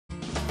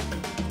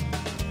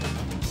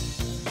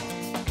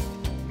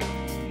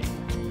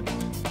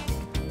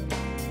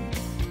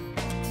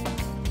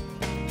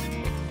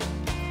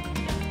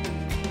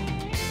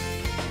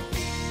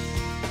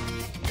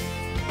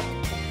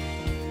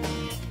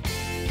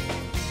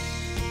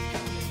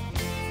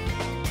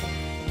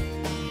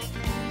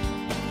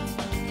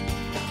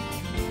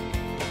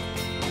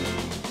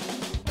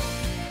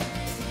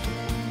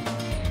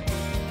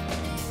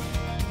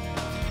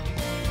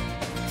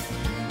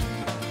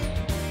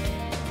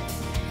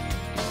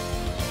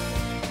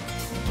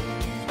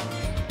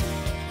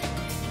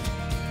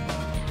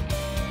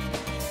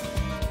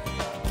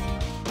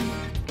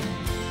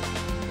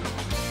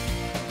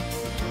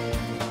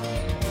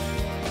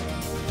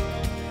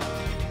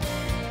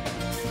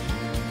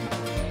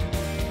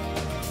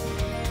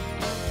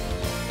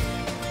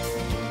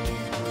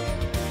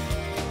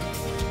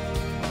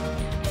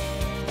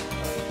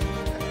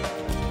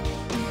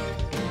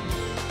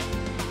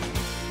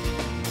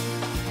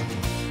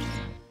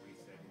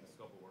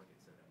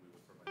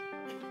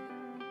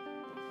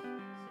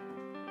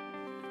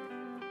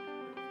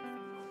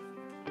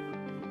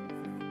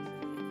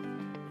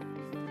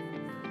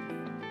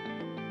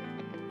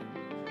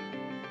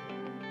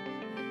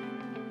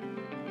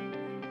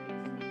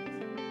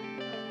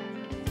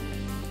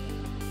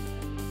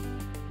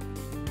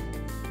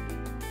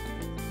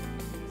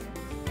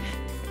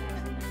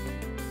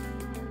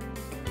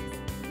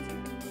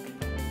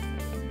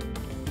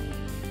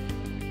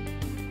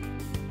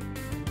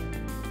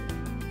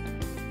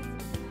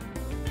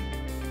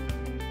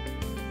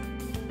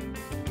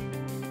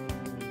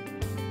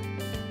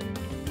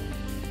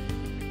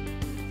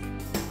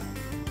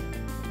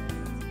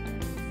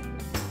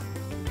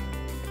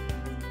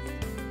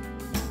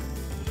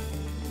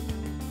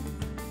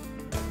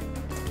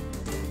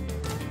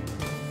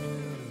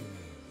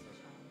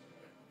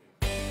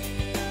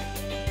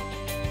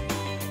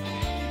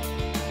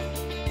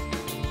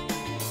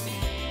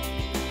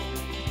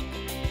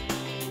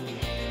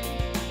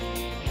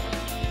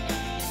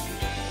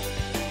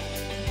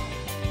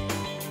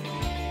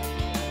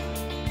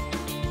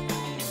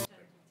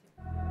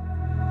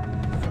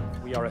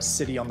We are a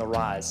city on the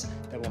rise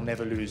that will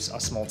never lose our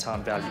small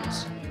town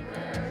values.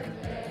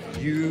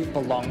 You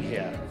belong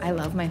here. I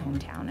love my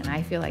hometown, and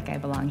I feel like I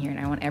belong here, and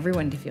I want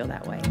everyone to feel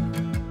that way.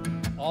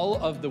 All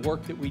of the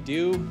work that we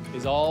do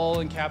is all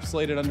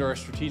encapsulated under our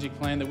strategic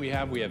plan that we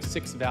have. We have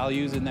 6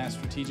 values in that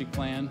strategic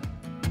plan.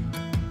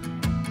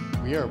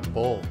 We are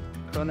bold.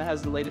 Corona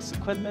has the latest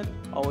equipment,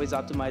 always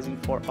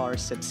optimizing for our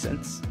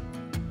citizens.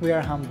 We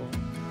are humble.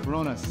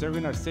 Corona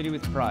serving our city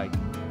with pride.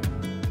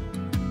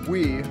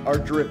 We are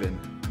driven.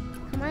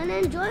 Come on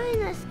and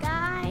join us,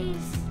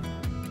 guys.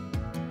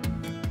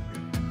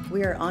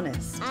 We are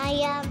honest. I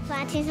am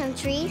planting some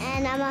trees,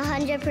 and I'm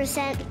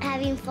 100%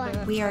 having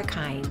fun. We are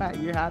kind.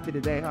 You're happy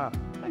today, huh?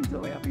 I'm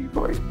so happy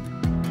for you.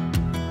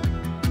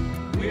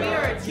 We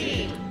are a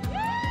team.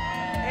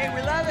 Hey,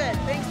 we love it.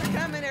 Thanks for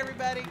coming,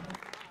 everybody.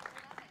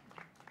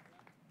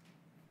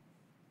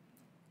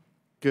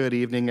 Good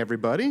evening,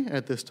 everybody.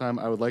 At this time,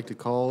 I would like to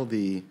call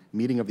the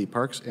meeting of the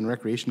Parks and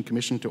Recreation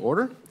Commission to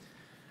order.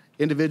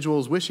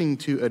 Individuals wishing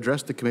to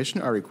address the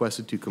commission are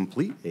requested to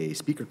complete a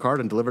speaker card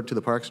and deliver it to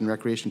the Parks and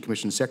Recreation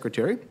Commission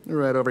secretary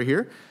right over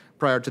here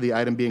prior to the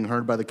item being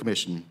heard by the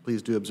commission.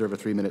 Please do observe a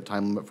 3-minute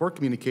time limit for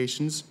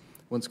communications.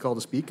 Once called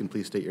to speak, and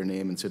please state your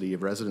name and city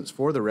of residence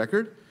for the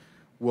record.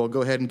 We'll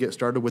go ahead and get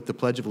started with the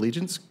Pledge of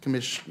Allegiance.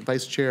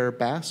 Vice Chair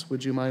Bass,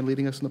 would you mind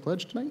leading us in the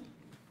pledge tonight?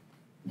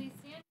 Please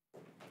stand.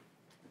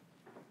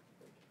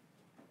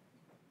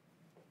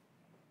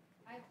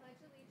 I pledge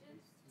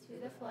allegiance to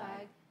the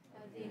flag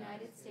of the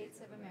United States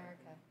of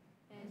America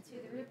and to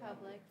the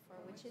republic for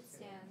which it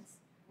stands,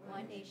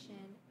 one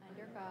nation,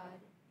 under God,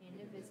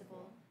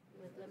 indivisible,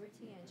 with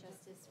liberty and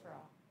justice for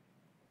all.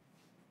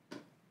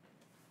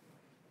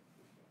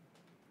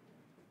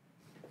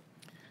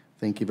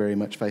 Thank you very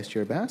much, Vice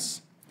Chair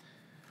Bass.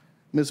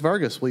 Ms.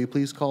 Vargas, will you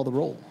please call the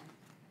roll?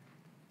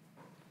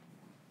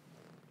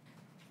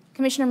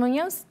 Commissioner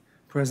Munoz?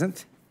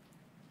 Present.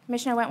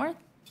 Commissioner Wentworth?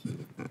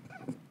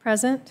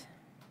 Present.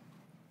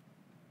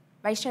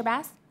 Vice Chair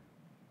Bass?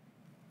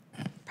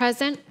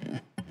 Present.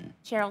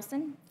 Chair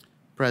Olson?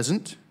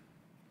 Present.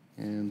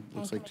 And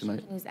looks like Commissioner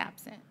tonight Kinney is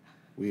absent.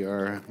 we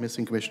are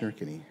missing Commissioner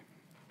Kinney.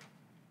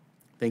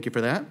 Thank you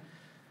for that.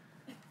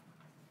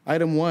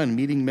 Item 1,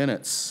 meeting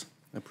minutes.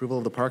 Approval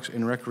of the Parks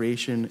and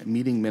Recreation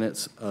meeting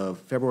minutes of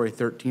February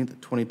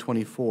 13th,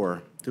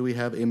 2024. Do we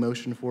have a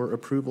motion for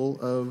approval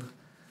of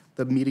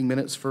the meeting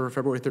minutes for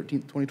February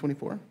 13th,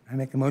 2024? I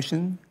make a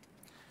motion.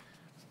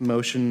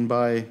 Motion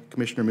by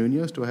Commissioner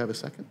Munoz. Do I have a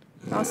second?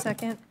 I'll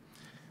second.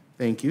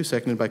 Thank you.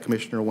 Seconded by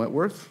Commissioner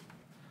Wentworth.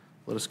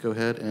 Let us go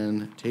ahead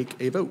and take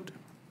a vote.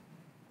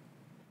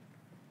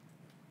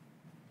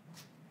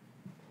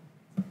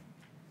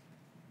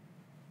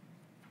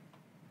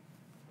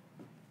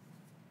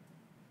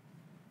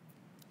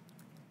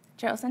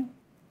 Chair Olson?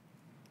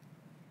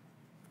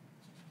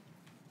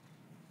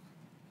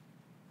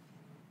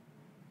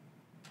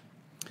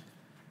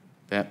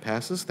 That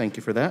passes. Thank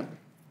you for that.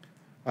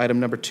 Item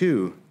number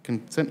 2,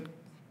 consent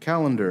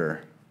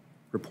calendar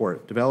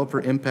report.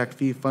 Developer impact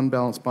fee fund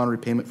balance bond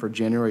repayment for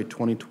January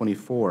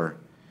 2024.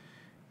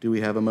 Do we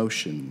have a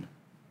motion?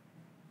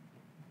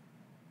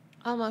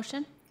 I'll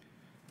motion.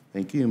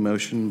 Thank you.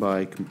 Motion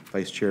by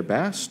Vice Chair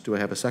Bass. Do I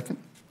have a second?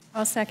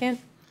 I'll second.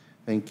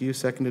 Thank you.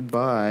 Seconded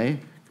by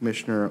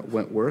Commissioner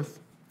Wentworth.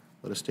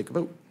 Let us take a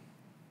vote.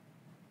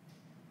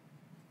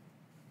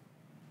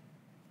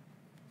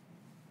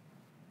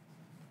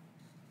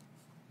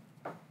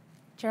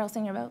 Chair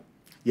Olson, your vote?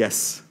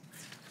 Yes.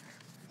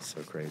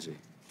 So crazy.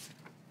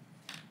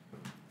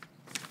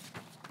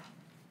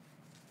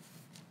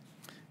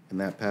 And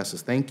that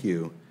passes. Thank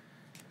you.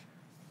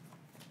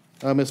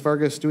 Ms.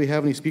 Vargas, do we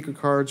have any speaker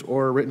cards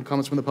or written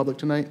comments from the public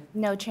tonight?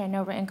 No, Chair,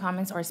 no written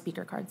comments or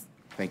speaker cards.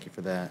 Thank you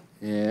for that.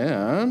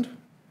 And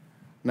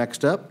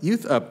next up,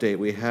 youth update.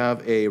 We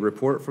have a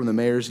report from the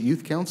Mayor's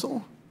Youth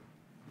Council.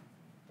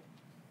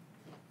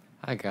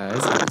 Hi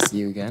guys, good to see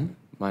you again.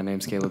 My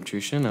name's Caleb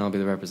Trushin, and I'll be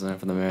the representative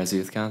for the Mayor's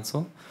Youth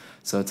Council.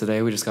 So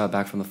today we just got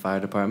back from the fire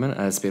department.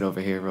 I speed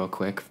over here real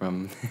quick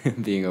from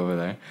being over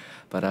there.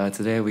 But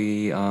today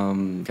we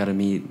got to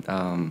meet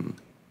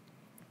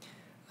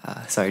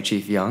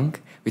Chief Young.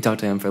 We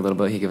talked to him for a little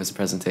bit. He gave us a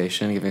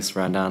presentation, giving us a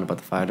rundown about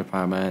the fire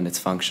department and its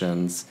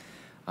functions.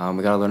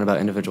 We got to learn about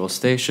individual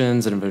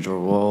stations, individual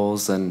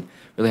roles, and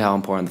really how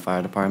important the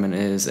fire department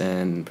is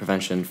in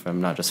prevention from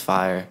not just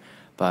fire,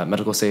 but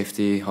medical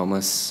safety,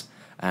 homeless,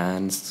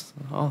 and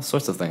all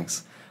sorts of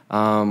things.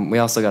 We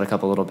also got a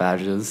couple little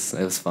badges.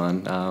 It was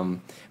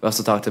fun. We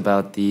also talked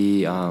about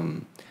the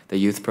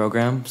youth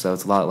program. So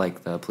it's a lot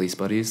like the Police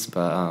Buddies,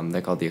 but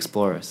they're called the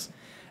Explorers.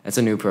 It's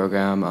a new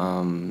program,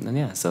 and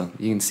yeah, so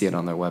you can see it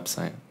on their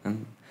website.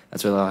 And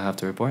that's really all I have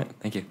to report.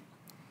 Thank you.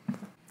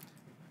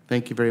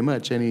 Thank you very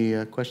much.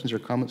 Any questions or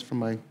comments from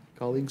my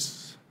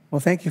colleagues?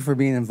 Well, thank you for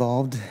being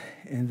involved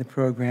in the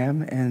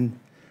program and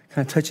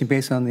kind of touching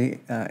base on the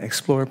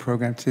Explorer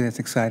program too. That's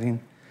exciting.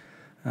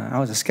 I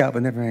was a scout,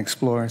 but never an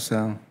explorer,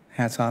 so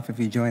hats off if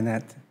you joined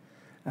that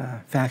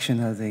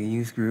faction of the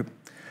youth group.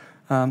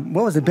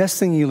 What was the best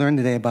thing you learned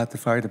today about the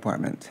fire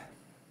department?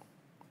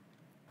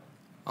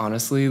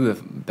 Honestly, the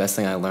best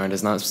thing I learned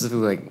is not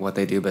specifically like what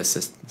they do, but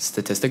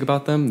statistic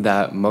about them,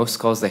 that most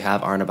calls they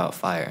have aren't about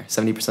fire.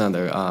 70% of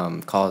their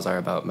calls are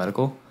about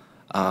medical,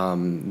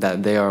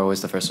 that they are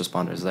always the first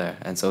responders there.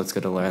 And so it's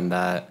good to learn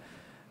that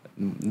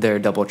they're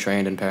double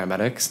trained in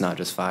paramedics, not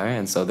just fire.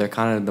 And so they're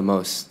kind of the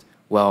most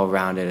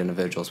well-rounded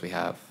individuals we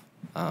have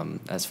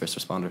as first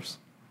responders.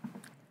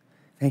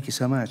 Thank you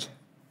so much.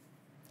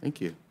 Thank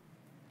you.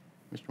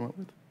 Mr.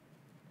 Wentworth?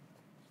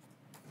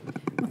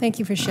 Well, thank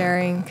you for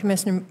sharing.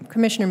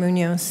 Commissioner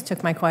Munoz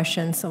took my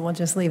question, so we'll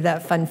just leave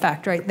that fun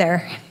fact right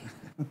there.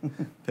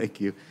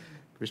 Thank you.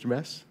 Commissioner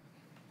Bass?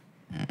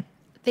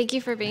 Thank you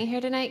for being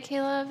here tonight,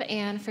 Caleb,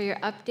 and for your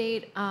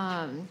update.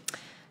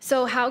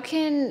 So how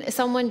can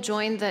someone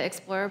join the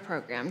Explorer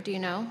program? Do you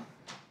know?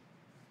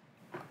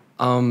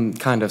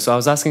 Kind of. So I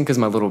was asking because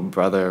my little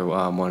brother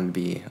wanted to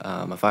be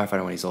a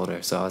firefighter when he's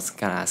older, so I was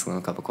kind of asking him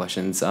a couple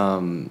questions.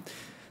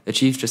 The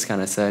chief just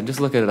kind of said, just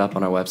look it up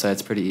on our website.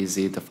 It's pretty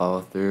easy to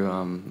follow through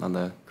on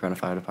the Corona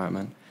Fire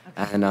Department.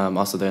 Okay. And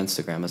also their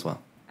Instagram as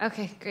well.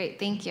 Okay, great.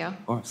 Thank you.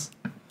 Of course.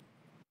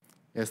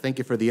 Yes, thank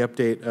you for the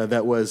update.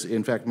 That was,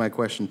 in fact, my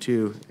question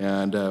too,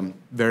 and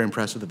very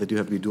impressive that they do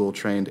have to be dual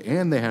trained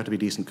and they have to be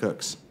decent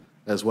cooks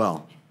as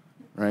well,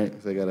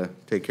 right? They got to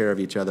take care of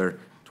each other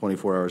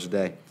 24 hours a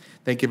day.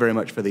 Thank you very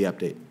much for the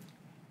update.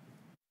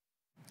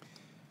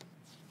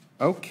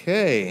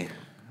 Okay.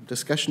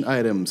 Discussion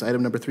items.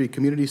 Item number 3,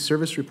 community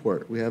service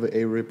report. We have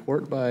a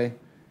report by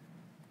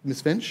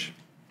Ms. Finch.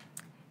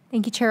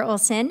 Thank you, Chair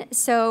Olson.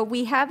 So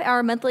we have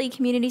our monthly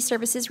community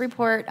services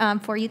report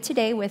for you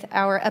today with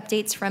our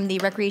updates from the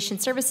Recreation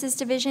Services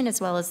Division as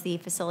well as the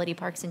Facility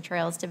Parks and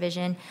Trails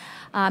Division.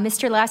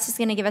 Mr. Last is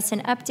going to give us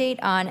an update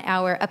on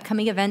our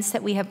upcoming events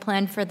that we have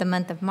planned for the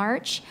month of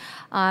March,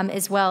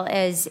 as well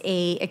as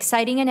an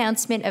exciting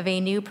announcement of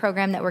a new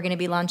program that we're going to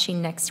be launching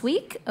next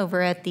week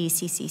over at the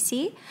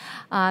CCC,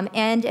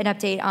 and an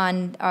update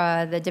on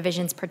the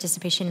division's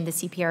participation in the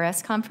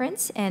CPRS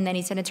conference. And then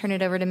he's going to turn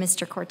it over to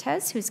Mr.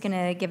 Cortez, who's going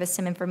to give us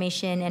some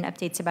information and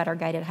updates about our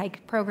guided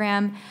hike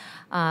program,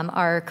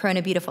 our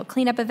Corona Beautiful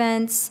cleanup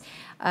events,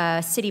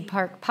 City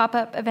Park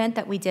pop-up event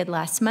that we did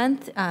last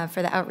month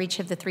for the outreach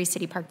of the 3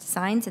 City Park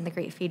designs and the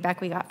great feedback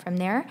we got from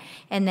there,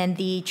 and then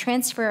the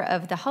transfer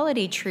of the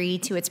holiday tree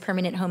to its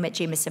permanent home at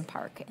Jameson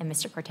Park. And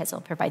Mr. Cortez will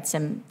provide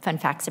some fun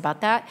facts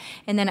about that.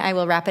 And then I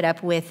will wrap it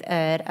up with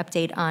an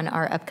update on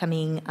our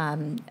upcoming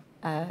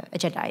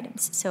agenda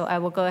items. So I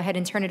will go ahead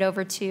and turn it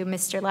over to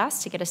Mr.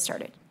 Last to get us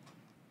started.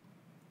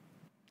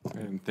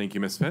 And thank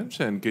you, Ms. Finch,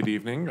 and good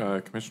evening,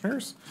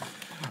 commissioners.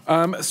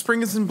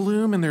 Spring is in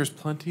bloom, and there's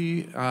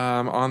plenty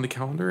on the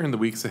calendar in the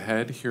weeks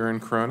ahead here in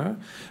Corona.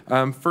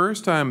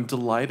 First, I'm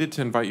delighted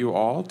to invite you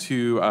all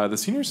to the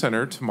Senior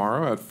Center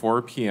tomorrow at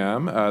 4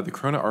 p.m. The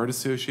Corona Art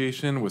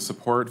Association, with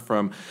support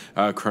from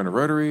Corona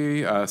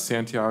Rotary,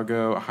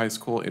 Santiago High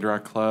School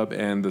Interact Club,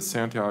 and the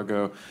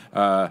Santiago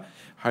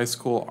High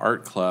School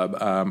Art Club,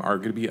 are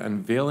going to be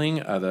unveiling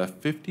the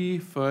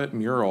 50-foot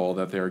mural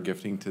that they are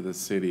gifting to the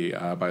city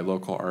by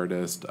local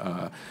artist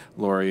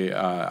Lori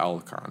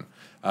Alcon.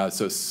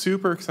 So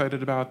super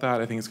excited about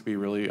that. I think it's going to be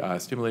really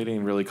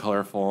stimulating, really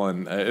colorful,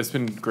 and it's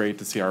been great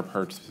to see our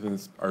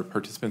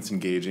participants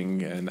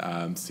engaging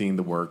and seeing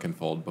the work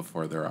unfold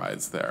before their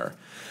eyes there.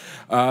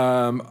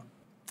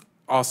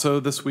 Also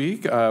this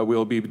week,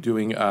 we'll be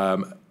doing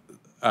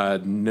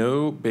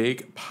No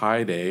Bake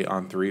Pie Day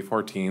on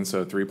 3/14,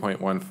 so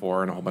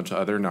 3.14 and a whole bunch of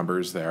other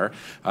numbers there.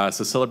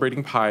 So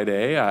celebrating Pie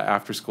Day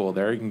after school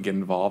there, you can get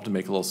involved and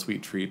make a little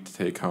sweet treat to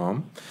take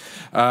home.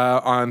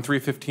 On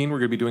 3/15, we're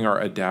going to be doing our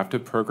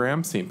adaptive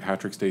program, St.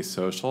 Patrick's Day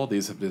Social.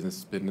 These have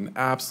been an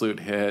absolute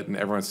hit, and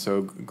everyone's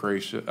so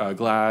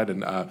glad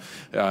and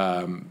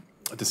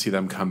to see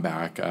them come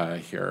back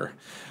here.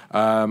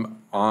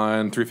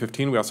 On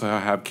 3/15, we also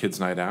have Kids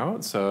Night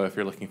Out. So if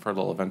you're looking for a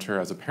little adventure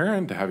as a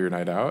parent to have your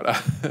night out,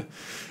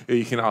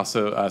 you can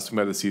also swing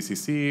by the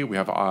CCC. We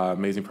have an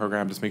amazing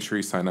program. Just make sure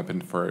you sign up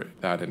for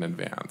that in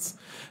advance.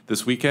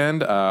 This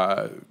weekend,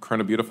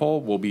 Corona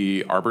Beautiful will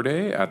be Arbor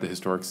Day at the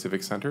Historic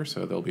Civic Center.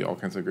 So there'll be all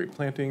kinds of great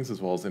plantings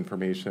as well as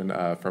information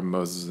from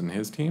Moses and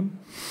his team.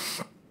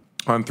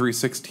 On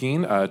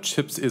 3/16,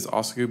 CHIPS is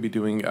also going to be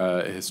doing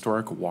a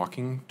historic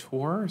walking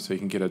tour, so you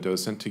can get a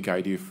docent to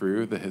guide you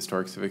through the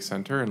Historic Civic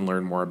Center and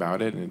learn more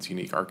about it and its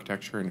unique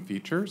architecture and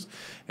features.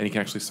 And you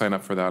can actually sign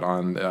up for that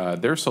on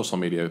their social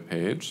media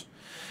page.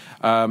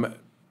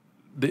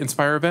 The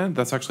Inspire event,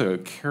 that's actually a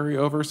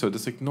carryover, so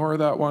just ignore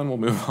that one. We'll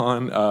move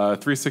on.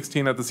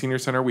 3/16 at the Senior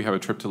Center, we have a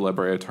trip to La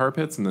Brea Tar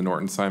Pits and the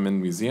Norton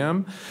Simon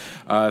Museum.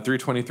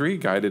 3/23,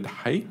 guided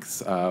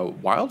hikes,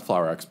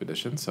 wildflower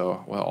expedition,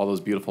 so all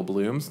those beautiful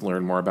blooms,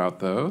 learn more about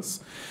those.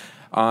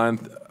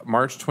 On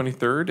March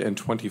 23rd and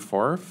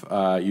 24th,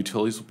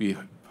 utilities will be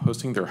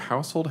hosting their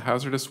household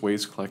hazardous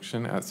waste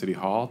collection at City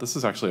Hall. This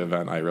is actually an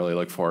event I really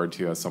look forward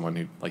to as someone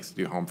who likes to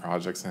do home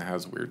projects and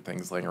has weird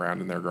things laying around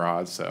in their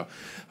garage. So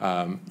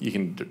you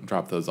can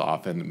drop those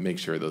off and make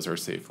sure those are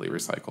safely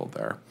recycled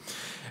there.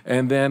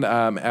 And then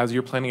as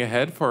you're planning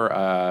ahead for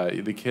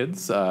the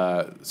kids,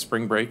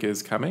 spring break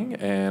is coming,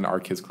 and our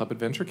Kids Club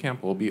Adventure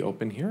Camp will be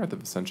open here at the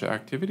Vicentia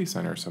Activity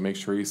Center, so make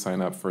sure you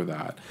sign up for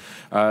that.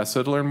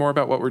 So to learn more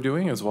about what we're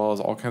doing, as well as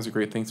all kinds of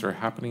great things that are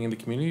happening in the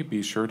community,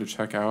 be sure to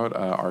check out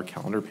our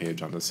calendar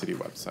page on the city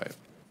website.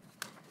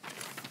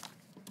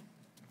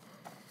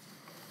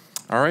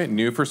 All right,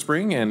 new for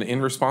spring, and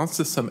in response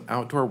to some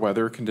outdoor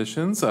weather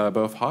conditions,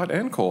 both hot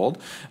and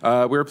cold,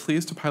 we're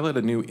pleased to pilot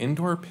a new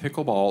indoor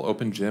pickleball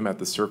open gym at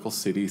the Circle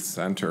City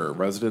Center.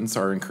 Residents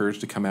are encouraged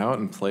to come out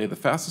and play the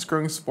fastest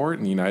growing sport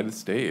in the United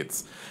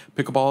States.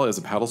 Pickleball is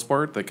a paddle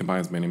sport that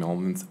combines many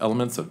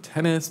elements of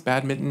tennis,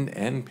 badminton,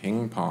 and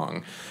ping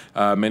pong.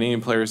 Many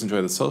players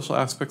enjoy the social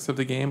aspects of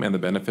the game and the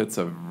benefits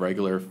of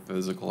regular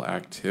physical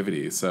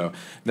activity. So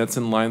nets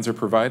and lines are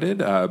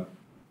provided.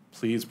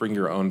 Please bring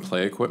your own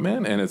play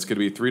equipment, and it's going to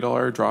be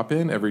 $3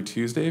 drop-in every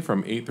Tuesday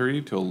from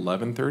 8:30 to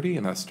 11:30,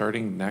 and that's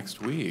starting next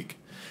week.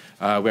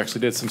 We actually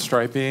did some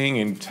striping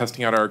and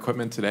testing out our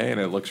equipment today, and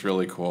it looks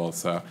really cool.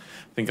 So I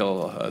think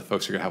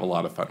folks are going to have a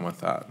lot of fun with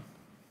that.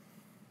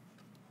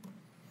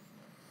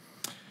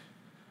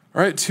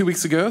 All right, 2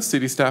 weeks ago,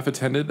 city staff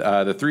attended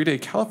the 3-day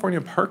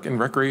California Park and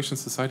Recreation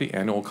Society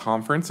annual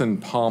conference in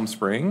Palm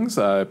Springs.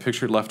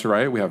 Pictured left to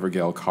right, we have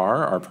Rigel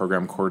Carr, our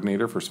program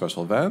coordinator for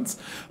special events,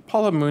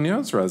 Paula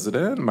Munoz,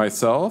 resident,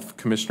 myself,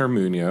 Commissioner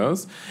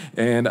Munoz,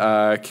 and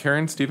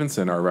Karen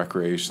Stevenson, our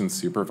recreation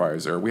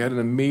supervisor. We had an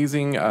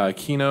amazing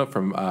keynote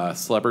from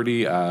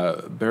celebrity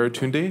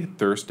Baratunde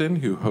Thurston,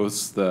 who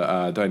hosts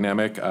the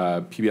dynamic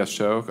PBS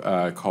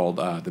show called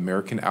The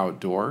American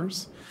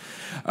Outdoors.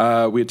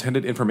 We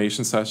attended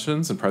information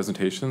sessions and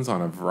presentations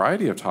on a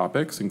variety of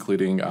topics,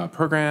 including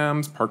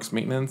programs, parks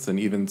maintenance, and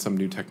even some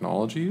new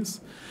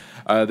technologies.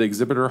 The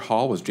exhibitor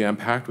hall was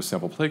jam-packed with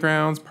sample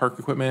playgrounds, park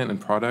equipment, and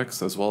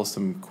products, as well as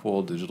some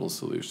cool digital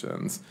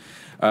solutions.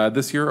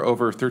 This year,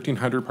 over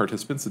 1,300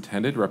 participants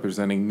attended,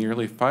 representing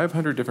nearly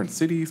 500 different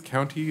cities,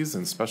 counties,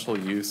 and special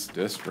use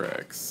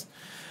districts.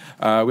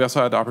 We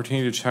also had the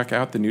opportunity to check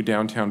out the new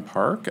downtown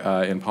park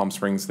in Palm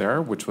Springs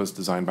there, which was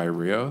designed by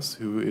Rios,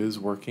 who is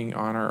working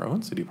on our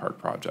own city park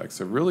project.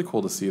 So really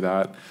cool to see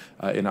that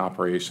in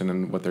operation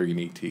and what their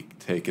unique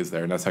take is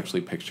there. And that's actually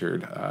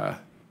pictured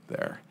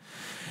there.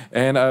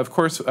 And of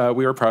course,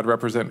 we are proud to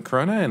represent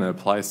Corona and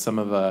apply some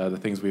of the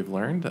things we've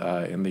learned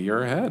in the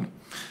year ahead.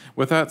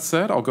 With that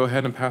said, I'll go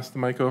ahead and pass the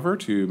mic over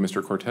to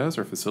Mr. Cortez,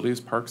 our Facilities,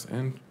 Parks,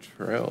 and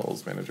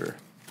Trails Manager.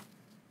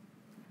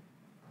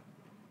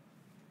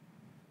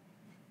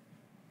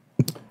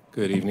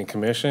 Good evening,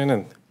 Commission,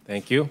 and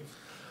thank you.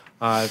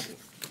 I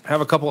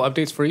have a couple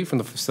updates for you from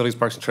the Facilities,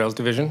 Parks, and Trails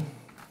Division.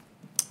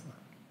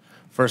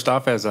 First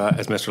off, as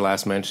Mr.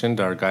 Last mentioned,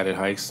 our guided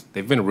hikes,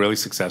 they've been really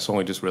successful, and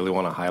we just really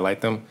want to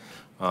highlight them.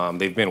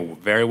 They've been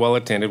very well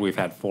attended. We've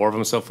had 4 of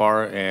them so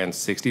far, and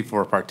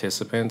 64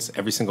 participants.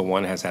 Every single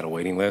one has had a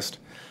waiting list.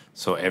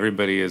 So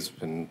everybody has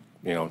been,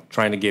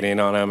 trying to get in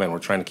on them, and we're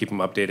trying to keep them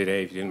updated.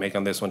 Hey, if you didn't make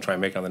on this one, try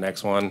and make on the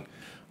next one.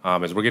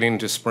 As we're getting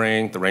into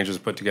spring, the Rangers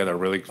have put together a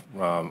really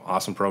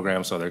awesome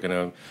program. So they're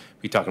going to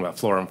be talking about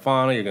flora and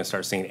fauna. You're going to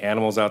start seeing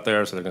animals out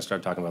there. So they're going to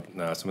start talking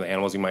about some of the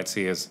animals you might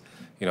see as,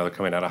 they're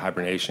coming out of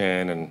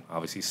hibernation, and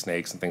obviously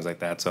snakes and things like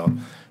that. So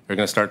they're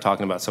going to start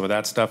talking about some of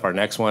that stuff. Our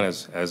next one,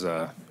 as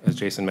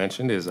Jason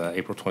mentioned, is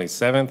April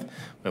 27th. We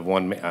have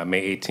one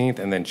May 18th,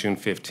 and then June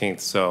 15th.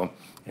 So,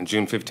 and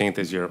June 15th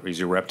is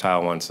your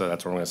reptile one. So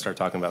that's where we're going to start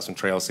talking about some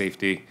trail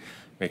safety,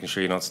 making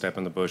sure you don't step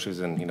in the bushes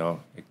and,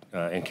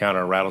 encounter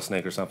a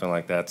rattlesnake or something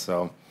like that.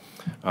 So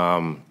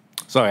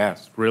yeah,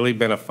 it's really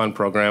been a fun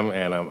program,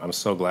 and I'm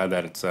so glad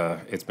that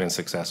it's been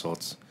successful.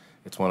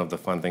 It's one of the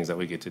fun things that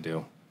we get to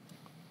do.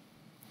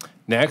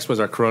 Next was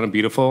our Corona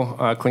Beautiful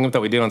cleanup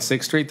that we did on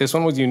 6th Street. This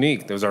one was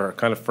unique. It was our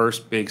kind of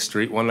first big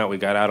street one that we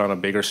got out on a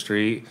bigger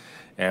street,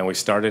 and we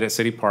started at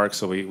City Park.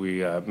 So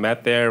we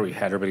met there. We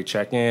had everybody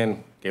check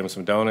in, gave them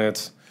some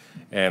donuts,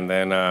 and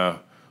then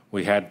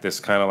we had this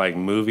kind of like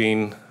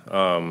moving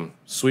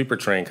sweeper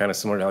train, kind of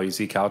similar to how you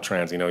see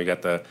Caltrans. You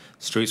got the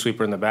street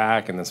sweeper in the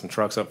back and then some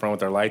trucks up front with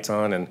their lights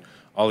on, and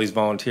all these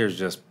volunteers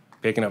just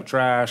picking up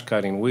trash,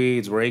 cutting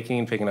weeds,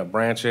 raking, picking up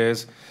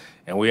branches.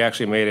 And we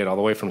actually made it all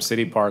the way from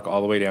City Park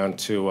all the way down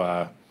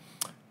to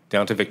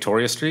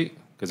Victoria Street,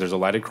 because there's a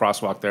lighted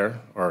crosswalk there,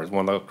 or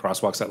one of the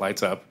crosswalks that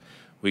lights up.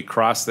 We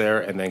crossed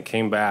there and then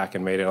came back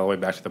and made it all the way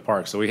back to the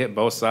park. So we hit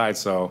both sides.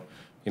 So,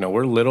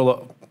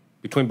 we're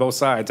between both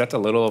sides, that's a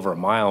little over a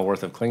mile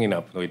worth of cleaning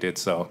up that we did.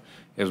 So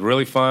it was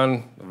really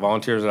fun. The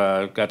volunteers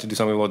got to do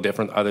something a little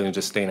different other than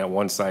just staying at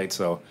one site.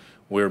 So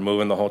we were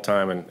moving the whole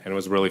time, and it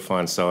was really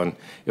fun. So, and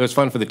it was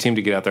fun for the team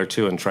to get out there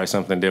too and try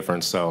something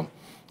different. So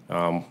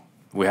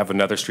we have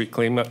another street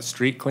cleanup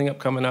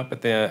coming up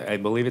I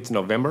believe it's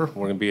November.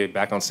 We're going to be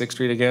back on 6th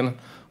Street again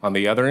on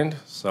the other end.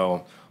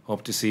 So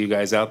hope to see you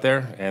guys out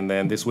there. And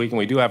then this weekend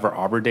we do have our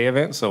Arbor Day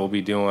event. So we'll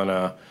be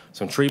doing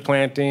some tree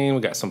planting.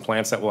 We got some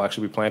plants that we'll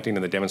actually be planting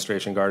in the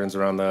demonstration gardens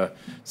around the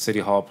City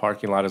Hall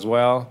parking lot as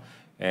well.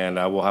 And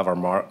we'll have our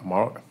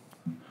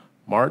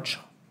March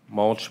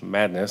Mulch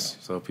Madness.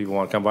 So if people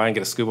want to come by and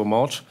get a scoop of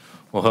mulch,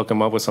 we'll hook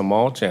them up with some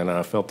mulch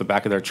and fill up the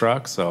back of their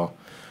truck. So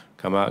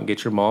come out and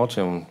get your mulch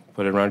and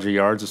put it around your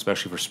yards,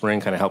 especially for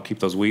spring, kind of help keep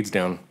those weeds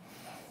down.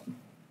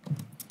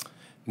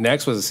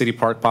 Next was the City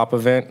Park Pop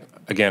event.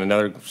 Again,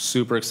 another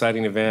super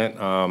exciting event.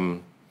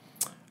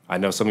 I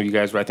know some of you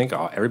guys, I think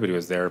everybody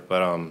was there,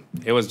 but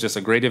it was just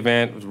a great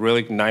event. It was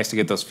really nice to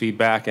get those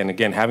feedback. And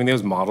again, having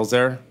those models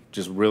there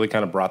just really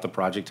kind of brought the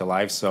project to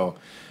life. So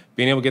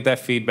being able to get that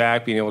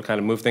feedback, being able to kind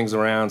of move things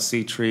around,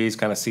 see trees,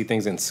 kind of see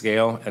things in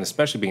scale, and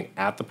especially being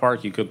at the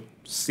park, you could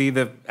see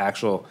the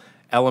actual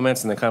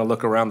elements and then kind of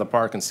look around the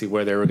park and see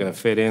where they were going to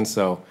fit in.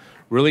 So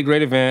really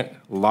great event,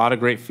 a lot of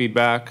great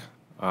feedback.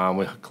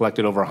 We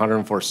collected over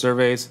 104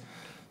 surveys.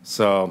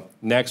 So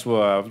next,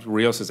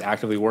 Rios is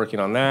actively working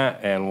on that,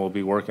 and we'll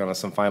be working on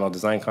some final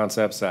design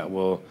concepts that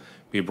will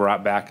be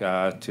brought back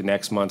to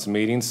next month's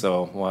meeting.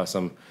 So we'll have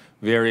some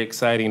very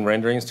exciting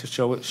renderings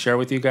to share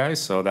with you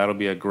guys. So that'll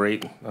be a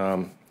great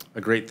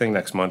thing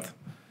next month.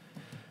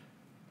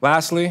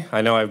 Lastly,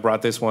 I know I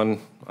brought this one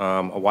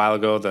a while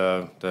ago,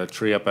 the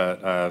tree up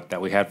at,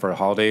 that we had for the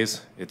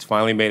holidays. It's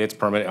finally made its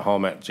permanent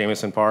home at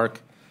Jamison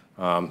Park.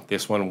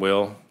 This one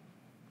will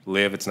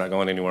live. It's not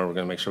going anywhere. We're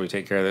going to make sure we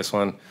take care of this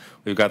one.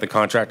 We've got the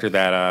contractor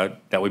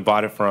that we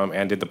bought it from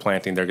and did the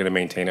planting. They're going to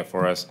maintain it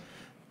for us.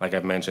 Like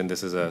I've mentioned,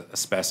 this is a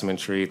specimen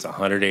tree. It's a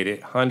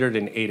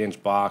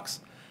 108-inch box.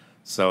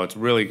 So it's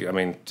really, I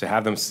mean, to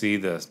have them see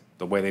the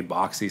way they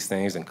box these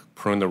things and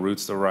prune the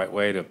roots the right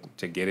way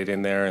to get it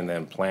in there and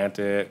then plant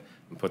it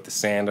and put the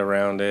sand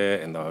around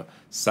it and the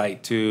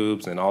sight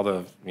tubes and all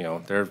the, you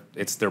know,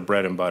 it's their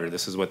bread and butter.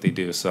 This is what they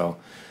do. So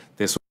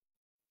this.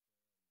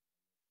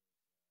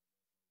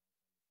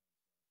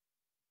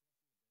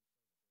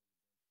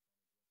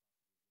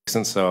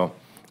 And so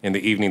in the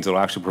evenings, it'll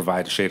actually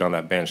provide shade on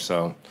that bench.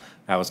 So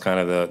that was kind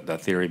of the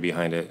theory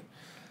behind it.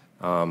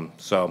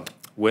 So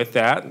with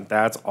that,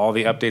 that's all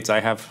the updates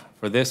I have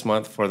for this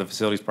month for the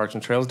Facilities, Parks,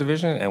 and Trails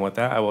Division. And with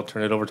that, I will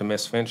turn it over to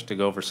Ms. Finch to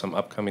go over some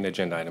upcoming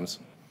agenda items.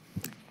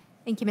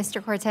 Thank you,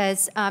 Mr.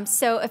 Cortez.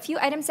 So a few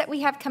items that we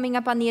have coming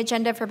up on the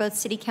agenda for both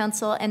City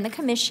Council and the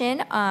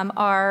Commission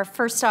are,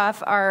 first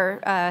off,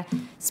 our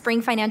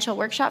spring financial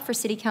workshop for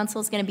City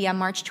Council is going to be on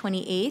March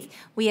 28th.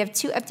 We have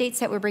two updates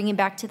that we're bringing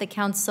back to the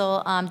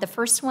Council. The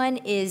first one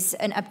is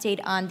an update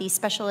on the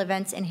special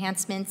events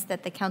enhancements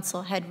that the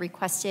Council had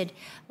requested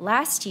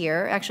last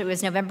year. Actually, it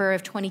was November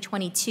of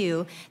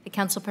 2022. The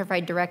Council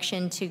provided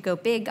direction to go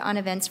big on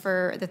events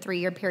for the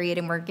 3-year period,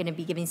 and we're going to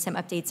be giving some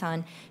updates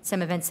on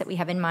some events that we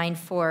have in mind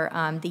for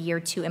the year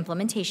 2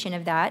 implementation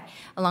of that,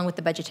 along with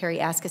the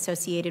budgetary ask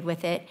associated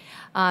with it.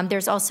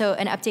 There's also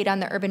an update on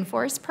the Urban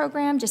Forest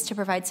Program, just to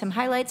provide some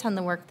highlights on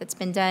the work that's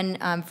been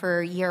done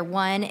for year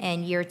 1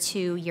 and year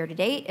 2 year to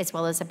date, as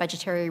well as a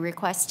budgetary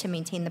request to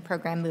maintain the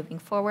program moving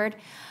forward.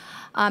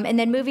 And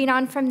then moving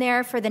on from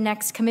there, for the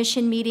next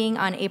commission meeting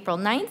on April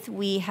 9th,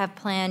 we have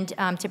planned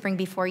to bring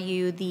before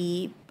you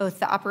both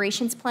the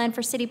operations plan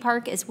for City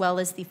Park as well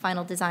as the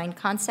final design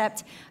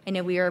concept. I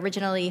know we were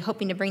originally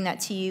hoping to bring that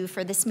to you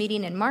for this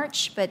meeting in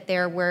March, but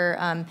there were,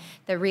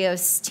 the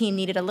Rios team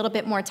needed a little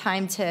bit more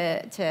time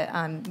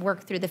to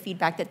work through the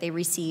feedback that they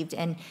received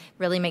and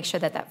really make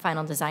sure that that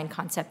final design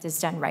concept is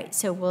done right.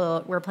 So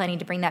we're planning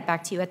to bring that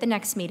back to you at the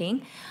next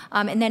meeting.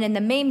 And then in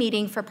the May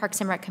meeting for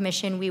Parks and Rec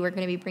Commission, we were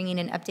going to be bringing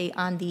an update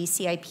on the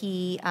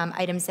CIP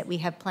items that we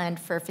have planned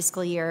for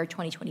fiscal year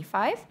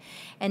 2025.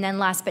 And then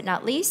last but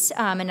not least,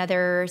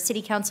 another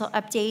City Council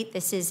update.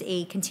 This is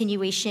a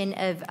continuation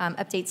of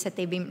updates that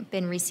they've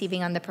been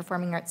receiving on the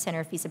Performing Arts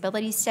Center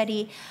feasibility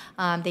study.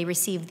 They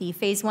received the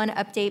Phase 1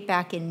 update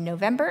back in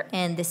November,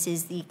 and this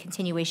is the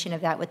continuation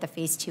of that with the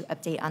Phase 2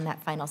 update on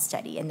that final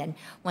study. And then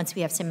once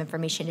we have some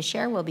information to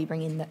share, we'll be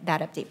bringing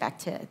that update back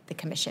to the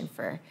Commission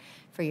for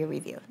your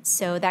review.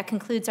 So that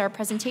concludes our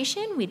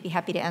presentation. We'd be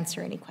happy to answer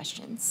any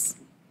questions.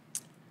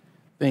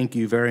 Thank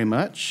you very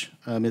much.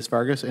 Ms.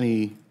 Vargas,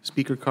 any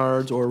speaker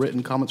cards or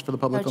written comments for the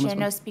public on this one?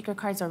 No speaker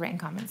cards or written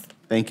comments.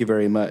 Thank you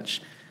very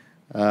much.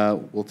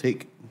 We'll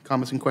take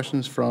comments and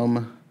questions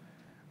from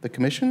the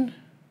Commission.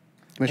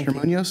 Commissioner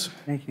Munoz.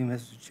 Thank you,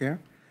 Mr. Chair.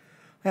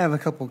 I have a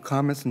couple of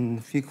comments and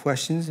a few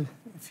questions,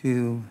 if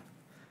you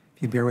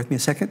bear with me a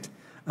second.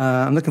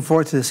 I'm looking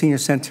forward to the Senior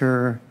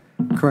Center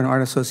Current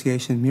Art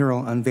Association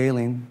mural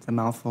unveiling. It's a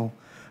mouthful.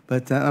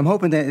 But I'm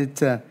hoping that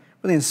it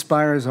really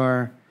inspires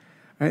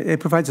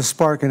it provides a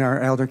spark in our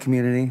elder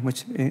community,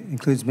 which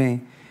includes me,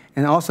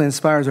 and also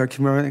inspires our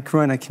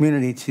Corona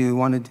community to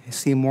want to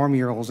see more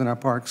murals in our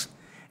parks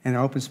and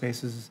our open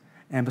spaces.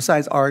 And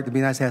besides art, it'd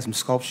be nice to have some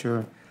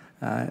sculpture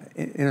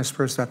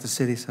interspersed throughout the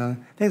city. So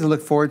things to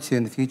look forward to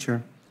in the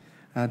future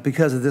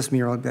because of this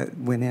mural that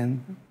went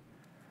in,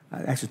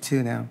 actually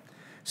 2 now.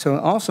 So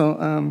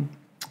also,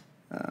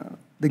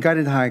 the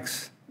guided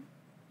hikes,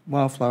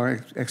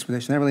 wildflower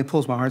expedition, that really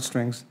pulls my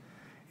heartstrings.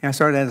 And I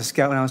started as a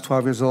scout when I was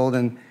 12 years old,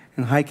 and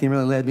hiking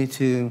really led me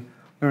to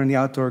learn the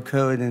outdoor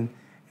code and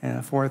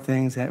 4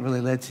 things that really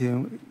led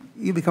to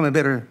you become a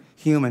better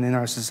human in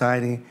our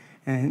society.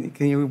 And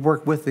can you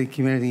work with the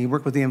community, you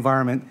work with the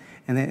environment,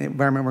 and the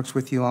environment works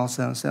with you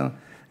also. So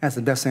That's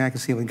the best thing I can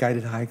see with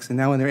guided hikes. And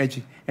now when they're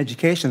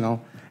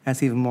educational,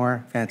 that's even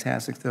more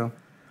fantastic. So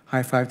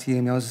high five to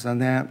you, Moses, on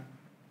that.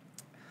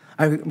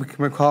 I can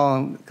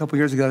recall a couple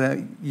years ago that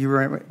you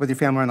were with your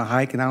family on a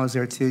hike, and I was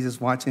there too, just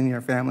watching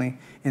your family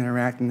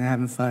interact and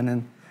having fun,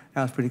 and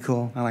that was pretty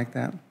cool. I like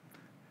that.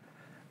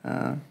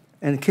 And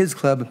the Kids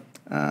Club,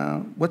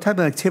 what type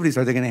of activities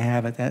are they going to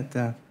have at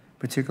that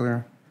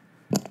particular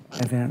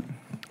event?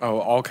 Oh,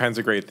 all kinds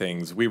of great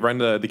things. We run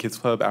the Kids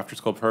Club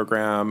after-school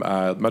program,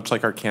 much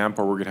like our camp,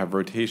 where we're going to have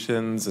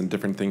rotations and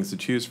different things to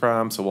choose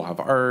from. So we'll have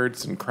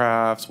arts and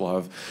crafts. We'll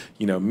have,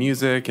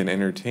 music and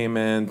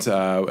entertainment,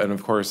 and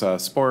of course,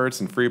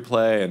 sports and free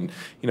play, and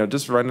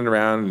just running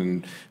around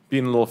and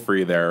being a little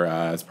free there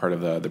as part of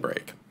the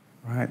break.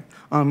 Right.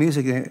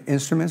 Music,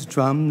 instruments,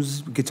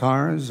 drums,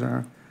 guitars,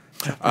 or.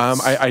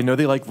 I know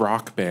they like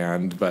Rock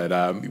Band,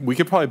 but we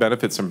could probably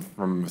benefit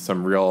from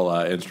some real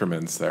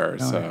instruments there.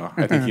 So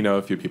I think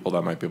a few people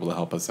that might be able to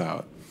help us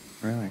out.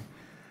 Really?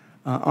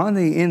 On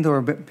the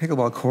indoor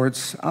pickleball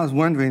courts, I was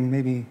wondering,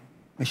 maybe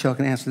Michelle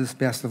can answer this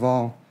best of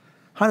all.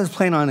 How does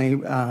playing on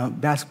a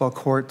basketball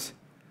court,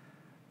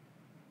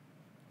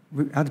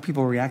 how do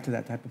people react to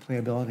that type of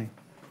playability?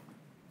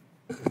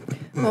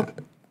 Well,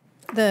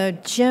 the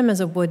gym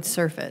is a wood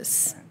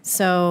surface.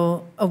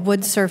 So a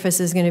wood surface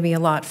is going to be a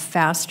lot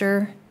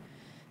faster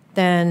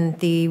than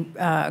the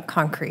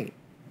concrete.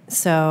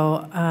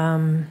 So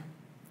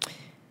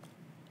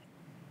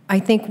I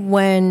think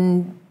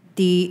when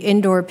the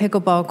indoor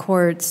pickleball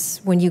courts,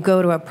 when you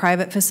go to a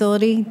private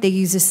facility, they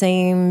use the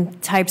same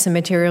types of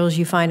materials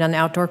you find on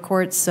outdoor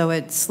courts, so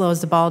it slows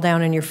the ball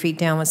down and your feet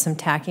down with some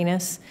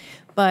tackiness.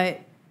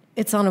 But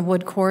it's on a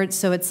wood court,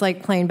 so it's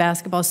like playing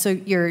basketball. So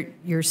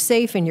you're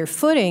safe in your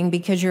footing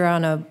because you're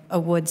on a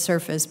wood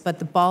surface, but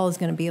the ball is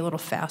going to be a little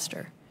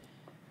faster.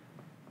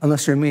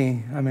 Unless you're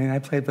me. I mean, I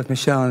played with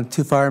Michelle and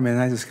two firemen,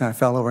 and I just kind of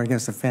fell over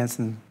against the fence,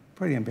 and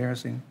pretty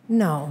embarrassing.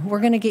 No, we're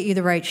going to get you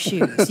the right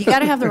shoes. You got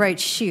to have the right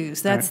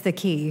shoes. That's the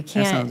key. You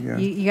can't. That sounds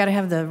good. You got to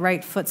have the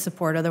right foot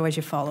support, otherwise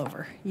you fall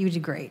over. You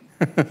did great.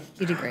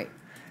 You did great.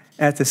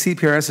 At the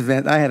CPRS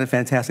event, I had a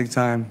fantastic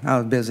time. I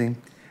was busy,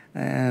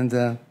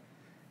 and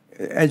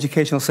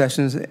educational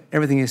sessions,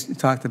 everything you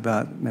talked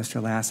about, Mr.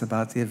 Lass,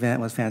 about the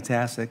event was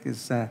fantastic. It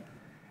was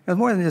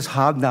more than just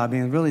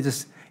hobnobbing, really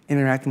just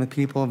interacting with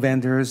people,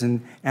 vendors,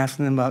 and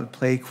asking them about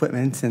play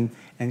equipment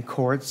and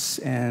courts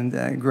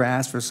and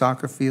grass for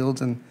soccer fields.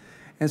 And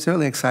it's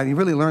really exciting. You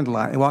really learned a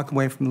lot. I walked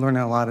away from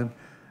learning a lot of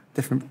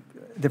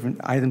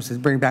different items to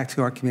bring back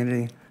to our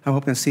community. I'm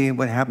hoping to see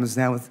what happens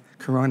now with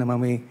Corona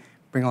when we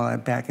bring all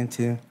that back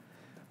into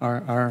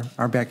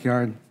our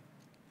backyard.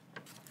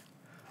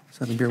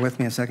 So bear with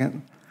me a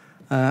second.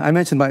 I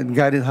mentioned about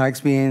guided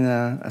hikes being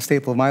a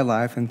staple of my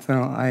life, and so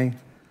I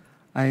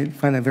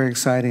find that very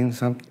exciting.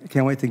 So I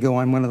can't wait to go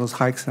on one of those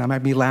hikes. I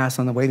might be last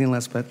on the waiting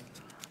list, but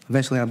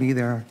eventually I'll be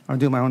there. I'll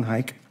do my own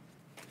hike.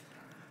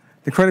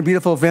 The Corona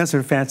Beautiful events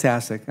are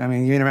fantastic. I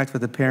mean, you interact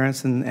with the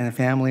parents and the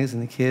families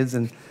and the kids.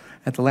 And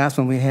at the last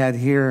one we had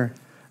here,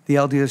 the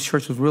LDS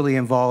Church was really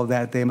involved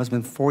that day. There must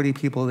have been 40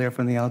 people there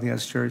from the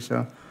LDS Church.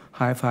 So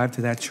high five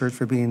to that church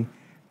for being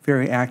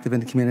very active in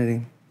the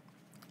community.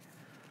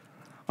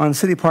 On the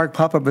City Park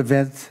pop-up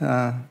event,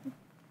 I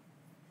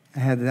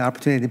had the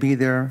opportunity to be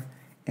there,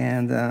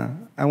 and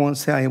I won't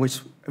say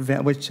which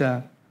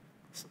plan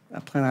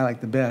I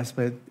like the best,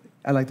 but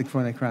I like the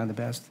Corona Crown the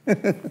best.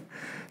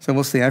 So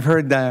we'll see. I've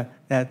heard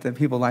that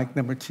people like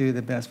number 2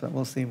 the best, but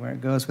we'll see where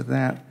it goes with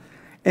that.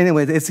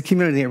 Anyway, it's the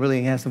community that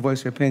really has to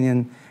voice their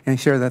opinion and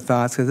share their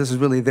thoughts, because this is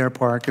really their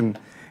park, and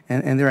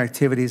their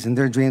activities and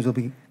their dreams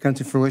will come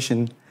to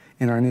fruition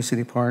in our new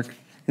city park.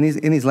 And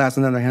these last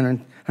another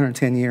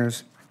 110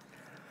 years.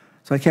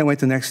 So I can't wait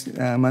the next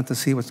month to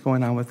see what's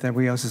going on with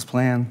Rios'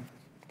 plan.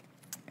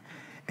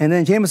 And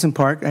then Jameson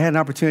Park, I had an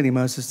opportunity,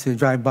 Moses, to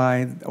drive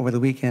by over the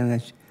weekend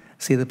and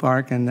see the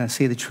park and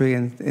see the tree,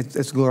 and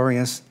it's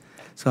glorious.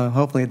 So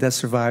hopefully it does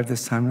survive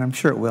this time, and I'm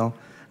sure it will.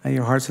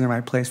 Your heart's in the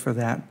right place for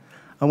that.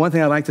 One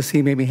thing I'd like to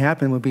see maybe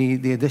happen would be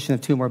the addition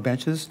of 2 more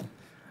benches.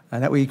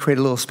 That way you create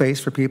a little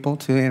space for people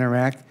to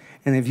interact.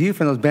 And the view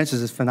from those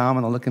benches is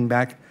phenomenal, looking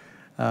back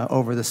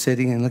over the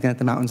city and looking at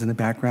the mountains in the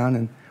background.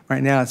 And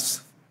right now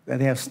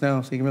they have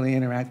snow, so you can really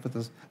interact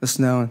with the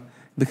snow. It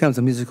becomes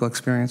a musical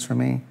experience for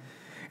me.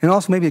 And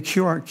also maybe a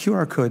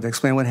QR code to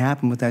explain what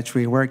happened with that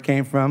tree, where it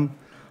came from,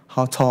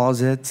 how tall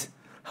is it,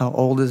 how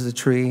old is the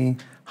tree,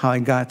 how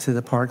it got to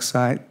the park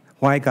site,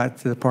 why it got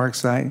to the park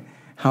site,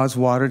 how it's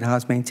watered, how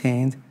it's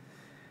maintained.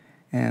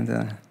 And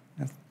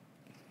that's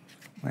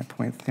my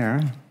point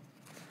there.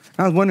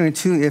 I was wondering,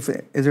 too, is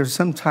there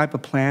some type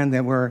of plan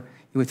that where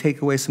you would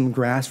take away some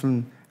grass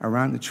from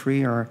around the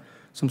tree, or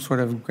some sort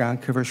of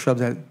ground cover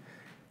shrubs that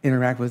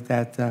interact with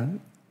that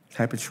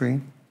type of tree?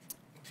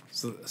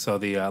 So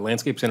the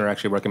Landscape Center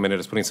actually recommended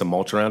us putting some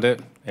mulch around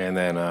it, and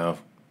then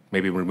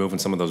maybe removing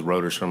some of those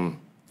rotors from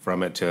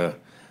it to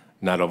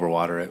not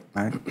overwater it.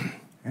 Right.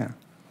 Yeah.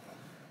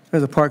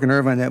 There's a park in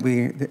Irvine that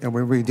we're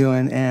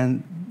redoing,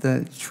 and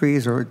the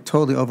trees are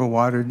totally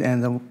overwatered,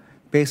 and the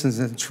basins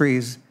of the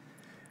trees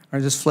are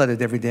just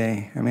flooded every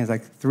day. I mean, it's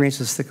like 3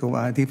 inches thick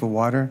of, deep of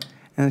water,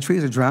 and the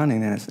trees are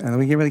drowning in it. And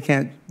we really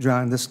can't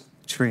drown this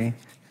tree.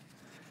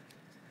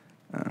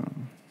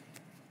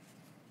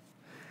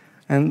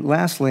 And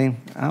lastly,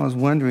 I was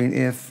wondering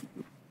if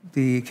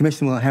the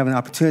commission will have an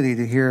opportunity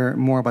to hear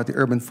more about the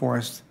urban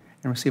forest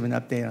and receive an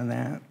update on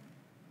that.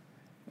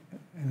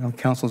 You know,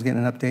 council's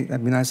getting an update.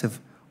 That'd be nice if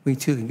we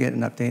too can get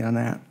an update on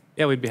that.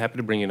 Yeah, we'd be happy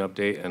to bring you an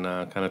update and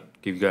kind of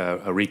give you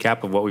a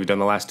recap of what we've done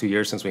the last 2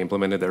 years since we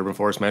implemented the Urban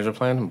Forest Management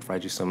Plan and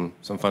provide you some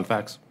fun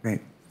facts.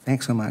 Great.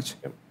 Thanks so much.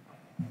 Yep.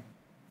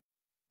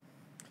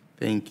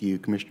 Thank you,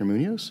 Commissioner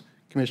Munoz.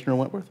 Commissioner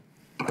Wentworth.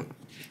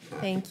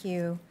 Thank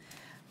you.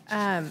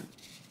 I'm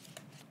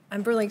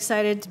really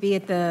excited to be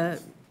at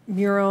the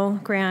mural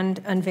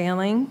grand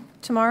unveiling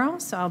tomorrow,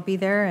 so I'll be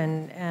there,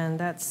 and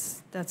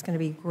that's going to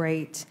be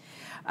great.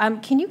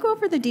 Can you go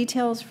over the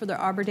details for the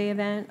Arbor Day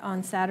event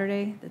on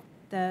Saturday?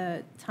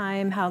 The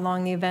time, how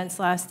long the event's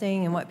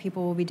lasting, and what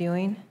people will be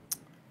doing?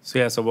 So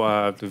yeah, so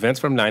the event's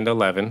from 9 to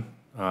 11.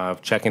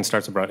 Check-in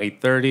starts about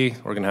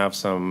 8:30. We're going to have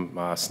some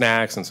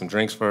snacks and some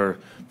drinks for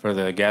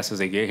the guests as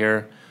they get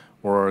here.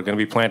 We're going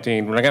to be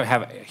planting. We're not going to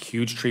have a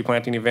huge tree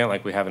planting event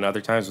like we have in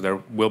other times. There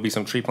will be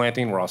some tree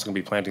planting. We're also going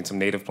to be planting some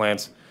native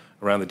plants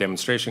around the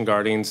demonstration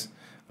gardens,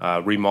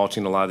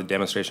 remulching a lot of the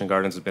demonstration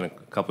gardens. It's been a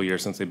couple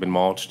years since they've been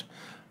mulched.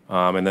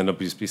 And then there'll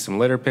be some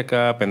litter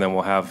pickup, and then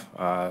we'll have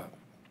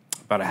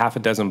about a half a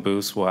dozen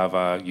booths. We'll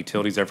have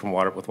utilities there from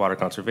water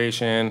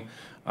conservation.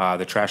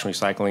 The trash and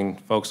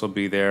recycling folks will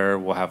be there.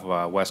 We'll have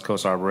West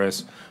Coast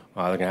arborists.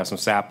 They're going to have some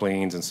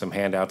saplings and some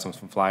handouts and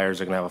some flyers.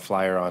 They're going to have a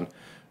flyer on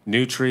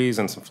new trees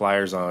and some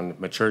flyers on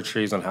mature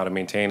trees on how to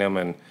maintain them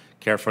and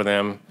care for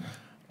them.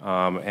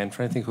 And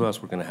trying to think who else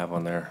we're going to have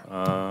on there.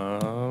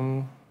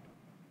 I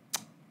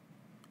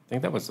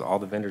think that was all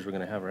the vendors we're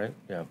going to have, right?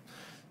 Yeah.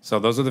 So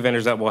those are the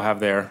vendors that we'll have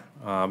there.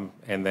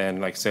 And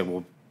then, like I said,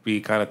 we'll be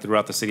kind of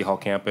throughout the City Hall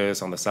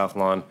campus on the South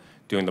Lawn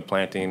doing the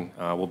planting.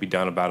 We'll be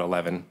done about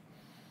 11.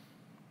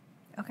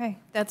 Okay,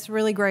 that's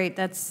really great.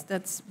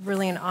 That's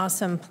really an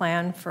awesome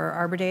plan for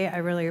Arbor Day. I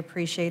really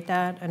appreciate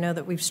that. I know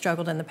that we've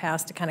struggled in the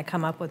past to kind of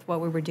come up with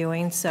what we were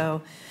doing,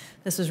 so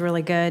this was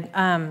really good.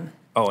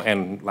 Oh,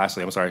 and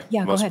lastly, I'm sorry.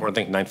 Yeah, most go ahead. important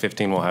thing,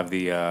 9:15 we'll have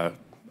the a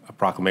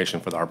proclamation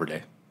for the Arbor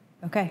Day.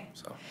 Okay.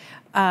 So.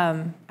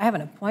 I have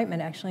an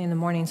appointment actually in the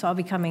morning, so I'll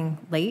be coming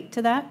late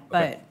to that,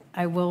 but Okay.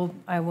 I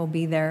will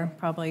be there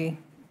probably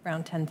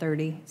around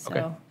 10:30. So,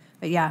 Okay.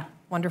 But yeah,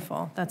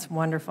 wonderful. That's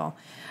wonderful.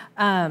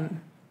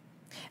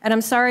 And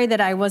I'm sorry that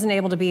I wasn't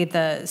able to be at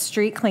the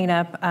street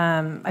cleanup.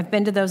 I've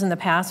been to those in the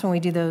past when we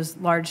do those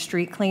large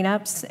street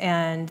cleanups,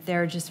 and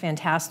they're just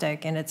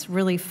fantastic. And it's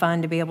really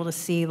fun to be able to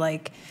see,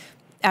 like,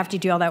 after you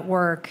do all that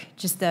work,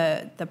 just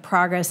the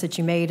progress that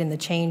you made and the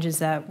changes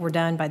that were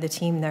done by the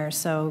team there.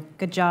 So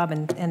good job,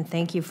 and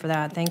thank you for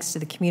that. Thanks to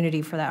the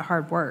community for that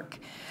hard work.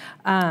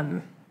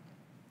 I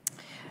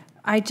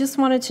just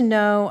wanted to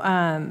know,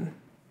 I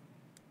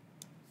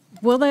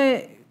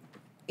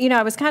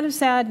was kind of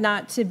sad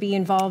not to be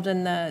involved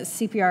in the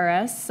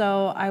CPRS,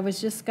 so I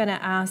was just going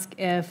to ask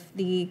if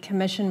the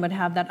commission would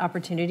have that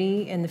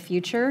opportunity in the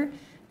future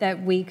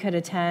that we could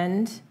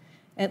attend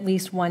at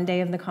least one day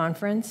of the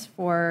conference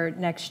for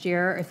next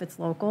year if it's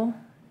local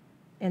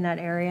in that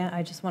area.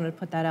 I just wanted to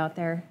put that out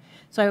there.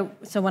 So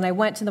when I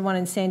went to the one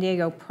in San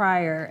Diego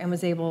prior and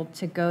was able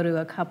to go to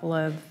a couple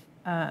of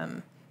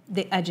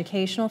the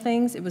educational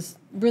things, it was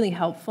really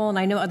helpful. And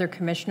I know other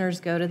commissioners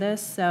go to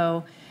this,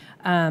 so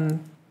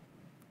Ann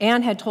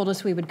had told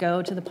us we would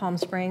go to the Palm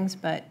Springs,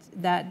 but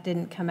that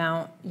didn't come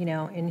out,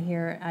 in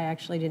here. I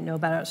actually didn't know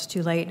about it. It was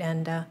too late.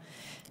 And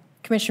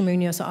Commissioner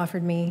Munoz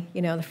offered me,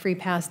 the free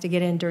pass to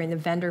get in during the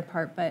vendor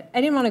part, but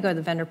I didn't want to go to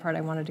the vendor part.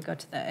 I wanted to go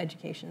to the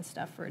education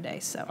stuff for a day.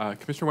 So,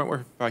 Commissioner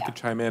Wentworth, if I could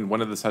chime in,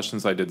 one of the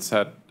sessions I did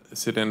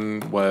sit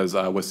in was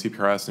with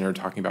CPRS, and they were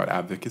talking about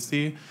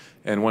advocacy.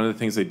 And one of the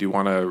things they do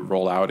want to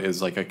roll out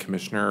is like a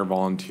commissioner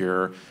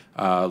volunteer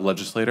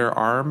legislator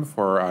arm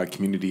for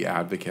community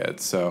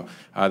advocates. So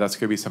that's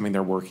going to be something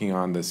they're working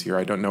on this year.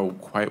 I don't know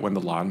quite when the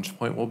launch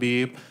point will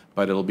be,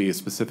 but it'll be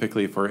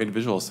specifically for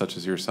individuals such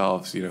as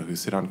yourselves, who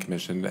sit on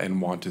commission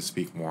and want to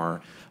speak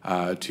more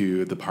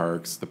to the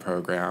parks, the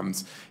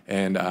programs,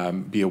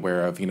 and be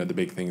aware of, the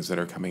big things that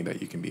are coming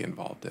that you can be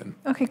involved in.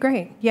 Okay,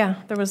 great. Yeah,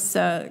 there was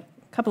a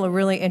couple of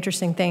really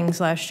interesting things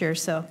last year,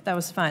 so that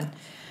was fun.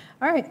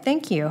 All right,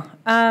 thank you.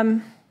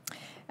 And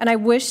I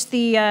wish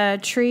the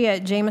tree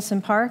at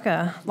Jameson Park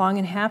a long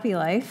and happy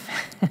life.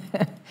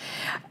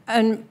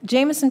 And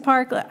Jameson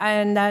Park,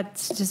 and that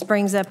just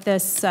brings up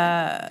this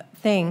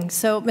thing.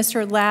 So,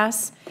 Mr.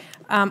 Lass,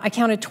 I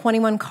counted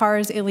 21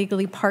 cars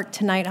illegally parked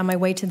tonight on my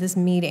way to this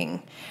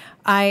meeting.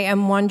 I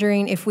am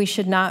wondering if we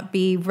should not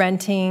be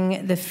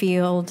renting the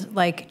field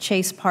like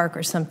Chase Park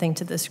or something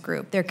to this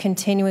group. They're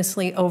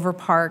continuously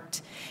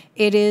overparked.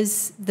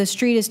 The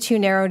street is too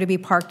narrow to be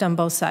parked on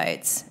both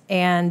sides,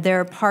 and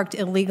they're parked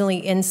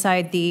illegally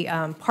inside the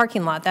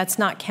parking lot. That's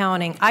not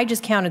counting. I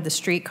just counted the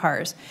street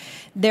cars.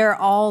 They're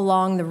all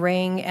along the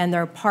ring, and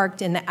they're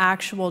parked in the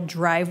actual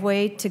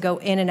driveway to go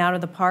in and out of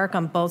the park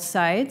on both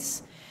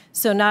sides.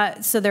 So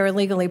they're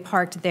illegally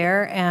parked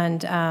there,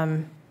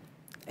 and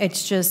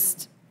it's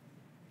just,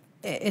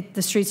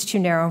 the street's too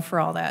narrow for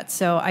all that.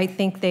 So I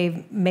think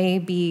they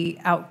may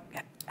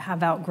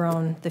have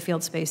outgrown the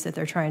field space that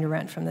they're trying to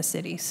rent from the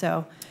city.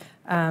 So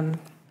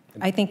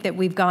I think that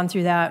we've gone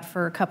through that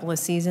for a couple of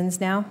seasons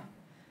now.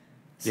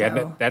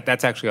 Yeah,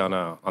 that's actually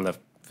on the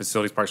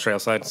Facilities Parks Trail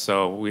side.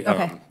 So we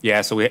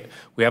Okay. so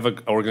we have an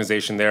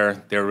organization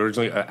there. They were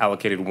originally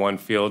allocated one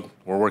field.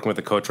 We're working with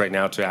the coach right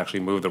now to actually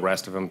move the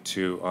rest of them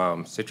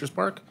to Citrus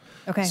Park.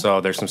 Okay.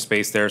 So there's some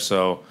space there.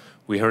 So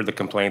we heard the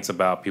complaints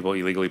about people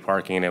illegally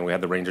parking, and we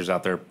had the rangers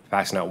out there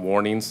passing out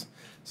warnings.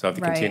 So if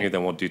they Right. continue,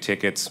 then we'll do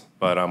tickets.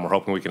 But we're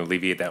hoping we can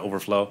alleviate that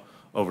overflow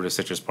over to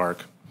Citrus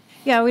Park.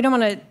 Yeah, we don't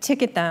want to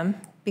ticket them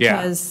Yeah.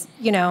 because,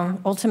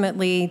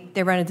 ultimately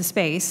they rented the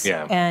space.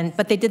 Yeah.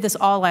 But they did this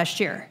all last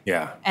year.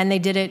 Yeah. And they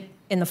did it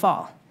in the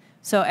fall.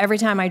 So every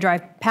time I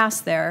drive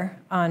past there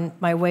on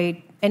my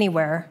way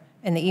anywhere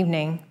in the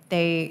evening,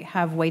 they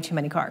have way too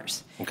many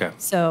cars. Okay.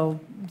 So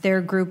their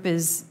group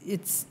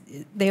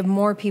they have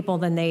more people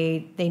than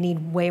they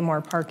need way more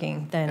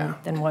parking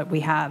than what we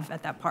have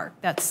at that park.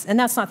 That's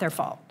not their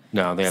fault.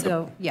 No, they have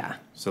So, yeah.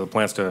 So the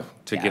plan's to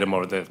get them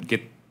over,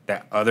 get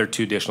that other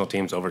 2 additional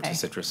teams over to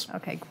Citrus.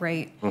 Okay,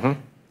 great. Mm-hmm.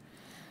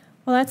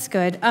 Well, that's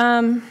good.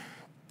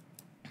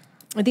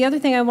 The other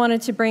thing I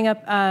wanted to bring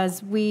up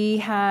is we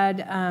had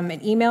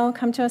an email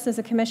come to us as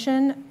a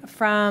commission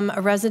from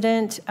a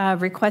resident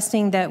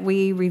requesting that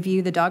we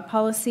review the dog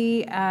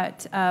policy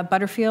at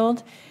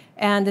Butterfield.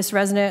 And this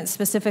resident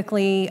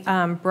specifically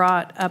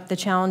brought up the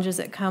challenges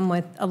that come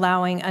with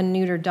allowing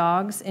unneutered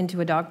dogs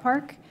into a dog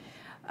park.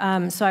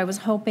 So I was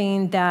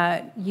hoping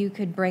that you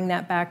could bring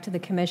that back to the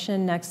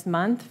commission next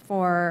month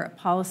for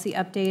policy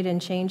update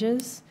and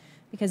changes,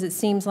 because it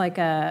seems like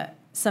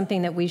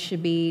something that we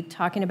should be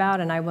talking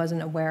about and I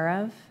wasn't aware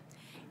of.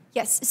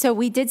 Yes, so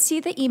we did see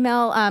the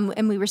email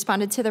and we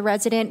responded to the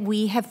resident.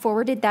 We have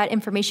forwarded that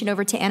information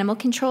over to Animal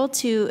Control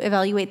to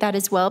evaluate that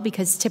as well,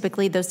 because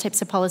typically those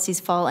types of policies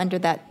fall under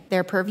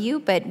their purview,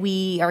 but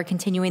we are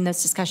continuing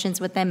those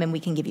discussions with them and we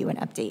can give you an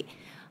update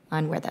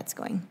on where that's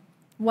going.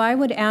 Why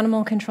would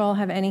Animal Control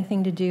have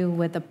anything to do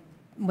with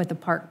the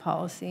park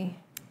policy?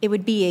 It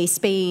would be a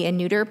spay and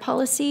neuter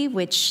policy,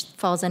 which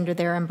falls under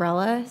their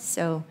umbrella,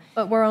 so.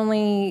 But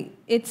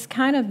it's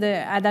kind of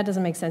that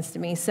doesn't make sense to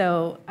me.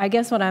 So I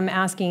guess what I'm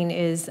asking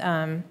is,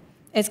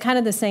 it's kind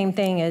of the same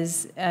thing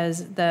as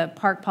the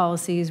park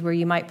policies where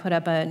you might put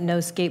up a no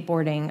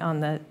skateboarding on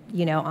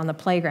the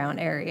playground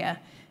area.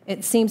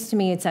 It seems to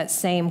me it's that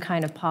same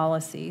kind of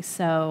policy.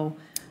 So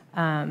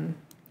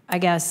I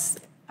guess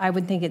I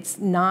would think it's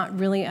not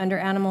really under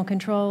animal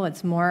control.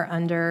 It's more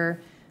under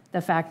the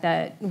fact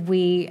that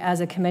we, as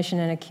a commission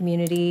and a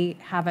community,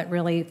 haven't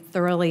really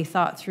thoroughly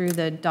thought through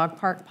the dog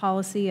park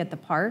policy at the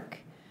park.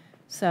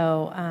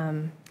 So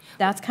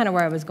that's kind of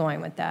where I was going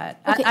with that.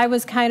 Okay. I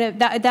was kind of,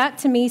 that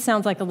to me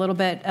sounds like a little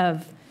bit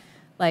of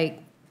like,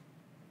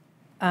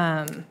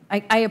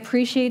 I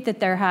appreciate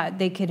that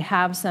they could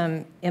have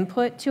some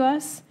input to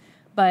us,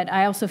 but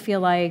I also feel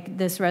like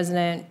this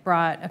resident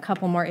brought a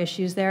couple more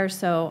issues there.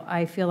 So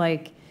I feel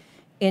like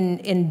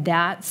in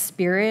that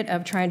spirit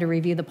of trying to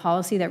review the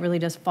policy, that really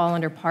does fall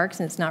under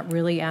parks and it's not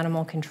really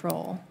animal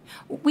control.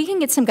 We can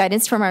get some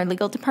guidance from our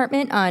legal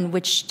department on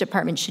which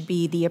department should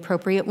be the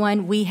appropriate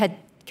one. We had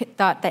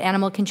thought that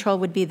animal control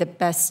would be the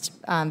best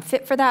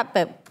fit for that,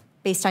 but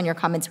based on your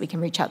comments, we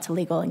can reach out to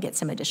legal and get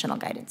some additional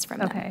guidance from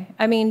them. Okay.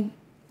 I mean,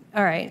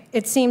 all right.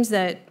 It seems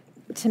that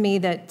to me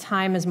that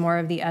time is more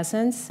of the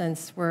essence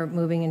since we're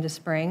moving into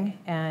spring,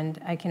 and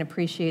I can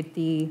appreciate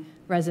the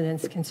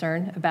residents'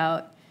 concern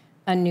about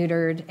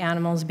unneutered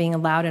animals being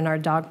allowed in our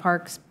dog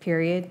parks,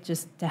 period,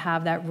 just to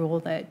have that rule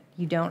that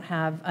you don't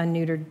have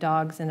unneutered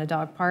dogs in a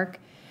dog park.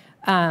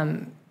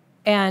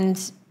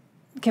 And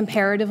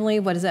comparatively,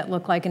 what does that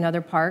look like in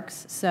other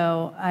parks?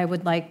 So I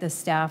would like the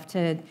staff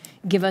to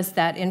give us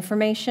that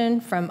information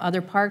from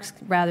other parks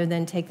rather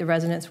than take the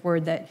residents'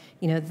 word that,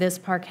 this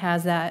park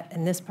has that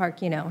and this park,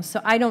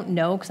 So I don't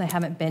know because I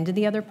haven't been to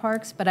the other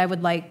parks, but I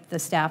would like the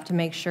staff to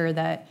make sure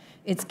that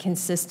it's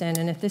consistent.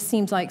 And if this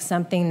seems like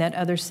something that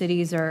other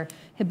cities are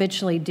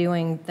habitually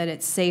doing, that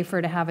it's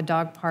safer to have a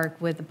dog park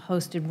with the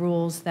posted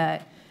rules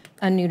that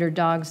unneutered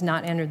dogs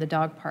not enter the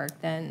dog park,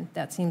 then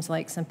that seems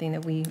like something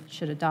that we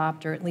should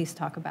adopt or at least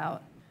talk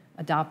about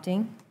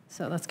adopting.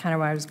 So that's kind of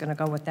where I was going to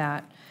go with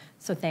that.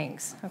 So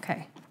thanks.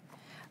 Okay.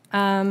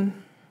 I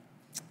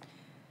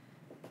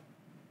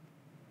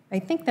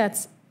think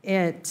that's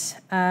it.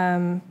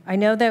 I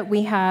know that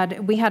we had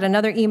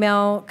another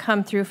email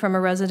come through from a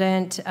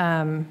resident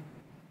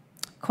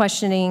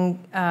questioning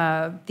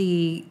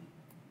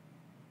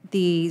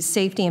the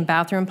safety and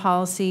bathroom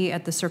policy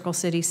at the Circle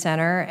City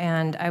Center,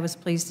 and I was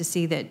pleased to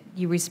see that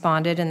you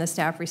responded and the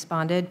staff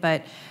responded.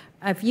 But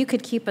if you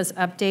could keep us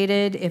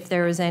updated if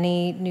there was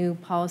any new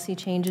policy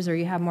changes or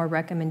you have more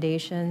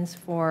recommendations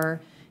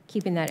for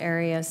keeping that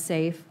area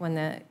safe when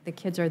the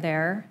kids are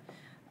there,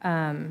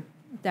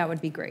 that would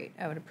be great.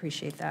 I would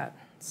appreciate that.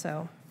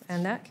 So,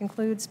 and that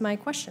concludes my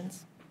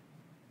questions.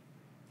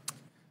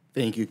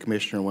 Thank you,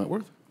 Commissioner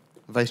Wentworth.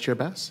 Vice Chair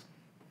Bass?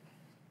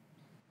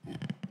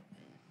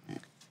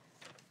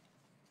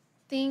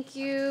 Thank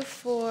you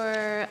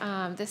for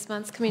this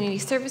month's community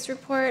service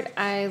report.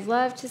 I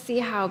love to see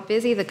how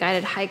busy the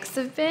guided hikes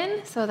have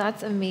been, so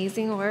that's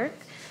amazing work.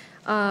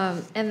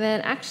 And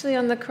then actually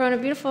on the Corona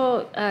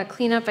Beautiful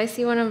cleanup, I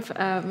see one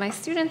of my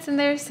students in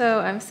there, so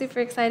I'm super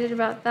excited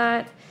about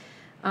that.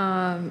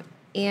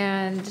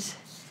 And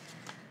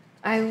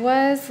I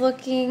was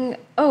looking,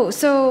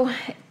 so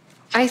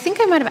I think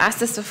I might have asked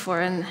this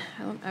before, and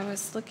I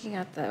was looking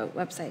at the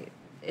website.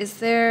 Is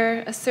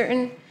there a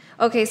certain,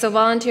 okay, so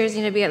volunteers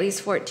need to be at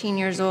least 14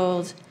 years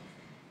old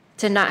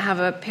to not have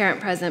a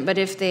parent present, but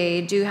if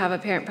they do have a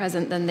parent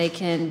present, then they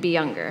can be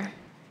younger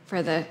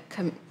for the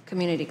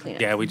community cleanup.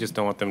 Yeah, we just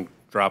don't want them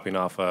dropping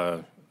off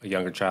a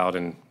younger child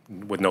and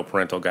with no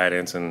parental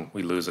guidance and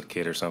we lose a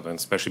kid or something,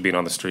 especially being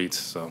on the streets,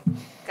 so.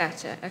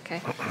 Gotcha,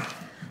 okay.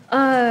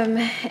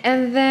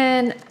 And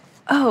then,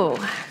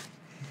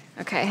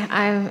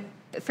 okay,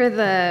 for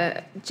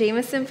the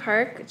Jameson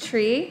Park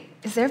tree,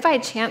 is there by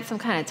chance some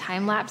kind of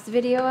time-lapse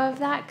video of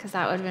that? Because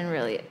that would have been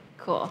really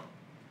cool.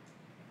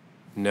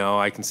 No,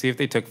 I can see if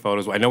they took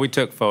photos. I know we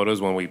took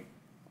photos when we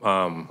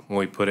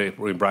brought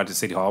it to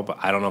City Hall, but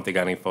I don't know if they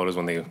got any photos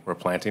when they were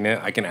planting it.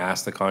 I can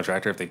ask the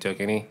contractor if they took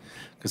any,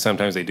 because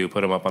sometimes they do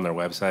put them up on their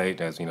website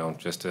as,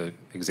 just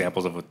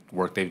examples of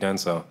work they've done.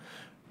 So,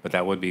 but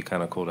that would be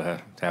kind of cool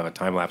to have a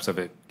time lapse of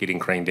it getting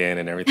craned in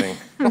and everything.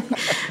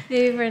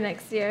 Maybe for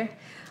next year.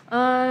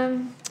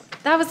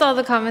 That was all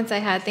the comments I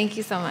had. Thank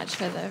you so much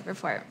for the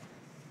report.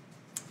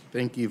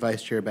 Thank you,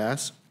 Vice Chair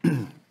Bass.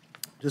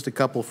 Just a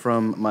couple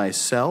from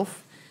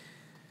myself.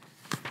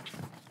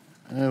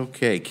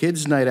 Okay,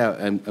 Kids Night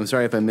Out. I'm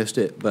sorry if I missed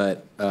it,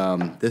 but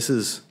this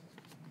is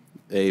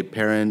a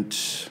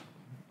parent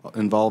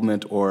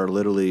involvement, or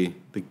literally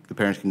the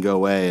parents can go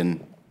away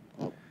and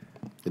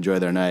enjoy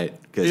their night,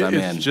 because I'm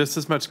in. It's just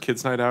as much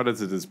Kids Night Out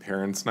as it is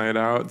Parents Night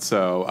Out.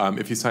 So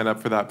if you sign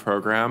up for that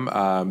program,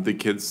 the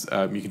kids,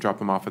 you can drop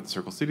them off at the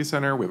Circle City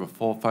Center. We have a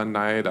full fun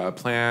night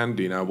planned.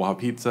 We'll have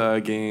pizza,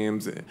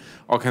 games,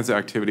 all kinds of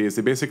activities.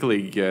 They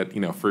basically get,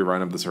 free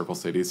run of the Circle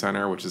City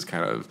Center, which is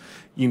kind of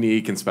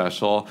unique and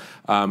special.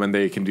 And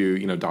they can do,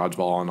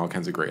 dodgeball and all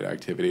kinds of great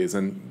activities.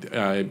 And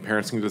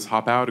parents can just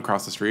hop out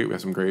across the street. We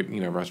have some great,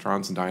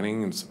 restaurants and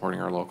dining and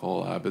supporting our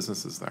local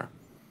businesses there.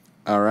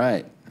 All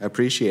right. I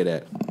appreciate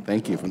it.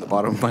 Thank you from the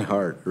bottom of my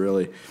heart,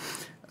 really.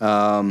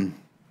 In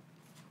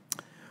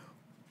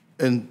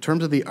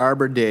terms of the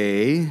Arbor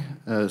Day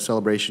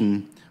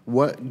celebration,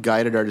 what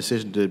guided our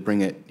decision to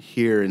bring it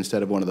here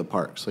instead of one of the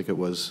parks like it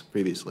was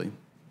previously?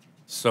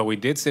 So we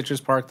did Citrus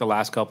Park the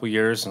last couple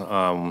years.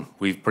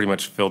 We've pretty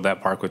much filled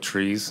that park with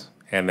trees.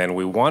 And then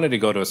we wanted to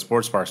go to a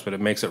sports park, but it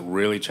makes it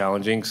really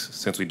challenging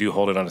since we do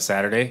hold it on a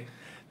Saturday.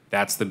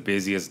 That's the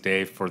busiest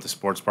day for the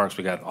sports parks.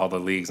 We got all the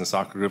leagues and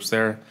soccer groups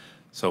there.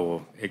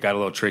 So it got a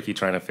little tricky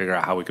trying to figure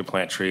out how we could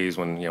plant trees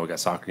when, we got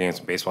soccer games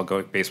and baseball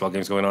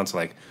games going on.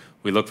 So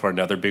we looked for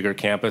another bigger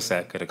campus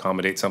that could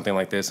accommodate something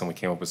like this, and we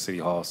came up with City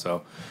Hall.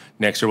 So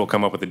next year we'll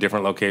come up with a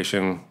different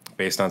location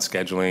based on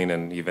scheduling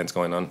and events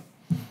going on.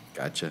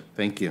 Gotcha.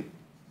 Thank you.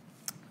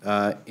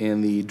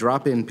 In the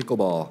drop-in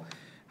pickleball,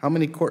 how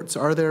many courts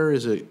are there?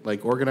 Is it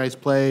like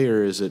organized play,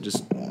 or is it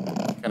just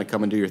kind of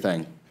come and do your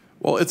thing?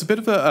 Well, it's a bit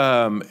of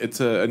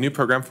a new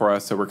program for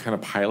us, so we're kind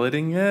of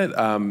piloting it.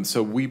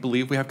 So we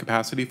believe we have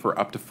capacity for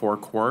up to 4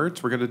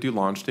 courts. We're going to do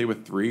launch day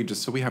with 3,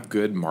 just so we have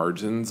good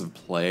margins of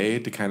play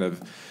to kind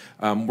of.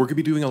 We're going to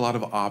be doing a lot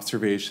of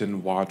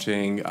observation,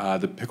 watching.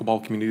 The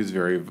pickleball community is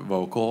very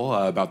vocal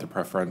about the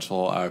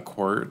preferential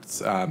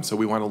courts, so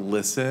we want to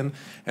listen,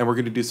 and we're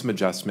going to do some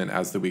adjustment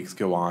as the weeks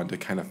go on to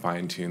kind of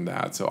fine-tune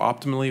that. So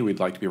optimally, we'd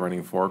like to be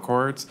running 4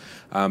 courts,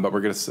 but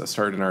we're going to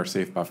start in our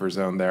safe buffer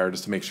zone there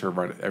just to make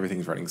sure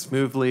everything's running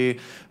smoothly.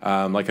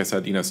 Like I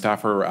said,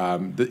 staff are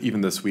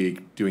even this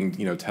week doing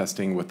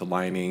testing with the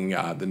lining,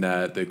 the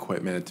net, the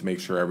equipment to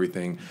make sure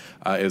everything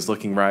is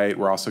looking right.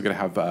 We're also going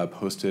to have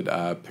posted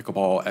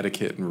pickleball etiquette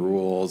and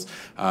rules.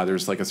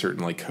 There's a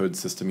certain code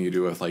system you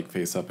do with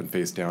face up and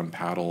face down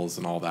paddles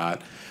and all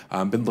that.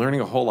 Been learning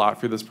a whole lot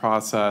through this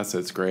process.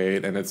 It's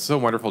great, and it's so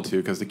wonderful too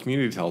because the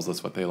community tells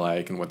us what they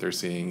like and what they're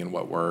seeing and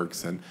what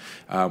works, and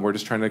we're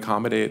just trying to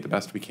accommodate the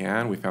best we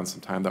can. We found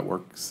some time that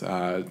works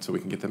so we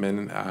can get them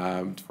in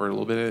for a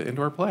little bit of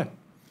indoor play.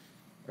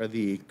 Are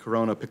the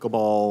Corona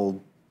pickleball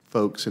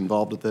folks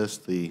involved with this?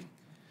 The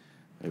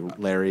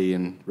Larry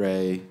and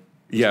Ray?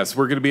 Yes,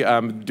 we're going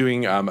to be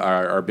doing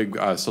our big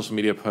social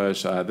media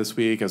push this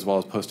week, as well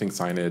as posting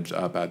signage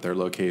up at their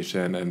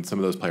location, and some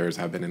of those players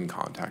have been in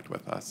contact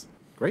with us.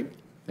 Great,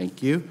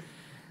 thank you.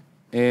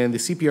 And the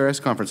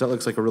CPRS conference, that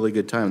looks like a really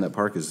good time. That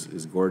park is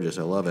gorgeous,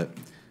 I love it.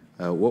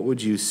 What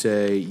would you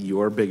say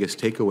your biggest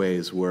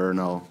takeaways were? And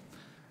I'll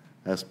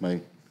ask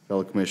my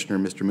fellow commissioner,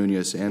 Mr.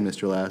 Munoz and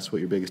Mr. Lass, what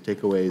your biggest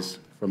takeaways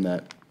from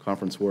that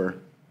conference were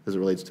as it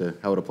relates to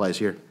how it applies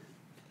here.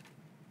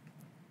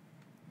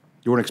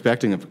 You weren't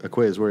expecting a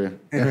quiz, were you?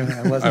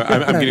 I wasn't.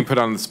 I'm getting put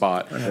on the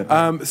spot.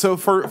 So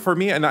for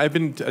me, and I've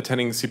been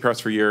attending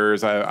CPRS for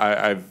years.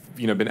 I've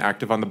been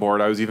active on the board.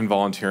 I was even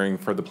volunteering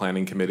for the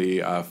planning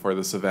committee for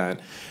this event.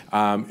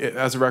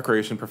 As a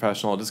recreation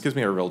professional, it just gives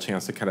me a real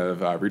chance to kind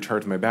of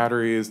recharge my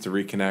batteries, to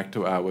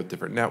reconnect with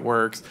different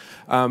networks.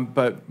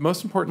 But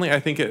most importantly, I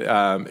think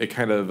it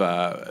kind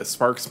of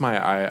sparks my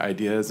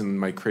ideas and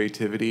my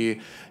creativity,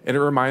 and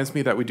it reminds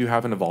me that we do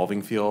have an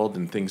evolving field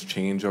and things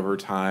change over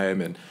time.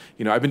 And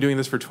I've been doing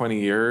this for 20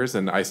 years,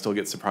 and I still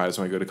get surprised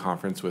when I go to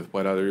conference with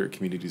what other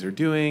communities are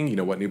doing,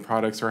 what new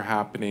products are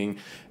happening,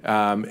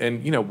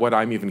 and what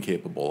I'm even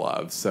capable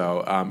of.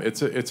 So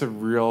it's a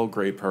real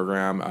great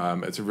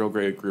program. It's a real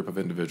great group of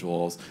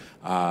individuals.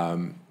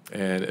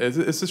 And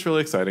it's just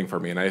really exciting for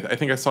me. And I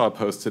think I saw a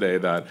post today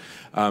that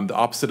the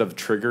opposite of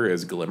trigger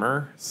is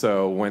glimmer.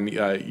 So when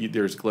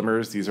there's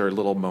glimmers, these are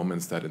little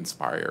moments that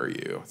inspire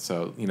you.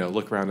 So,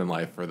 look around in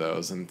life for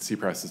those, and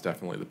CPRS is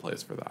definitely the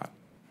place for that.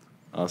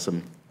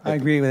 Awesome. I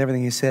agree with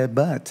everything you said,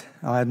 but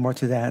I'll add more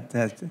to that.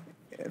 That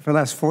for the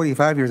last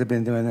 45 years I've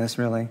been doing this,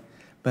 really.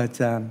 But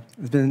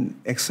it's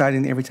been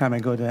exciting every time I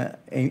go to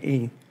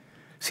a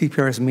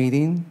CPRS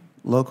meeting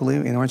locally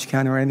in Orange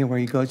County or anywhere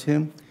you go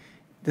to.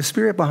 The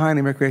spirit behind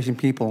the recreation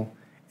people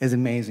is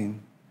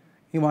amazing.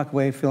 You walk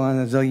away feeling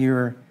as though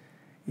you're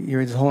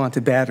just holding on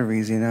to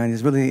batteries, and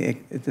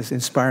it just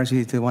inspires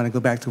you to want to go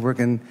back to work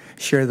and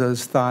share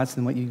those thoughts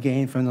and what you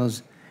gain from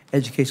those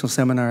educational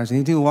seminars. And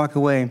you do walk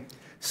away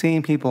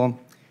seeing people,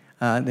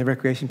 the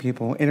recreation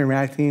people,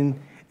 interacting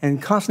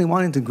and constantly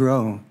wanting to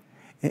grow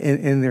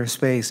in their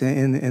space,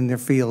 in their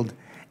field.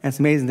 And it's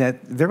amazing that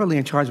they're really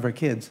in charge of our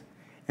kids.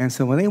 And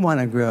so when they want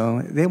to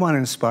grow, they want to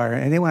inspire,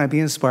 and they want to be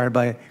inspired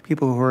by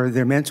people who are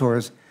their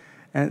mentors.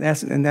 And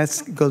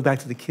that goes back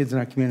to the kids in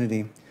our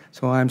community.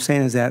 So what I'm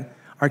saying is that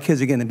our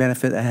kids are getting the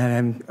benefit of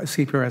having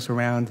CPRS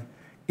around,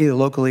 either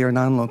locally or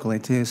non-locally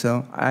too.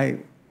 So I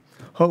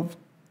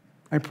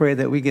pray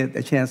that we get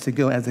a chance to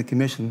go as a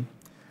commission.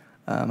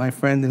 My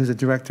friend who's a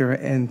director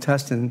in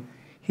Tustin,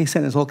 he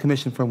sent his whole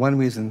commission for one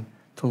reason,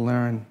 to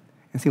learn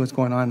and see what's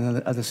going on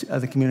in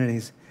other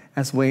communities.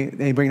 That's the way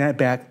they bring that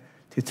back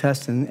to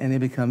Tustin, and they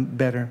become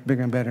better,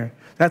 bigger and better.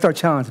 That's our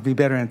challenge, to be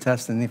better in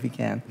Tustin if we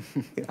can.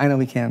 I know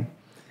we can.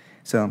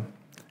 So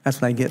that's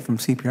what I get from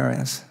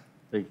CPRS.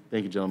 Thank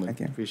you, gentlemen.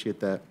 Thank you. Appreciate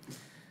that.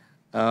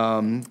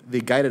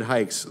 The guided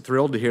hikes,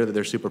 thrilled to hear that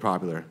they're super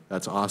popular.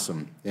 That's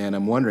awesome. And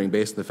I'm wondering,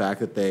 based on the fact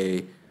that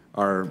they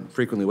are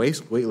frequently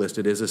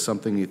waitlisted, is this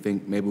something you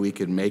think maybe we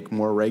could make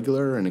more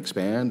regular and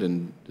expand,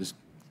 and just,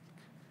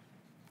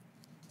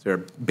 is there a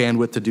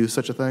bandwidth to do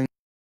such a thing?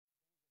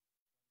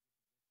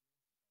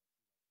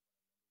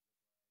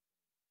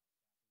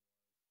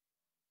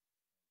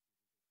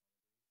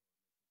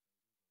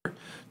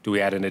 Do we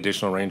add an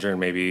additional ranger and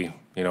maybe,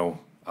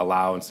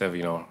 allow, instead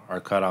of, our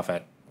cutoff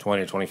at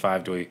 20 or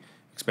 25, do we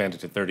expand it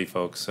to 30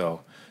 folks?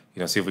 So,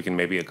 see if we can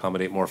maybe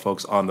accommodate more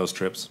folks on those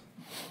trips.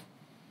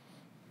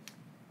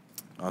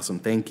 Awesome,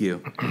 thank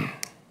you.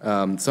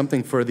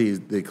 Something for the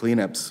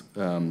cleanups,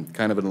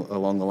 kind of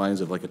along the lines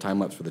of like a time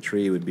lapse for the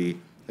tree would be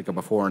like a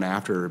before and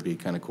after. Would be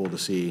kind of cool to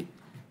see,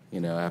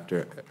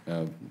 after,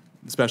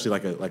 especially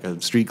like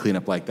a street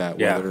cleanup like that,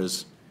 where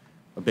there's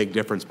a big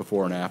difference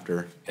before and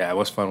after. Yeah, it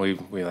was fun. We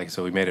like I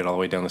said, we made it all the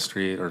way down the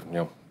street, or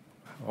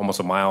almost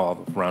a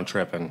mile round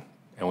trip, and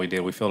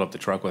we filled up the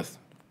truck with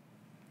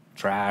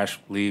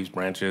trash, leaves,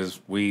 branches,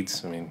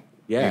 weeds.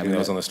 Leaving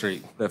those on the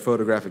street. That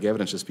photographic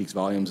evidence just speaks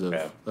volumes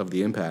of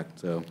the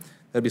impact. So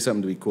that'd be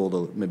something to be cool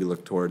to maybe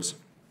look towards.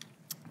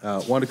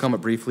 Wanted to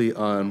comment briefly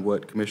on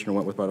what Commissioner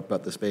Wentworth brought up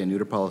about the spay and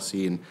neuter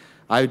policy, and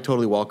I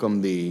totally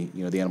welcome the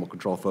animal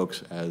control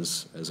folks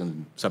as a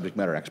subject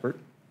matter expert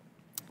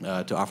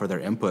to offer their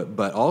input,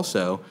 but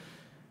also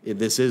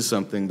this is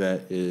something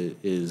that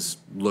is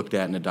looked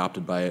at and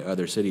adopted by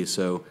other cities.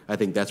 So I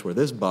think that's where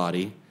this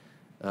body,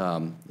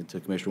 to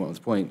Commissioner Wentworth's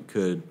point,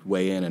 could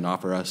weigh in and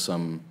offer us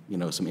some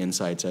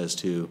insights as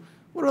to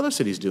what are other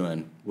cities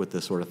doing with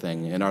this sort of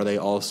thing, and are they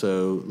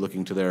also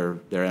looking to their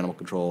animal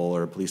control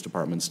or police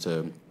departments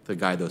to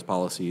guide those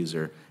policies,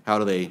 or how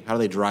do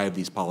they drive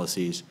these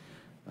policies?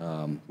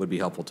 Would be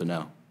helpful to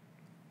know.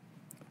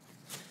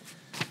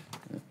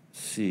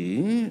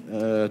 See,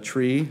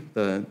 tree,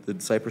 the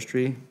cypress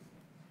tree.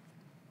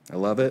 I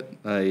love it.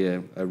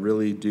 I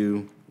really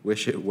do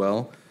wish it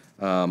well.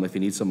 If you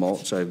need some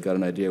mulch, I've got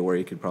an idea where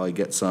you could probably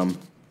get some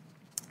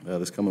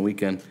this coming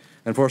weekend.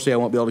 Unfortunately, I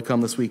won't be able to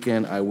come this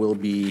weekend. I will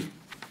be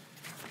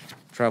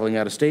traveling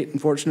out of state,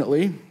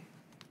 unfortunately.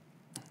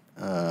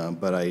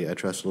 But I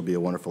trust it'll be a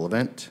wonderful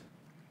event.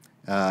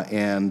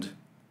 And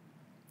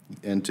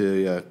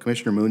to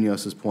Commissioner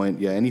Munoz's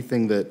point,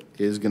 anything that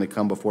is going to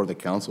come before the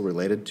council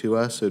related to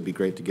us, it would be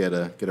great to get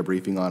a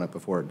briefing on it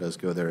before it does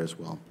go there as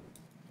well.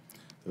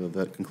 So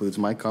that concludes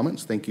my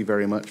comments. Thank you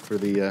very much for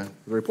the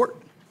report.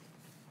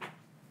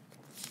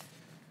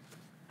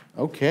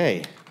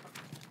 Okay.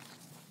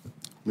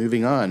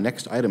 Moving on.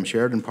 Next item,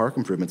 Sheridan Park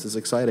improvements. This is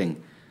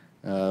exciting.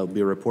 It'll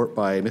be a report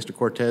by Mr.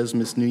 Cortez,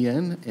 Ms.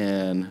 Nguyen,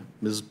 and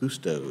Ms.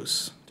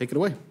 Bustos. Take it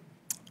away.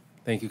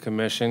 Thank you,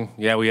 Commission.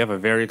 Yeah, we have a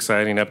very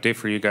exciting update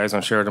for you guys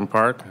on Sheridan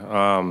Park.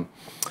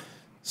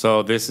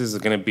 So this is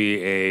going to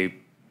be a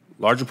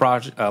large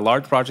project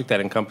that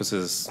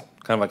encompasses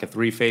kind of like a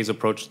three-phase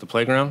approach to the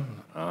playground.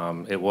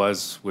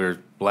 We're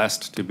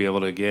blessed to be able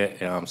to get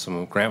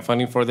some grant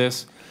funding for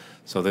this.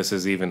 So this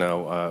is even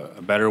a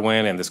better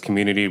win, and this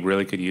community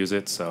really could use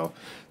it. So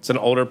it's an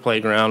older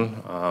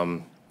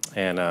playground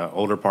and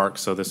older park,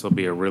 so this will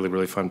be a really,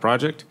 really fun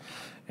project.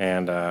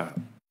 And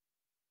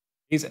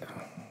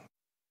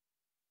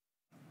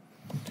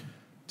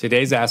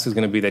today's ask is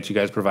going to be that you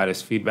guys provide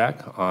us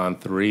feedback on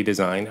 3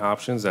 design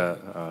options that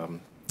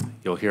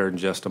you'll hear in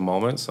just a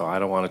moment. So I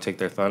don't want to take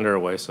their thunder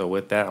away. So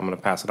with that, I'm going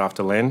to pass it off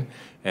to Lynn.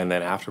 And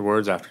then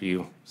afterwards, after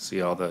you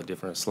see all the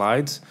different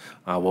slides,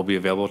 we'll be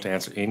available to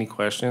answer any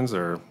questions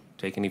or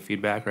take any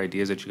feedback or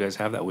ideas that you guys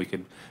have that we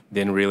could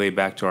then relay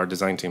back to our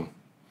design team.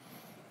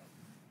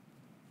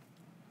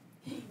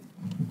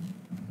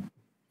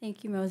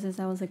 Thank you, Moses.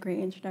 That was a great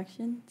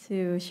introduction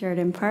to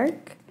Sheridan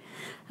Park.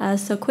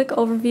 So quick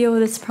overview of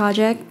this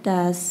project.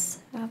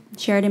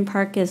 Sheridan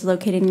Park is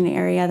located in an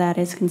area that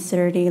is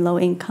considered a low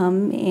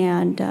income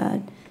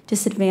and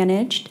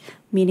disadvantaged,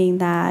 meaning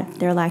that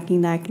they're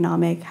lacking the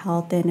economic,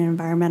 health, and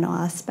environmental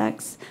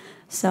aspects.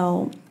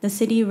 So the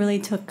city really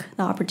took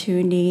the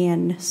opportunity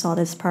and saw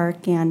this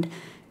park and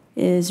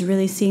is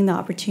really seeing the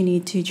opportunity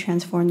to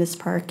transform this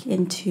park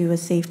into a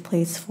safe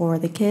place for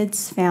the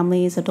kids,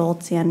 families,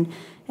 adults, and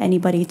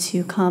anybody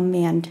to come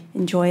and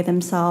enjoy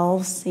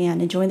themselves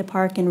and enjoy the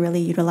park and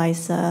really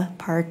utilize the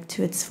park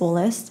to its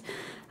fullest.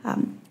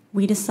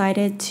 We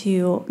decided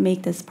to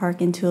make this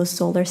park into a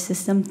solar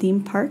system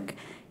theme park,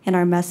 and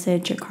our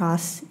message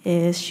across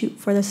is shoot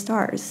for the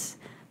stars.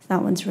 So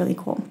that one's really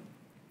cool.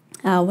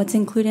 What's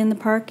included in the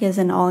park is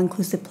an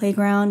all-inclusive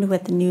playground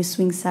with a new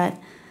swing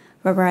set,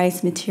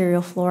 rubberized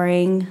material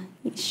flooring,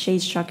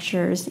 shade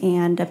structures,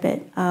 and a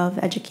bit of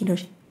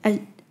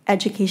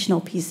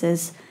educational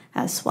pieces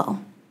as well.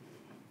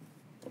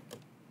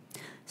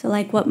 So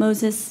like what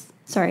Mr.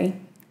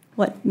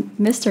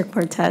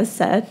 Cortez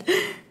said,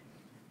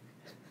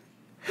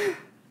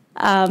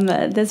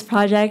 this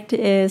project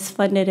is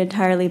funded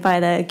entirely by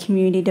the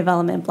Community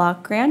Development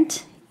Block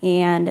Grant,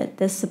 and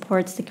this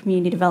supports the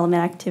community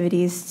development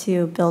activities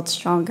to build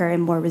stronger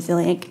and more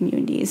resilient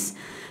communities.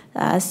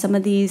 Some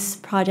of these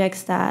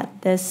projects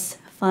that this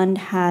fund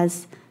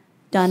has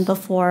done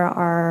before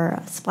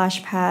are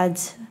splash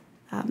pads,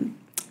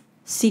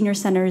 senior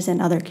centers,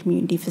 and other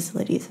community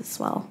facilities as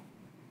well.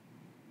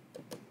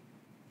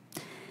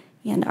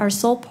 And our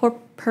sole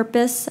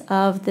purpose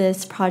of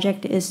this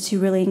project is to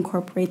really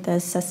incorporate the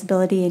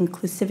accessibility and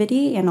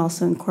inclusivity and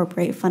also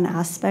incorporate fun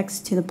aspects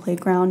to the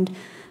playground.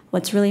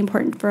 What's really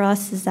important for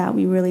us is that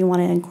we really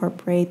want to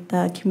incorporate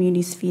the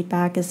community's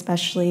feedback,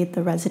 especially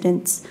the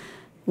residents'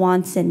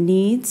 wants and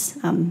needs.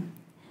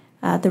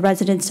 The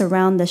residents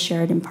around the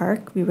Sheridan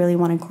Park, we really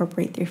want to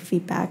incorporate their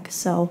feedback.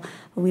 So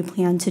we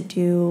plan to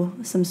do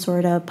some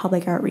sort of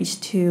public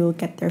outreach to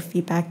get their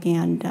feedback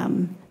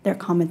and their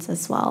comments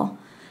as well.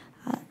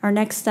 Our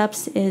next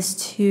steps is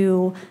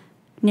to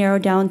narrow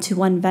down to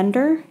one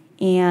vendor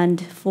and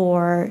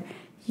for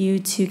you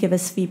to give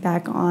us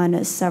feedback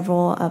on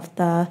several of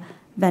the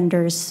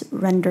vendors'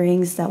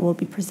 renderings that will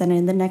be presented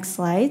in the next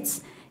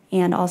slides.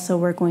 And also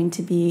we're going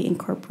to be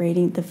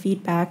incorporating the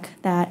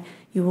feedback that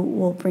you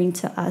will bring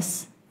to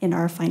us in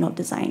our final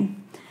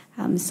design.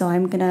 So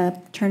I'm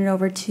gonna turn it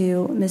over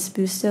to Ms.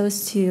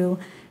 Bustos to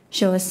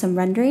show us some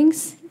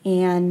renderings.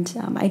 And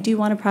I do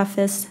wanna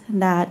preface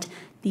that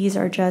these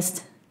are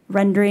just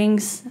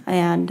renderings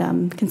and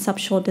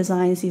conceptual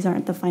designs. These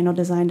aren't the final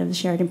design of the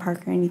Sheridan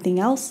Park or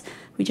anything else.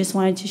 We just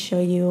wanted to show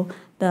you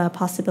the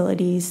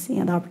possibilities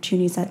and the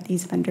opportunities that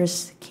these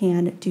vendors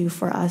can do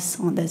for us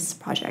on this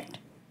project.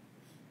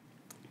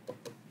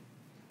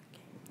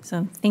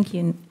 So thank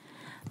you,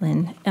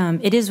 Lynn.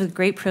 It is with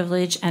great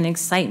privilege and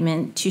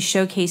excitement to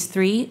showcase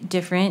 3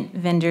 different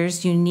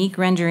vendors' unique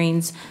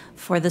renderings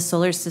for the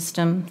solar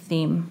system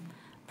theme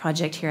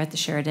project here at the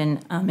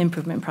Sheridan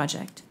Improvement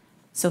Project.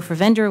 So for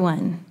vendor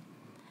 1,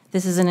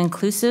 this is an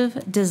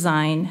inclusive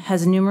design,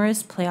 has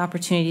numerous play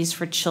opportunities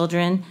for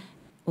children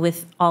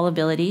with all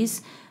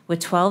abilities, with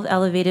 12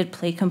 elevated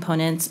play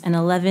components and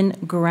 11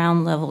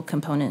 ground level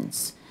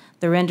components.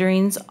 The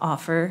renderings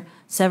offer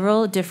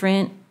several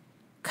different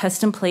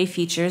custom play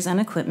features and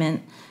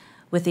equipment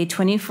with a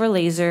 24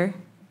 laser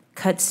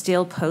cut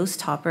steel post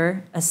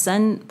topper, a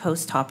sun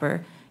post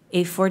topper,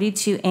 a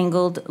 42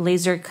 angled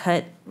laser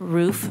cut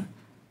roof,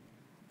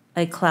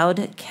 a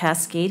cloud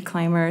cascade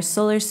climber,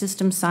 solar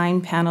system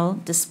sign panel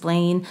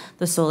displaying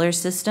the solar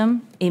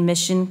system, a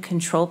mission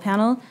control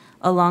panel,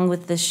 along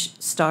with the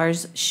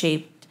stars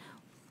shaped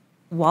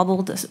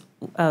wobbled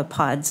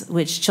pods,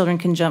 which children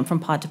can jump from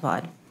pod to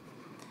pod.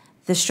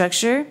 The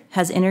structure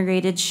has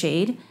integrated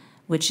shade,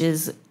 which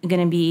is going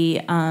to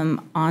be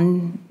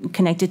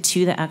connected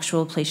to the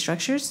actual play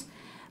structures,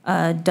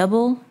 a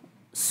double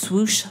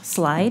swoosh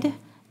slide,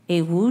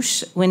 a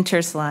whoosh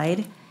winter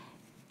slide.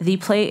 The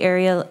play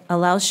area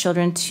allows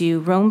children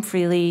to roam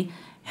freely,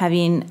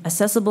 having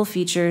accessible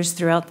features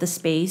throughout the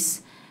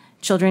space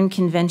Children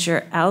can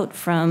venture out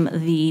from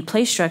the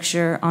play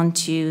structure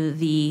onto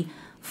the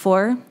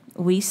 4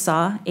 We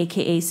Saw,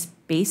 aka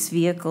space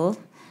vehicle,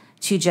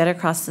 to jet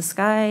across the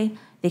sky.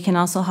 They can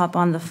also hop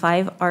on the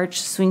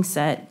 5-arch swing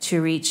set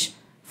to reach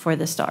for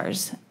the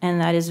stars, and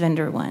that is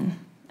vendor 1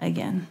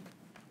 again.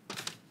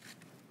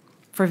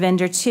 For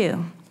vendor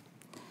 2,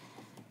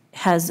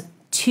 has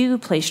 2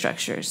 play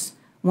structures,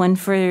 one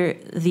for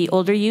the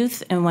older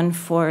youth and one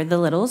for the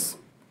littles.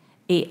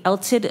 A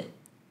Elted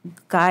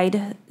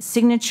Guide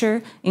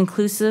signature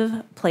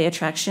inclusive play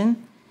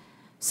attraction,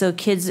 so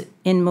kids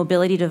in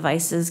mobility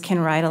devices can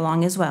ride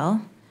along as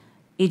well.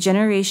 A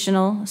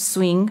generational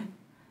swing,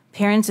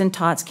 parents and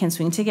tots can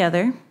swing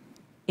together.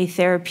 A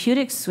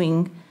therapeutic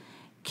swing,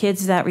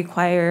 kids that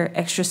require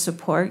extra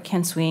support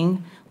can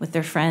swing with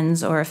their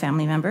friends or a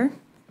family member.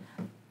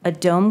 A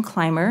dome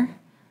climber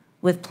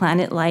with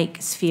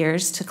planet-like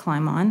spheres to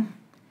climb on.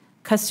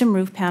 Custom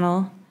roof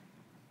panel,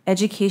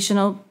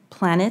 educational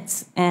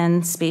planets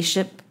and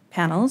spaceship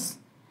panels,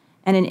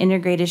 and an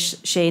integrated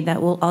shade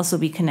that will also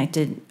be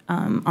connected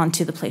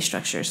onto the play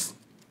structures.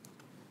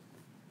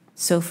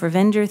 So for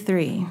vendor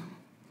 3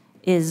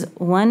 is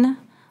 1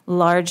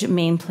 large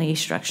main play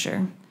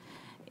structure,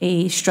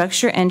 a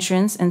structure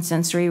entrance and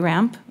sensory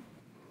ramp.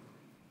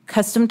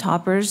 Custom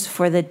toppers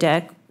for the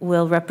deck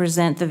will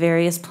represent the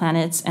various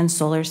planets and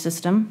solar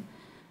system.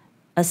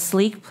 A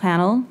sleek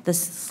panel, the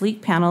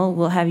sleek panel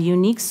will have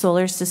unique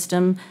solar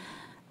system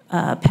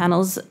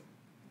panels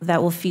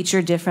that will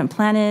feature different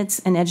planets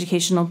and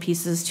educational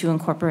pieces to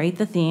incorporate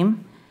the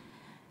theme.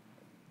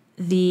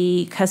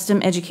 The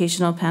custom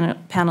educational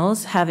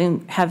panels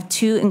have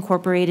 2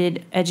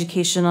 incorporated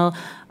educational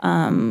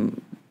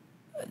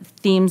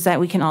themes that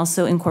we can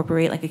also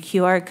incorporate, like a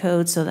QR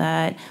code, so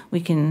that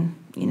we can,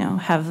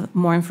 have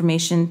more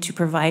information to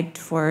provide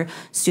for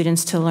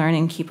students to learn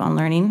and keep on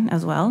learning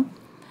as well.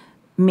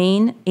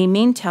 A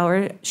main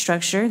tower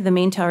structure. The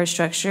main tower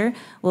structure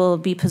will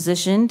be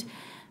positioned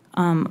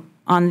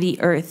on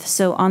the Earth.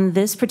 So on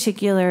this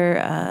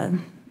particular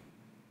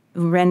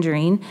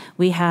rendering,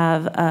 we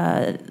have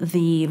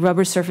the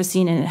rubber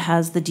surfacing, and it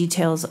has the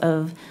details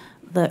of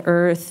the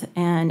Earth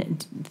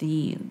and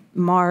the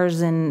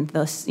Mars and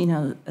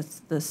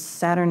the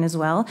Saturn as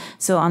well.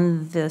 So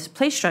on this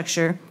play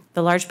structure,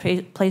 the large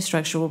play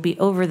structure will be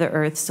over the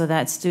Earth, so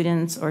that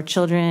students or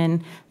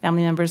children,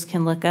 family members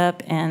can look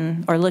up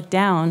or look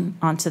down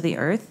onto the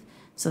Earth.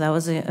 So that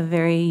was a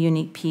very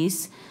unique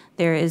piece.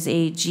 There is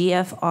a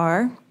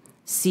GFR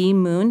C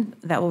moon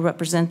that will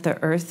represent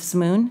the Earth's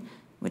moon,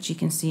 which you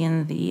can see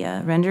in the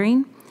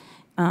rendering.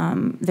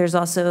 There's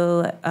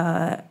also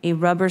a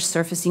rubber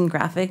surfacing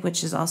graphic,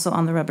 which is also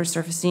on the rubber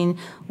surfacing,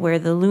 where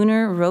the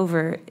lunar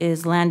rover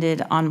is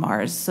landed on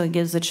Mars. So it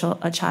gives a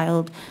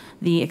child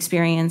the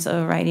experience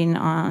of riding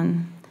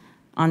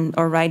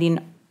riding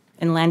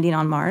and landing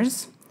on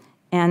Mars.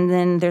 And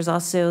then there's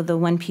also the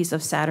one piece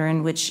of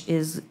Saturn, which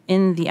is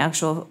in the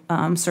actual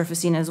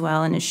surfacing as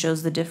well, and it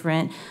shows the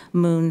different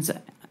moons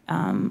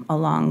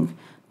along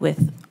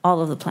with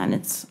all of the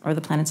planets, or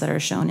the planets that are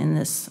shown in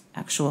this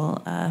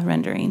actual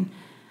rendering.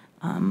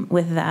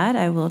 With that,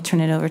 I will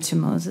turn it over to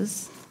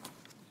Moses.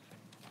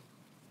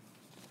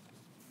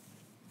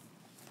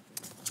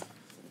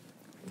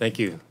 Thank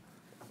you.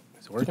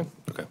 Is it working?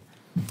 Okay.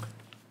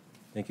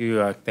 Thank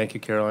you,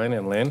 Caroline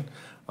and Lynn.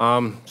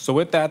 So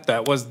with that,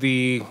 that was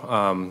the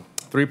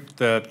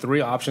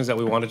three options that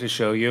we wanted to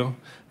show you.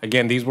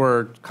 Again, these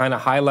were kind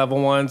of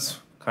high-level ones,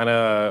 kind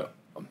of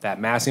that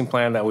massing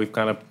plan that we've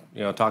kind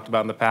of talked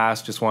about in the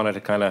past. Just wanted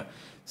to kind of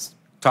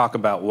talk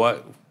about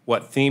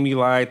what theme you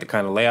like, the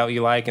kind of layout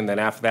you like, and then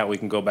after that we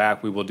can go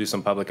back. We will do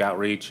some public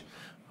outreach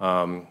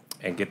and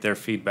get their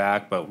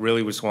feedback. But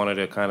really, we just wanted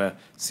to kind of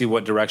see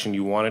what direction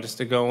you wanted us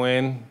to go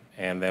in,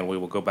 and then we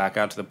will go back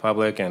out to the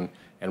public and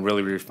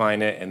really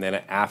refine it. And then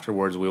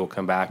afterwards, we will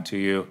come back to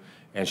you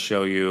and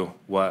show you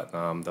what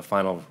the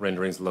final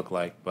renderings look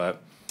like.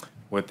 But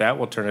with that,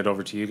 we'll turn it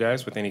over to you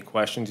guys with any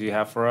questions you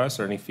have for us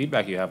or any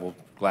feedback you have. We'll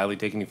gladly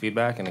take any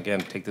feedback, and again,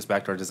 take this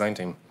back to our design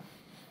team.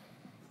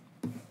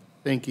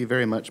 Thank you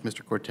very much,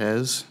 Mr.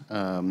 Cortez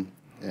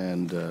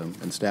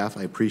and staff.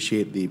 I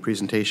appreciate the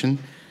presentation.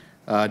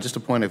 Just a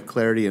point of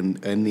clarity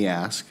in the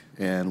ask,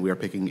 and we are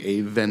picking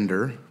a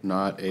vendor,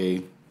 not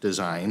a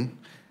design.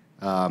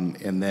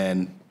 And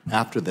then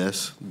after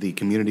this, the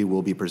community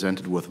will be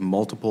presented with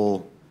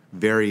multiple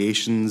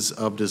variations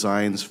of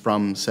designs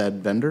from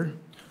said vendor?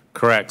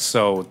 Correct.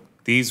 So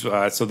these,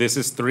 so this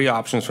is 3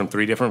 options from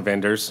 3 different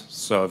vendors.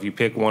 So if you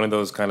pick one of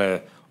those kind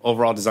of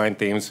overall design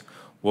themes,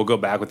 we'll go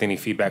back with any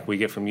feedback we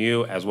get from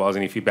you, as well as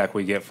any feedback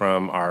we get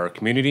from our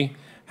community,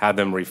 have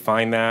them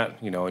refine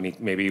that.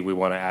 Maybe we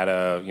want to add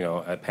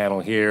a panel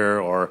here,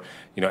 or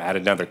add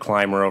another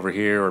climber over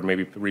here, or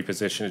maybe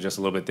reposition it just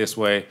a little bit this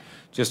way,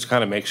 just to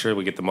kind of make sure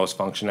we get the most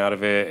function out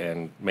of it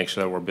and make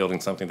sure that we're building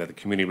something that the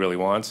community really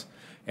wants.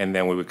 And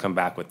then we would come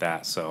back with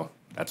that. So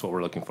that's what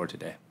we're looking for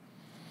today.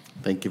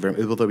 Thank you very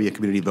much. Will there be a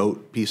community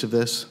vote piece of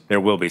this? There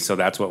will be. So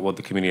that's what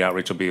the community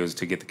outreach will be, is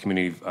to get the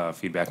community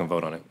feedback and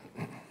vote on it.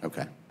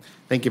 Okay.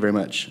 Thank you very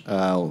much.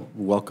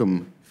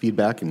 Welcome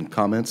feedback and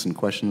comments and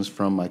questions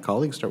from my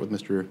colleagues. Start with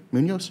Mr.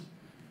 Munoz.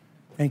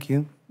 Thank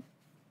you.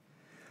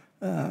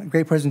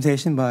 Great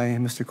presentation by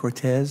Mr.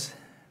 Cortez,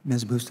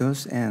 Ms.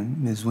 Bustos, and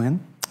Ms. Nguyen.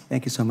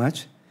 Thank you so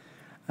much.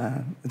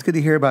 It's good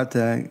to hear about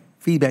the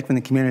feedback from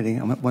the community.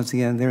 Once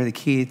again, they're the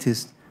key to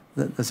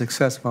the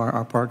success of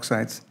our park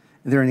sites.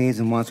 Their needs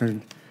and wants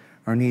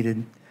are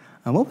needed.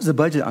 What was the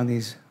budget on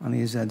these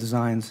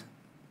designs?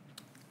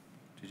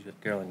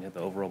 Carolyn, you had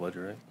the overall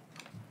budget, right?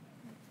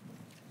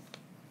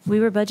 We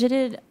were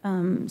budgeted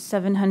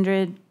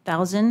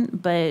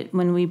 700,000, but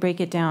when we break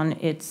it down,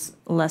 it's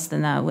less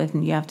than that.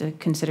 When you have to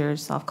consider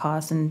soft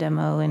costs and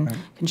demo and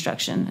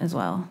construction as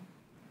well.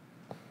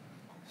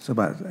 So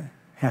about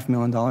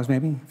 $500,000,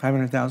 maybe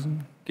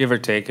 500,000. Give or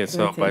take it.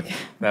 So, but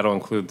that'll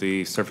include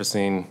the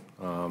surfacing,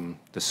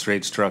 the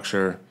straight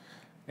structure,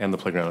 and the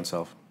playground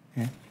itself.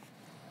 Okay.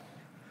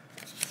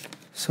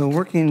 So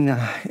working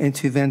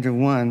into vendor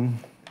one,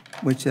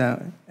 which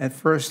at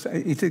first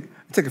I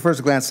took a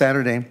first glance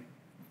Saturday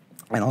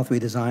at all three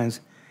designs,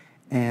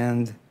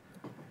 and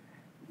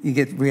you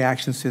get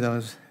reactions to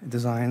those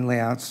design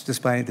layouts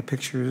just by the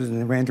pictures and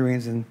the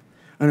renderings, and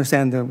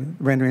understand the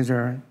renderings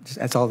are just,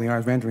 that's all they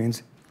are,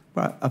 renderings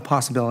of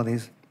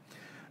possibilities.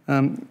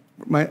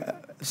 My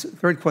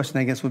third question,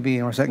 I guess, would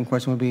be, or second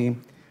question would be,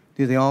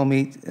 do they all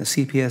meet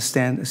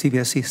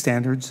CPSC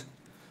standards?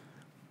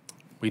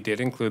 We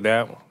did include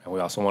that, and we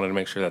also wanted to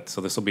make sure that,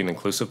 so this will be an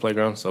inclusive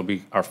playground, so it'll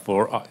be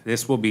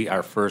this will be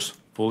our first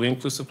fully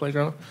inclusive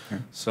playground.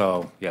 Okay.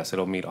 So yes,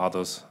 it'll meet all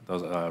those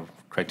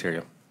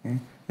criteria. Okay.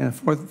 And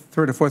the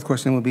third or fourth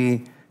question will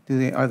be,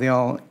 are they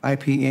all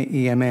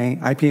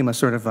IPEMA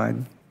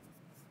certified?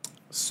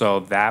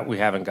 So that, we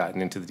haven't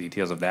gotten into the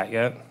details of that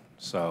yet,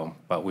 so,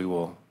 but we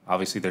will,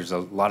 obviously there's a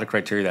lot of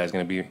criteria that is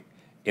going to be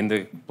in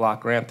the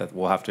block grant that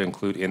we'll have to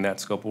include in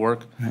that scope of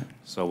work. Right.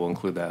 So we'll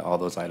include all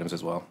those items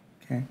as well.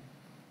 Okay.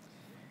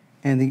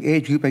 And the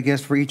age group, I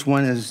guess, for each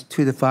one is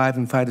 2 to 5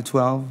 and 5 to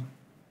 12?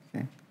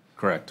 Okay.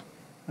 Correct.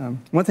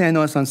 One thing I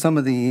noticed on some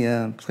of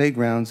the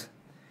playgrounds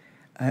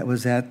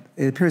was that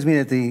it appears to me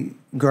that the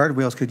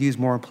guardrails could use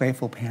more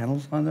playful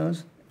panels on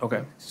those.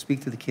 Okay.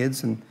 Speak to the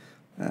kids, and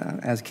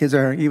as kids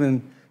are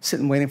even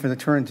sitting waiting for the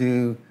turn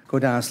to go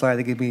down a slide,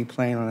 they could be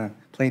playing on a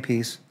play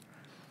piece.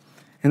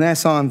 And then I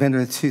saw on vendor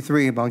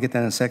 2-3, but I'll get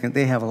that in a second,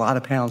 they have a lot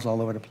of panels all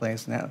over the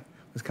place, and that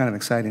was kind of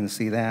exciting to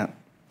see that.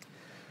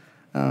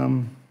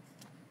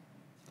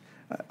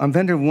 On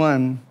vendor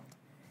 1,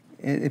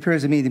 it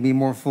appears to me to be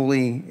more it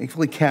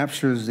fully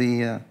captures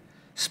the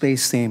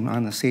space theme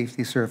on the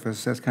safety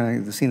surface. That's kind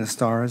of the scene of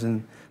stars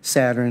and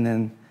Saturn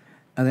and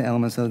other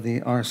elements of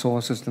our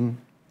solar system.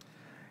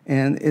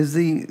 And is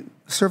the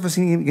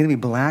surfacing going to be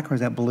black, or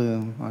is that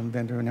blue on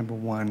vendor number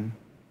 1?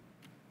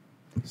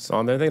 So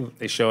on there,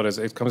 they show it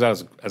it comes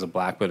out as a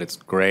black, but it's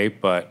gray.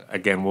 But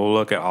again, we'll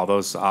look at all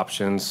those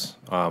options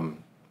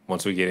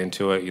once we get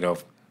into it. You know,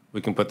 we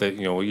can put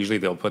usually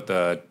they'll put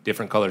the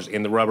different colors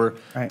in the rubber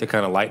to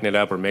kind of lighten it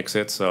up or mix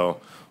it.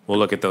 So we'll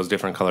look at those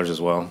different colors as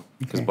well,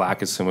 because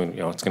black is assuming,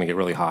 it's going to get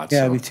really hot.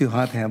 Yeah, it'd be too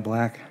hot to have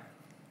black.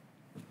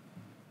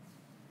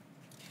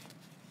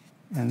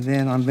 And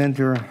then on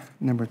vendor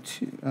number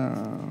 2,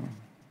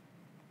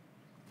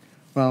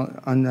 well,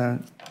 on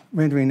the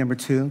rendering number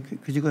 2,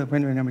 could you go to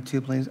rendering number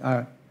 2, please?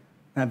 Not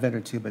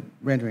vendor 2, but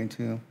rendering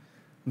 2.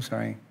 I'm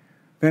sorry.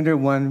 Vendor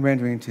 1,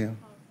 rendering 2.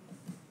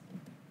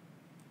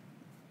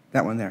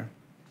 That one there.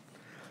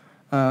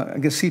 I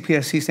guess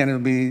CPSC standard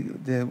would be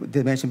the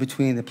dimension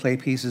between the play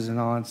pieces and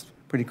all. It's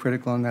pretty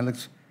critical, and that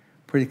looks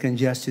pretty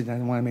congested. I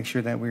want to make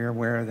sure that we're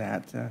aware of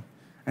that.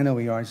 I know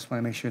we are. I just want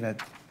to make sure that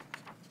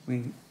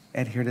we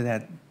adhere to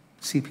that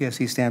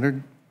CPSC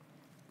standard.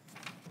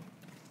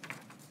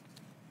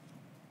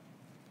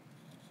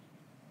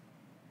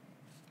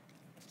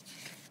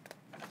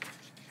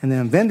 And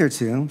then vendor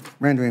 2,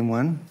 rendering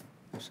 1,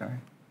 sorry.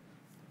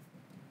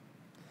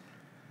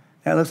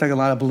 That looks like a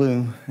lot of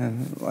blue,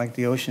 like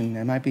the ocean.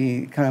 It might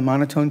be kind of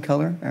monotone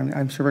color.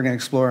 I'm sure we're going to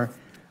explore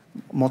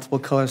multiple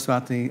colors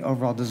throughout the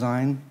overall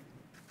design.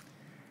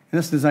 And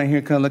this design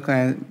here kind of looks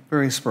like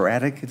very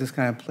sporadic. It just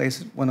kind of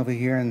places one over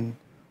here and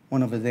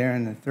one over there,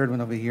 and the third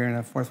one over here, and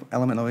a fourth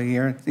element over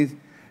here. It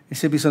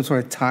should be some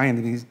sort of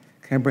tie-in to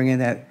kind of bring in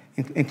that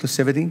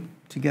inclusivity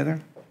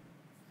together.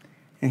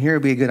 And here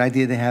would be a good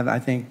idea to have, I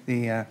think,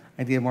 the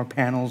idea of more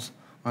panels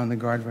on the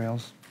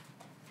guardrails.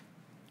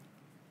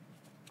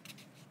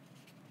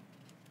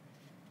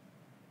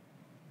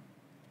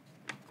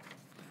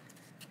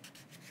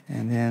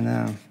 And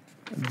then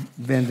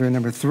vendor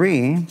number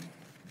 3,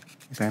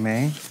 if I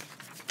may.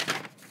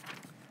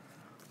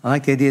 I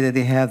like the idea that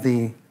they have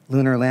the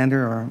lunar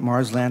lander or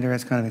Mars lander.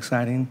 That's kind of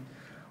exciting.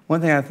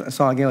 One thing I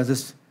saw again was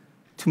just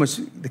too much,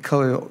 the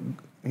color,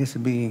 I guess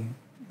it'd be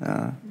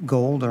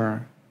gold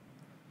or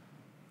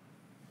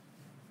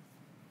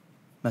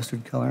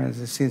mustard color. It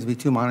seems to be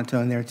too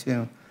monotone there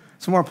too.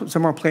 Some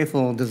more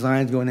playful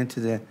designs going into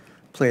the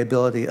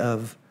playability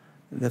of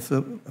the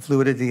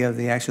fluidity of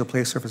the actual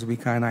play surface would be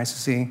kind of nice to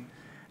see.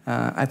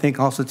 I think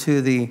also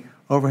too the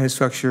overhead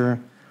structure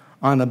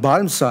on the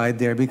bottom side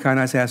there would be kind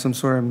of nice to have some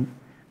sort of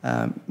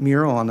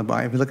mural on the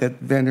bottom. If you look at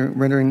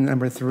rendering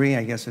number 3,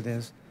 I guess it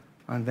is,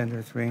 on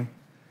vendor 3.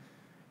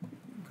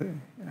 You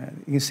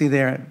can see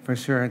there for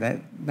sure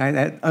that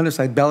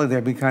underside belly there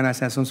would be kind of nice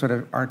to have some sort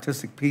of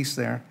artistic piece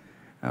there.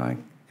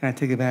 Kind of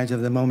take advantage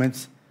of the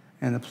moments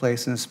and the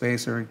place and the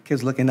space, or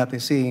kids looking up, they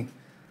see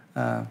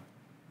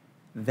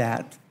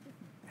that,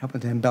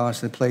 helping to embellish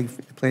the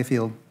play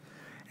field.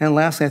 And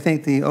lastly, I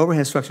think the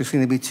overhead structures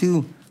seem to be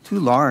too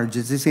large.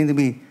 They seem to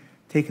be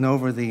taking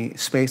over the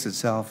space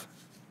itself.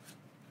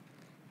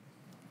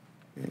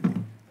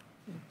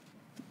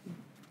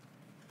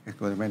 Let's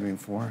go to rendering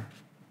 4.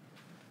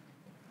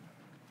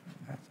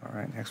 That's all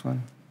right. Next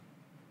one.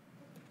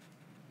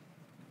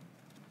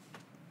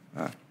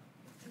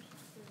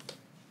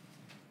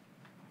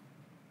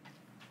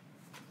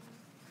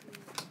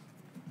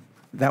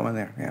 That one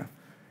there, yeah.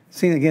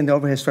 Seeing again, the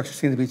overhead structure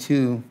seems to be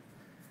too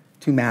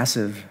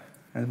massive.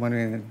 I was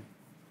wondering,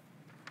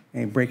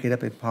 maybe break it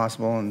up if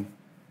possible and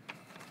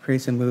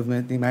create some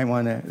movement. They might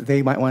want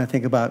to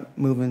think about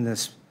moving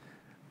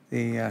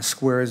the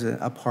squares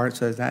apart,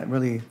 so it's not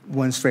really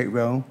one straight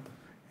row.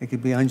 It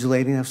could be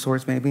undulating of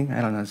sorts, maybe.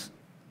 I don't know. It's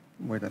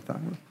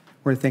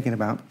worth thinking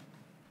about.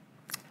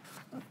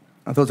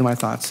 Those are my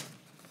thoughts.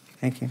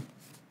 Thank you.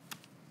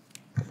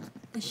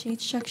 The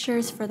shade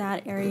structures for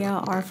that area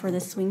are for the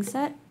swing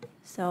set.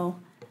 So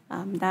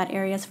that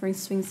area is for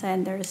swing set,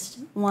 and there's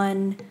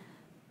one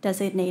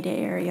designated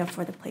area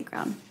for the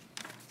playground.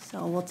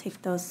 So we'll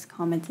take those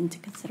comments into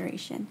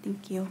consideration.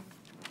 Thank you.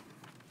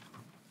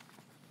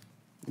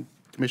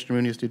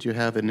 Commissioner Munoz, did you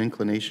have an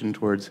inclination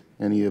towards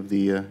any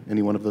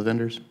one of the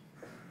vendors?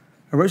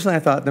 Originally, I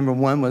thought number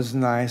 1 was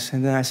nice,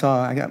 and then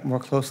I got more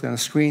closely on the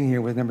screen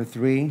here with number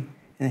 3,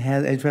 and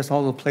it addressed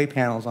all the play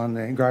panels on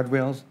the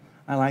guardrails.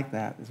 I like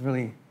that. It's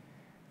really,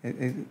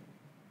 it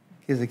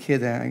gives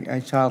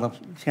a child a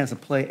chance to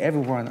play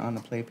everywhere on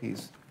the play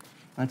piece,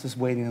 not just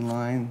waiting in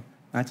line,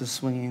 not just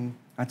swinging,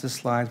 not just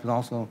slides, but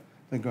also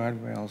the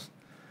guardrails.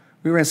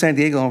 We were in San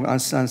Diego on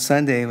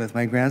Sunday with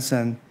my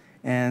grandson,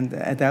 and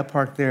at that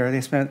park there, they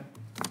spent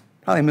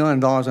probably $1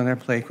 million on their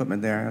play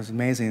equipment there. It was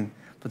amazing.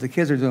 But the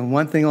kids are doing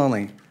one thing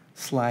only,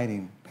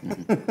 sliding.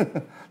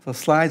 So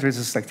slides are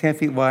just like 10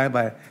 feet wide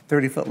by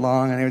 30 foot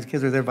long, and the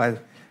kids are there by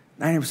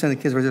 90% of the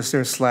kids were just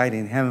there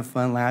sliding, having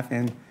fun,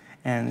 laughing,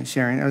 and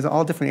sharing. It was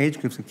all different age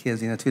groups of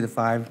kids, 2 to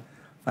 5,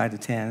 5 to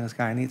 10. It was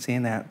kind of neat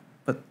seeing that.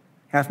 But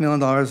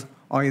 $500,000,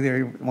 all you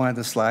there wanted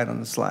to slide on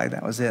the slide.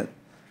 That was it.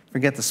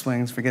 Forget the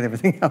swings, forget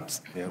everything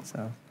else. Yep.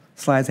 So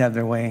slides have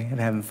their way of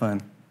having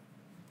fun.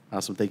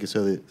 Awesome, thank you.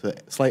 So the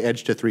slight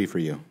edge to 3 for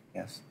you.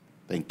 Yes.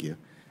 Thank you.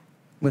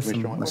 With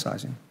some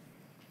massaging.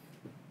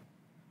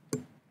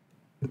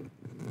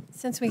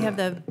 Since we have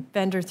the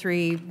vendor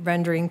 3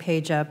 rendering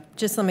page up,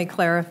 just let me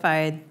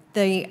clarify.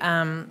 The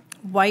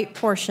white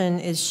portion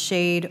is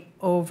shade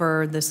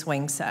over the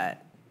swing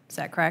set. Is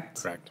that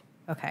correct? Correct.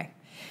 Okay.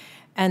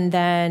 And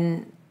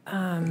then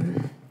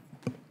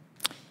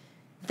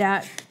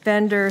that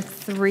vendor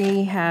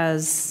 3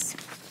 has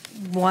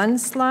 1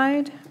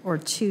 slide or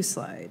 2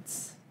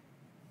 slides?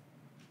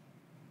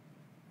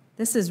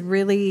 This is a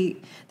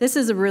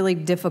really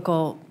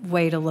difficult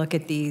way to look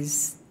at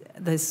this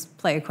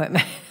play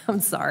equipment. I'm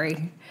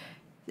sorry.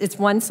 It's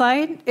 1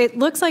 slide. It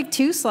looks like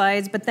 2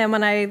 slides, but then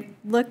when I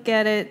look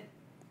at it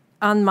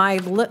on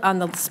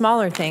the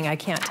smaller thing, I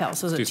can't tell.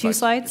 So is it 2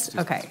 slides?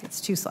 Okay,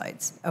 it's 2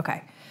 slides.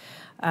 Okay.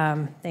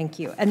 Thank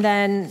you. And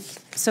then,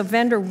 so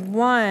vendor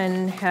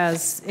 1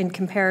 has, in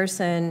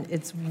comparison,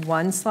 it's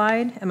 1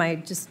 slide. I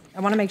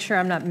want to make sure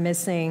I'm not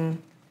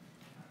missing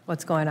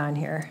what's going on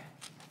here.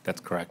 That's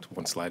correct.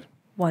 1 slide.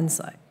 1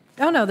 slide.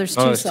 Oh, no, there's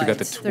 2 slides. You got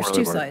There's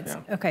 2 slides.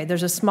 Yeah. Okay,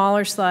 there's a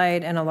smaller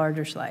slide and a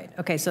larger slide.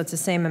 Okay, so it's the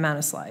same amount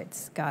of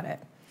slides. Got it.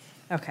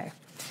 Okay.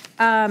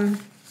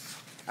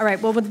 All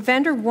right, well, with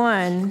vendor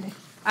 1,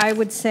 I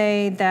would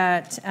say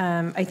that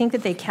I think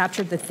that they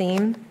captured the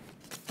theme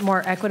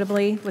more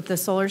equitably with the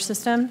solar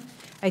system.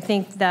 I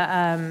think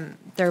that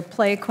their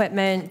play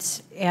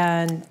equipment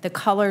and the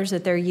colors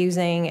that they're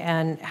using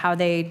and how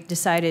they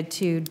decided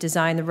to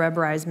design the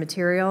rubberized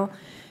material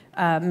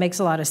makes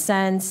a lot of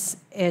sense.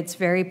 It's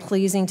very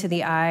pleasing to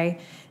the eye.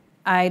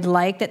 I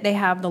like that they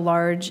have the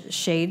large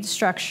shade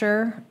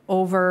structure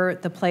over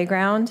the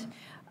playground.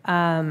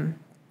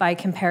 By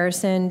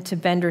comparison to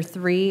vendor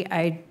 3,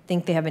 I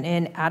think they have an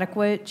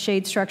inadequate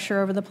shade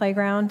structure over the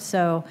playground.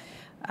 So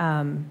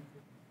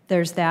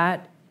there's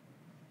that.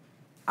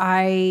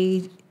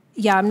 I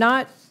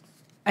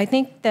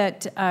think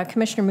that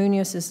Commissioner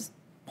Munoz's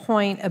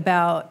point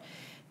about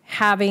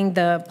having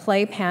the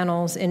play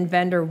panels in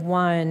vendor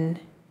 1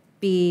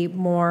 be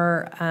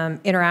more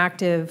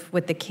interactive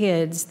with the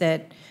kids,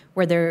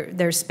 where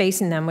they're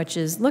spacing them, which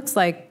looks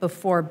like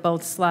before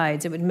both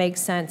slides. It would make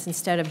sense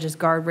instead of just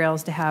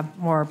guardrails to have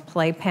more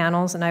play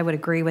panels, and I would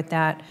agree with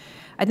that.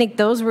 I think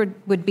those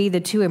would be the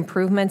 2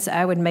 improvements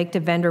I would make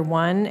to vendor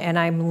 1, and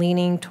I'm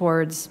leaning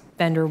towards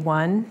vendor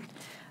 1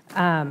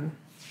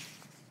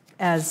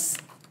 as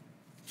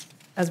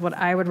what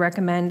I would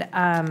recommend.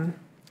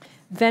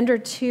 Vendor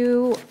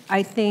 2,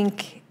 I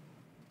think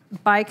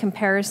by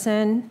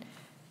comparison,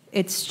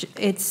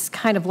 it's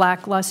kind of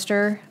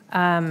lackluster.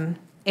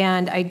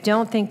 And I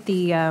don't think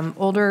the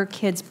older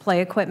kids'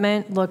 play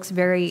equipment looks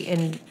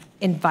very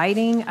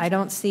inviting. I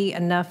don't see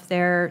enough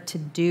there to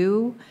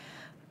do.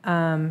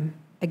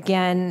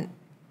 Again,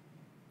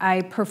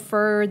 I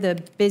prefer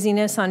the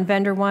busyness on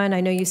vendor one.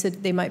 I know you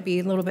said they might be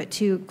a little bit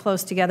too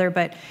close together,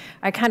 but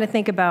I kind of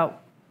think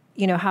about,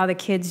 you know, how the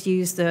kids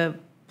use the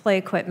play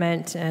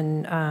equipment,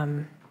 and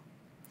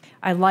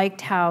I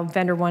liked how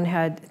vendor one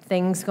had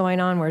things going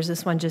on, whereas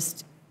this one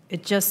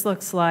it just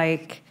looks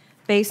like,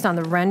 based on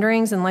the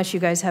renderings, unless you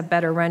guys have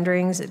better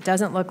renderings, it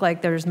doesn't look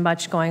like there's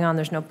much going on.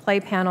 There's no play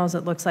panels.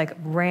 It looks like a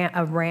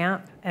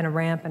ramp and a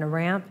ramp and a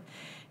ramp.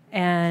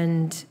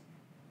 And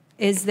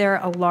is there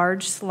a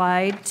large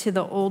slide to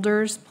the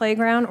older's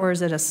playground, or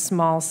is it a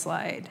small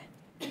slide?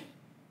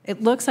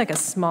 It looks like a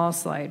small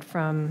slide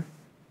from...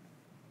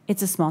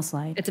 It's a small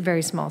slide. It's a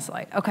very small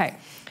slide. Okay.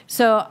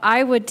 So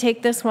I would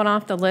take this one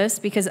off the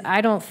list because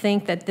I don't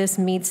think that this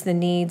meets the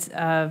needs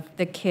of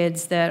the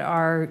kids that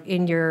are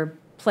in your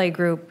play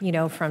group, you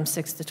know, from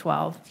 6 to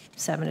 12,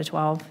 7 to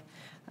 12.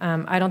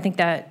 I don't think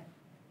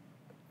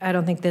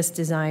this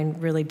design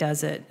really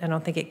does it. I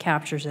don't think it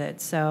captures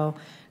it. So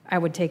I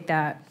would take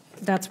that.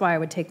 That's why I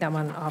would take that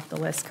one off the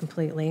list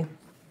completely.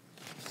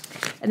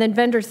 And then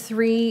vendor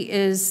 3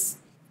 is,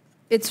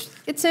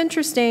 it's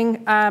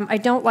interesting. I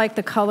don't like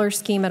the color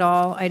scheme at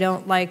all. I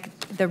don't like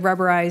the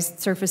rubberized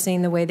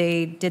surfacing the way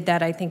they did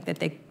that. I think that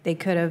they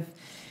could have,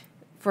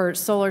 for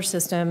solar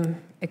system,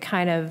 it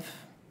kind of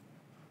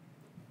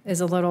is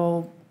a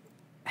little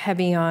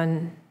heavy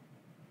on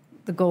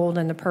the gold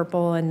and the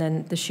purple, and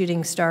then the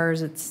shooting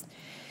stars.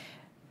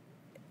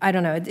 I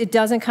don't know, it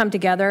doesn't come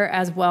together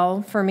as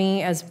well for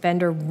me as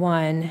vendor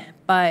 1,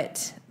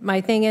 but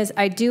my thing is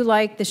I do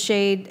like the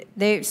shade.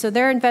 So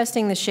they're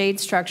investing the shade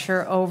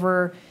structure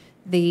over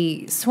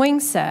the swing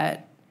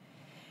set,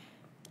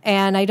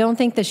 and I don't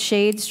think the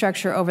shade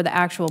structure over the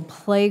actual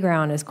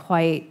playground is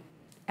quite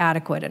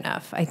adequate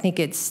enough. I think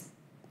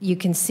you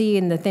can see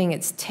in the thing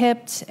it's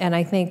tipped, and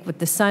I think with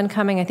the sun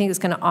coming, I think it's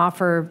going to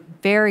offer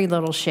very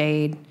little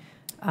shade,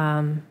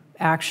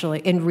 actually,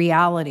 in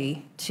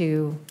reality,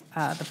 to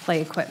the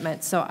play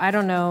equipment. So I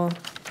don't know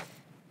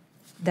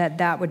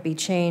that would be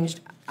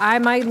changed.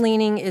 My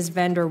leaning is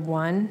vendor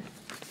 1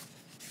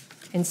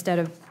 instead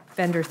of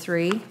vendor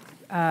 3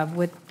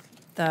 with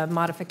the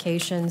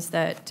modifications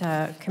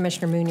that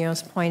Commissioner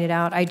Munoz pointed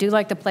out. I do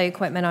like the play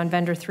equipment on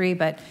vendor 3,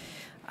 but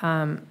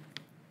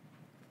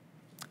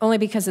only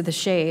because of the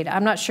shade.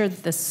 I'm not sure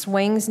that the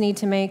swings need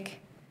to make...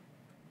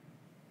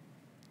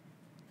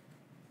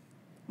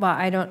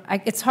 Well,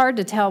 it's hard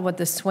to tell what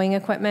the swing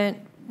equipment...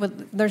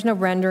 There's no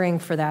rendering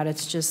for that.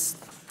 It's just...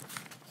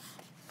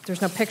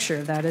 There's no picture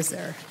of that, is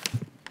there?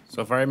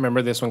 So if I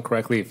remember this one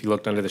correctly, if you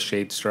looked under the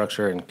shade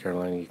structure, and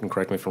Caroline, you can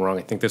correct me if I'm wrong,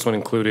 I think this one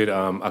included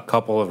a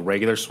couple of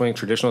regular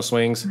traditional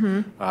swings.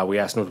 Mm-hmm. We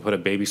asked them to put a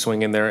baby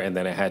swing in there, and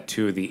then it had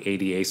 2 of the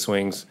ADA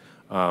swings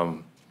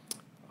on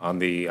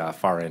the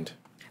far end.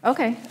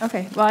 Okay.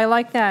 Well, I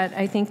like that.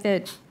 I think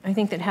that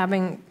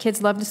having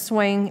kids love to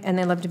swing and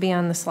they love to be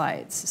on the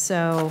slides.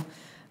 So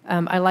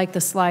I like the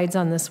slides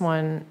on this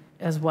one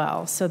as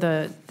well. So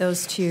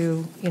those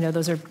two,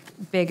 those are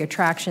big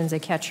attractions. They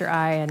catch your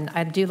eye, and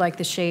I do like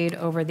the shade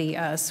over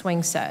the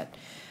swing set.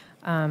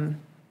 That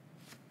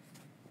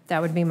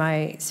would be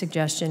my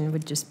suggestion.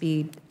 Would just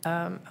be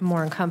a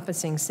more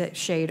encompassing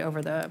shade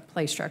over the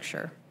play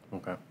structure.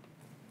 Okay.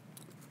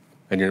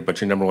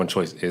 But your number 1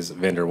 choice is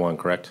vendor 1,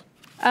 correct?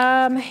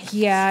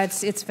 Yeah,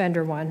 it's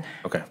vendor 1.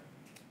 Okay.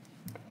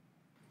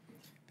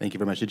 Thank you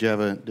very much. Did you have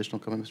an additional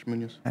comment, Mr.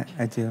 Munoz?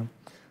 I do.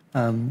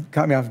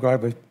 Caught me off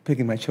guard by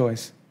picking my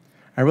choice.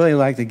 I really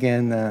liked,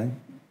 again,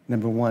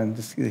 number 1.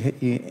 Just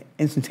hit you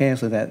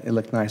instantaneously that it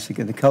looked nice.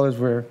 Again, the colors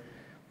were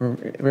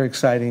very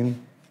exciting,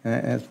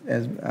 as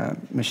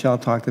Michelle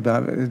talked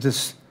about. It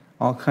just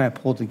all kind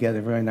of pulled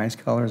together, very nice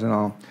colors and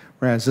all.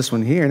 Whereas this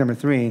one here, number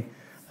 3,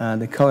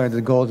 the color of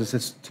the gold is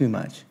just too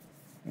much.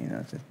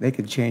 They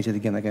could change it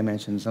again, like I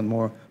mentioned, some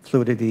more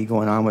fluidity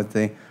going on with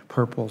the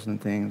purples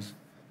and things.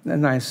 They're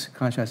nice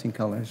contrasting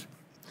colors.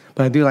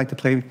 But I do like the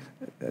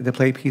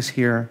play piece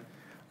here.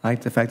 I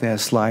like the fact that it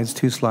has slides,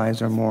 2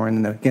 slides or more,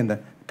 and then again the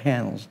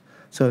panels.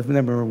 So if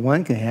number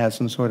 1 can have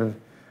some sort of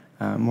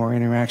more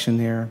interaction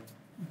there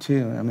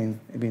too, I mean,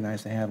 it'd be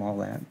nice to have all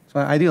that. So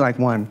I do like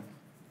 1.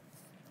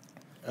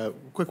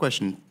 Quick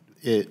question.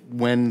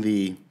 When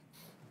the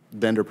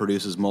vendor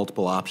produces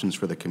multiple options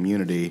for the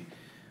community,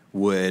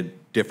 would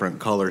different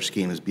color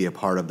schemes be a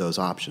part of those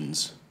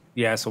options?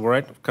 Yeah, so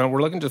we're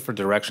looking just for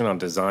direction on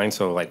design,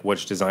 so like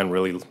which design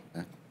really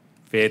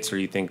fits or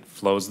you think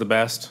flows the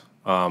best.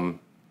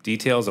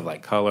 Details of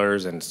like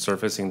colors and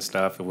surfacing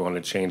stuff, if we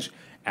want to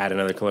add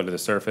another color to the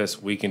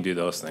surface, we can do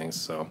those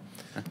things.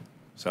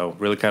 So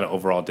really kind of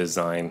overall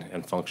design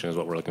and function is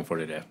what we're looking for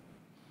today.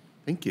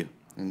 Thank you.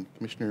 And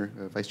Commissioner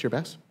Vice Chair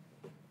Bass?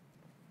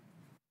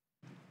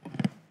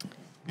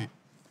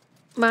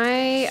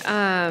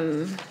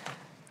 My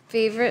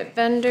favorite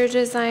vendor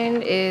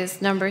design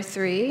is number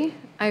 3.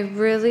 I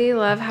really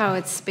love how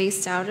it's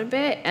spaced out a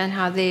bit and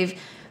how they've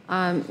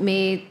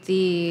made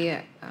the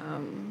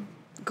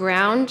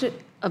ground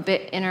a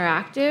bit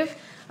interactive.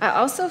 I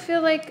also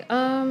feel like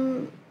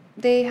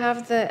they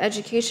have the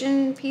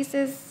education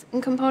pieces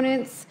and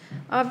components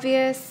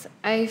obvious.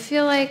 I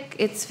feel like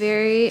it's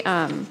very,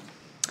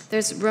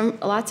 there's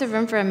lots of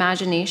room for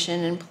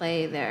imagination and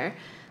play there.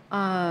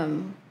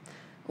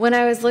 When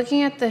I was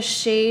looking at the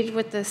shade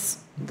with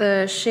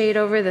the shade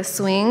over the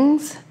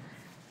swings,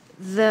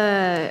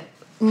 the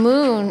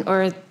moon,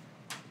 or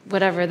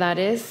whatever that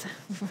is,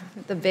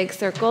 the big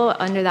circle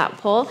under that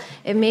pole,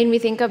 it made me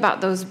think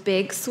about those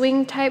big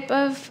swing type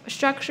of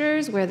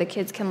structures where the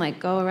kids can like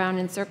go around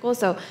in circles.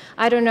 So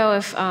I don't know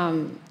if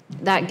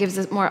that gives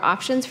us more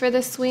options for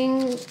the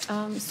swing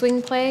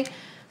play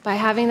by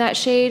having that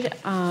shade.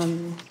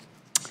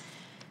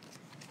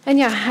 And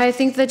yeah, I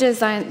think the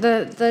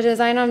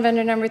design on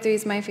vendor number 3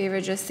 is my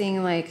favorite, just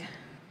seeing like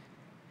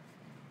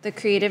the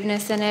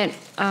creativeness in it.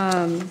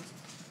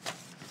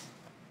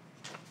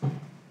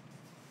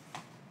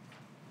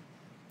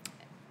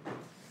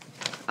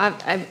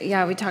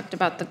 Yeah, we talked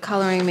about the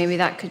coloring, maybe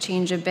that could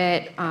change a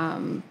bit.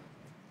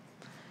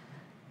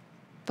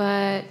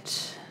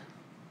 But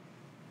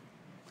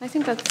I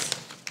think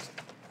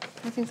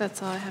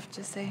that's all I have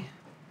to say.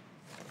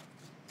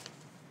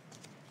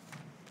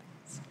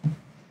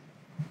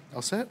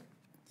 All set?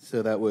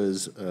 So that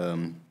was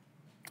an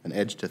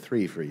edge to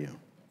 3 for you.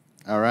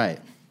 All right.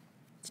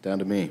 It's down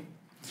to me.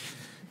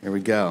 Here we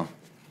go.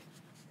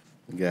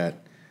 We got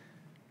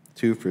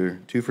 2 for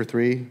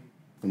 3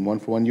 and 1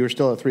 for 1. You were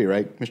still at 3,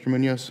 right, Mr.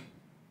 Munoz?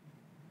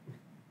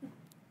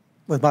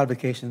 With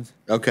modifications.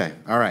 Okay.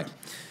 All right.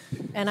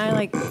 And I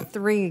like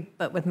 3,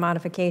 but with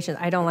modifications.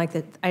 I don't like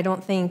that. I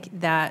don't think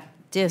that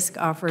disc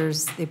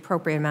offers the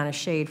appropriate amount of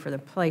shade for the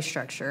play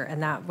structure,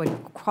 and that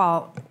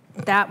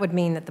would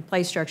mean that the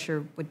play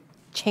structure would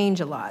change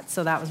a lot.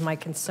 So that was my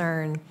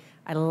concern.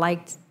 I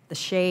liked the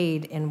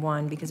shade in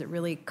 1 because it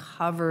really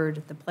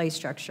covered the play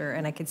structure,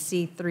 and I could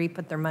see 3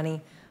 put their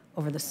money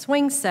over the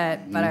swing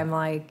set, but I'm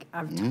like,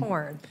 I'm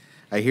torn.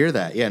 I hear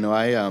that. Yeah, no,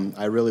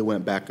 I really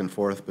went back and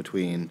forth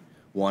between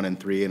 1 and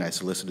 3, and I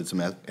solicited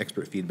some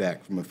expert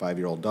feedback from a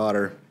 5-year-old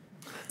daughter.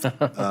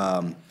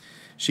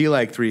 She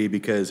liked 3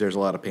 because there's a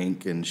lot of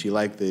pink, and she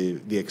liked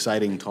the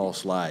exciting tall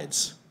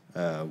slides,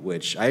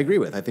 which I agree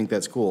with. I think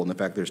that's cool, and the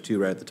fact there's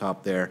 2 right at the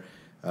top there,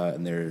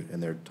 and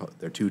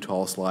they're 2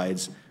 tall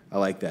slides. I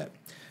like that.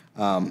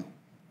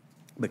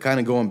 But kind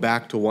of going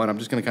back to 1, I'm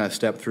just going to kind of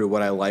step through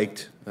what I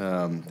liked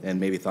and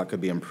maybe thought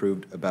could be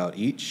improved about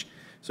each.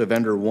 So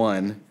vendor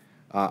 1,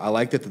 I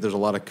liked it that there's a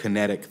lot of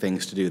kinetic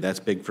things to do. That's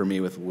big for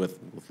me with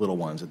little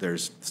ones, that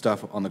there's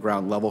stuff on the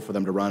ground level for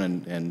them to run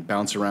and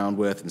bounce around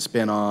with and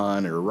spin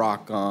on or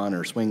rock on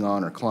or swing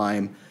on or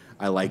climb.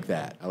 I like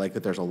that. I like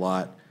that there's a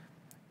lot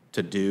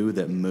to do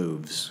that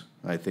moves.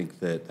 I think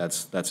that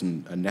that's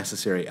a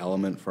necessary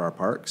element for our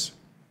parks.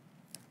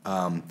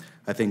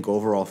 I think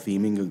overall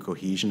theming and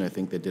cohesion, I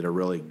think they did a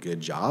really good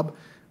job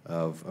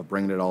of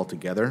bringing it all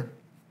together.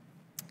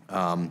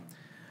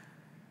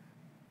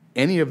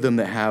 Any of them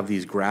that have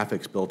these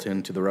graphics built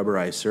into the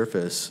rubberized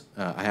surface,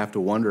 I have to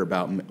wonder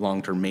about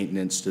long-term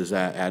maintenance. Does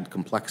that add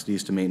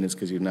complexities to maintenance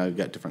because you've now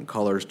got different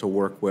colors to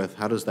work with?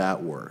 How does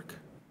that work?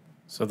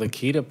 So the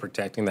key to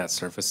protecting that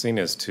surfacing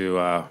is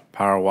to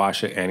power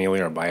wash it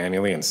annually or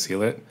biannually and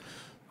seal it.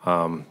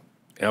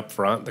 Up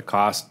front, the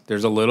cost,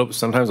 there's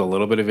sometimes a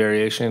little bit of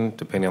variation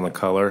depending on the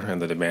color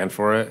and the demand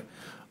for it,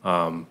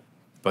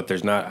 but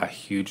there's not a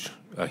huge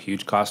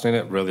cost in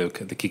it. Really,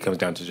 the key comes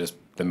down to just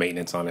the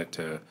maintenance on it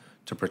to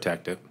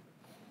protect it.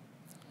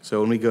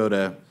 So when we go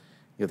to,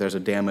 if there's a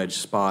damaged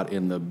spot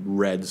in the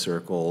red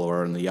circle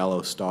or in the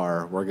yellow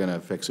star, we're going to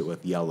fix it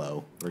with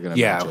yellow. We're going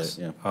to match it.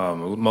 Yeah.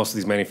 Most of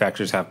these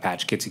manufacturers have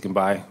patch kits you can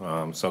buy,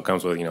 so it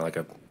comes with like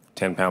a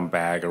 10-pound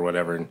bag or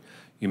whatever, and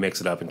you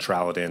mix it up and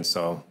trowel it in.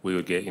 So we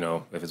would get,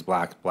 if it's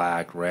black,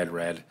 black,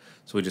 red.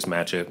 So we just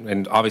match it.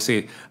 And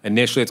obviously,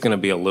 initially it's going to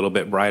be a little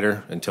bit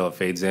brighter until it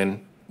fades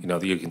in.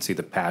 You can see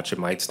the patch. It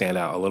might stand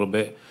out a little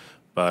bit.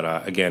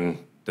 But again,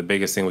 the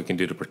biggest thing we can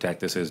do to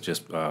protect this is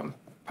just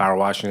power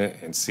washing it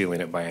and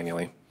sealing it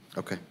biannually.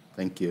 Okay,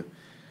 thank you.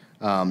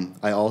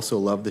 I also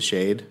love the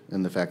shade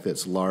and the fact that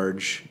it's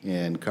large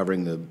and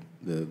covering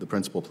the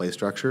principal play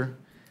structure.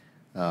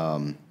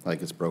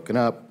 Like it's broken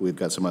up. We've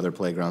got some other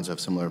playgrounds that have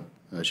similar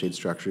shade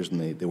structures,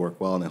 and they work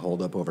well and they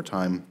hold up over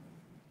time.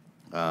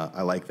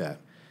 I like that.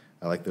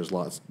 I like there's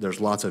lots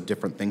of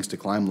different things to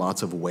climb,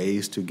 lots of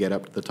ways to get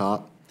up to the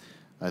top.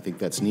 I think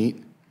that's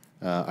neat.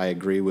 I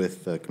agree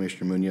with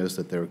Commissioner Munoz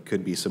that there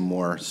could be some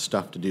more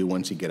stuff to do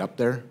once you get up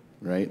there,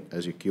 right,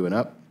 as you're queuing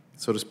up,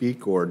 so to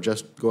speak, or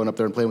just going up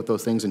there and playing with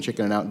those things and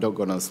chickening out and don't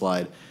go down the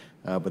slide.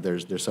 But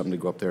there's something to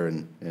go up there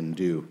and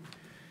do.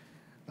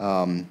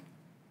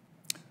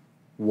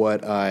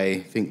 What I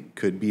think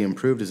could be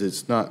improved is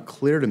it's not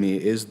clear to me,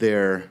 is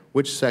there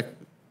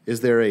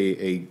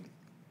a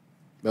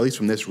at least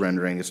from this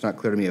rendering, it's not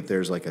clear to me if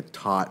there's like a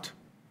tot,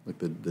 like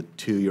the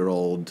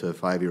 2-year-old to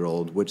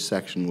 5-year-old, which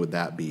section would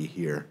that be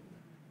here?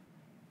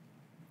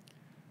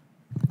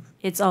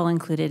 It's all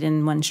included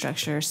in one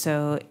structure.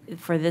 So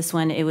for this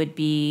one, it would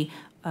be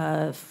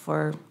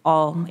for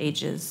all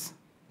ages.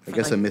 I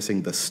guess I'm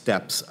missing the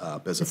steps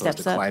up as opposed to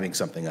steps up? climbing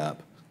something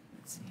up.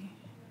 Let's see.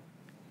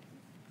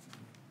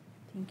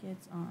 I think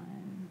it's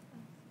on.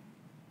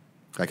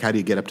 Like, how do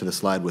you get up to the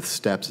slide with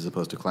steps as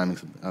opposed to climbing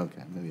something?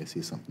 Okay, maybe I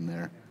see something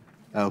there.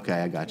 Okay,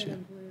 I got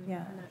you.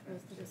 Yeah.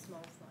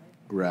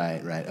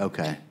 Right, right.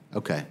 Okay,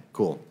 okay,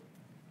 cool.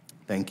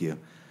 Thank you.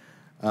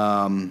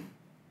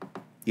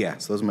 Yeah,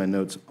 so those are my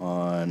notes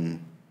on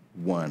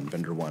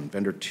vendor one.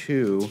 Vendor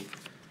two,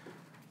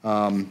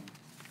 not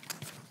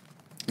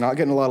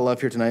getting a lot of love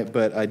here tonight,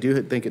 but I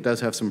do think it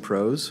does have some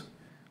pros.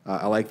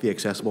 I like the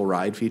accessible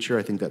ride feature.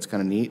 I think that's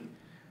kind of neat.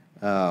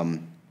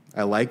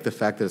 I like the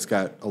fact that it's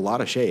got a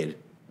lot of shade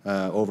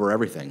over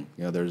everything.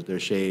 You know,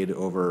 there's shade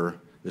over,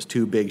 there's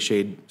two big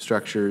shade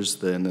structures,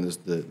 then there's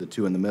the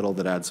two in the middle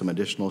that add some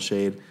additional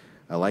shade.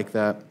 I like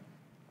that.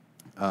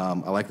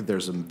 I like that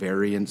there's some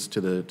variance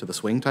to the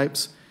swing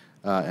types.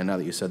 And now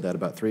that you said that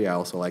about 3, I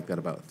also like that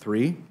about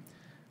 3.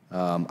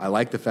 I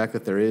like the fact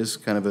that there is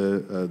kind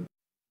of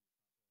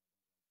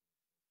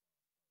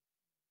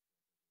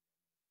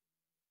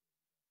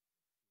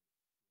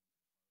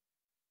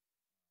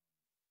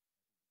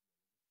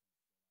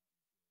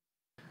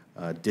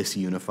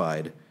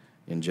disunified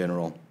in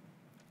general,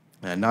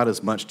 and not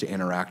as much to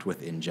interact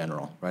with in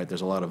general, right?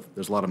 There's a lot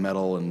of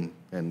metal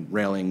and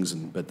railings,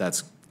 but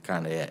that's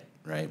kind of it,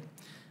 right?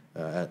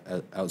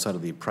 Outside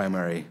of the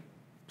primary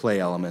play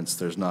elements,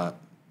 there's not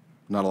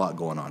a lot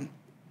going on.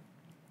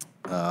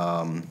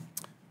 So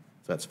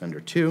that's vendor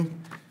 2.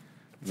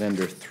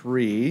 Vendor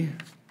 3.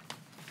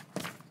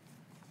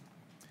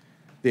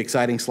 The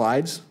exciting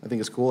slides, I think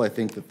is cool. I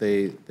think that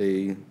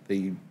the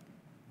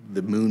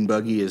moon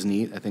buggy is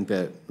neat. I think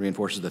that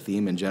reinforces the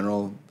theme in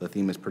general. The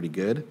theme is pretty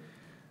good.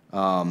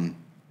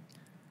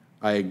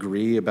 I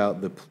agree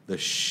about the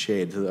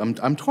shade.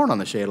 I'm torn on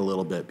the shade a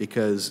little bit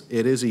because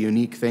it is a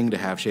unique thing to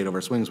have shade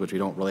over swings, which we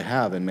don't really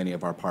have in many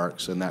of our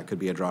parks, and that could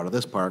be a draw to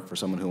this park for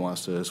someone who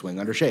wants to swing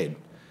under shade.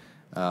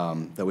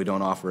 That we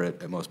don't offer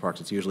it at most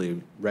parks. It's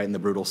usually right in the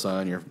brutal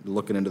sun. You're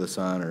looking into the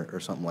sun or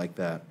something like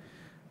that.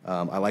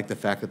 I like the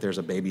fact that there's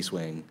a baby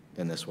swing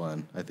in this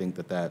one. I think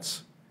that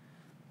that's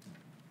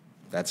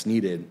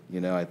needed,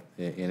 you know,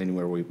 in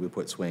anywhere we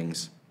put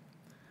swings.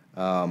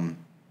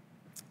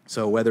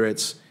 So whether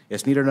it's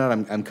neat or not,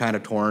 I'm kind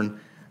of torn,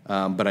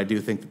 but I do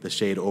think that the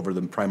shade over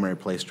the primary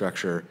play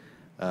structure,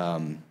 you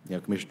know,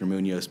 Commissioner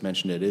Munoz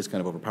mentioned it is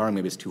kind of overpowering.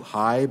 Maybe it's too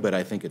high, but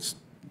I think it's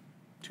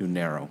too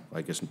narrow.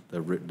 Like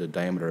the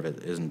diameter of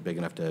it isn't big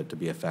enough to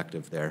be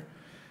effective there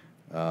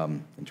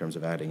in terms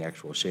of adding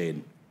actual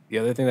shade. The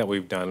other thing that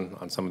we've done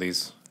on some of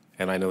these,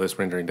 and I know this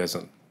rendering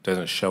doesn't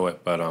show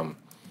it, but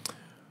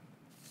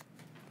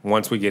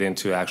once we get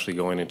into actually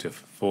going into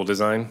full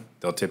design,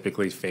 they'll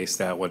typically face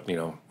that,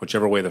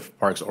 whichever way the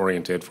park's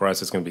oriented. For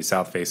us, it's going to be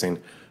south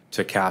facing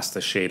to cast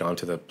the shade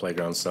onto the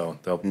playground. So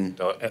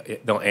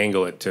they'll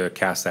angle it to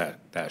cast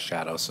that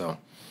shadow. So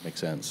makes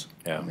sense.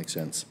 Yeah, that makes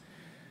sense.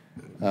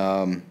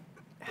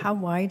 How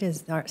wide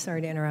is that?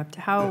 Sorry to interrupt.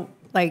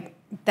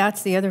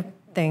 That's the other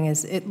thing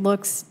is it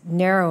looks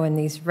narrow in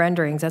these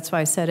renderings. That's why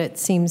I said it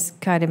seems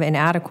kind of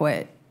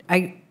inadequate.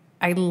 I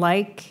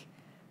like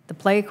the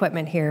play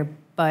equipment here,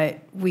 but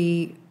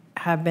we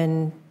have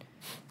been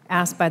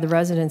asked by the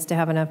residents to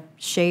have enough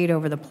shade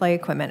over the play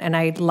equipment, and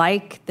I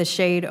like the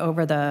shade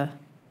over the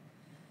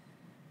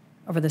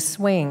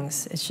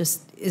swings. It's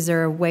just, is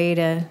there a way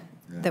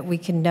that we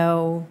can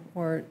know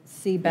or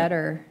see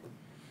better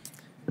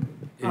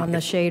on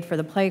the shade for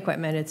the play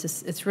equipment?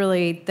 It's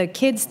really the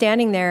kid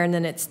standing there, and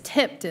then it's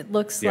tipped. It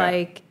looks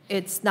like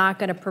it's not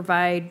going to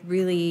provide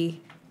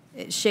really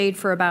shade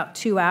for about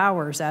 2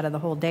 hours out of the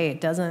whole day. It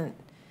doesn't.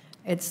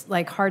 It's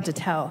like hard to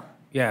tell.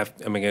 Yeah,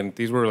 I mean, again,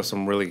 these were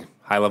some really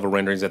high-level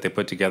renderings that they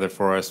put together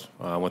for us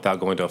without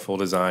going to a full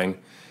design.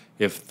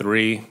 If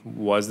 3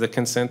 was the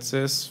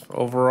consensus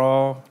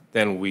overall,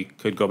 then we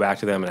could go back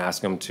to them and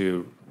ask them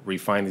to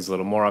refine these a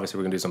little more. Obviously,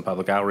 we're going to do some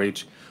public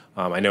outreach.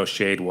 I know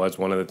shade was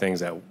one of the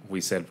things that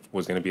we said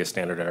was going to be a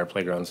standard at our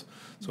playgrounds.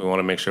 So we want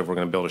to make sure if we're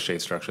going to build a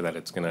shade structure that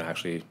it's going to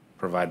actually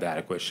provide the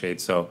adequate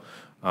shade. So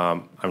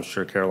I'm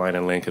sure Caroline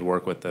and Lynn could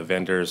work with the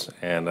vendors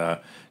and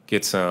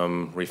get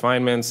some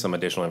refinements, some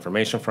additional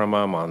information from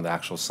them on the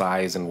actual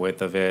size and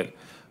width of it,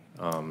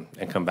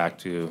 and come back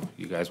to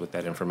you guys with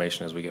that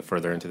information as we get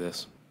further into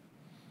this.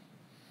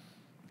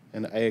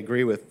 And I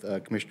agree with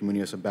Commissioner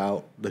Munoz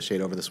about the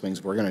shade over the swings.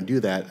 If we're going to do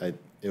that,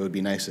 it would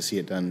be nice to see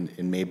it done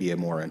in maybe a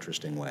more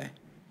interesting way.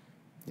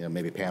 You know,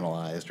 maybe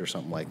panelized or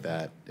something like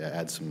that.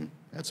 Add some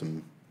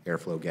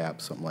airflow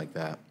gaps, something like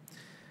that.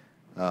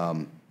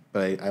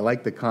 But I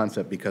like the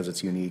concept because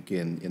it's unique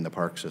in the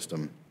park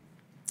system.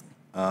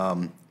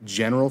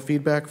 General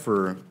feedback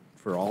for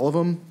all of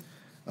them,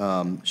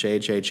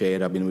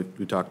 shade. I mean,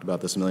 we talked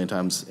about this a million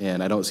times,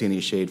 and I don't see any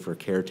shade for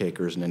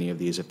caretakers in any of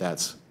these if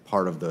that's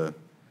part of the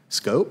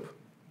scope,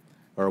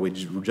 or are we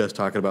just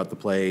talking about the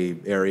play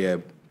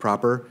area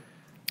proper?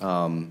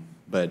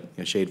 But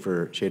shade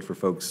for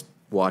folks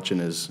watching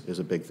is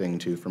a big thing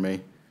too for me.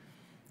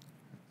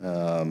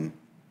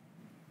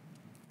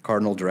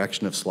 Cardinal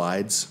direction of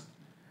slides.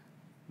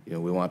 you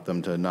know, we want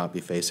them to not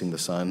be facing the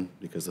sun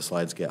because the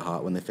slides get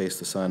hot when they face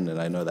the sun,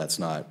 and I know that's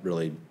not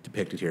really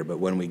depicted here, but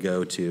when we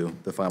go to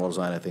the final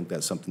design, I think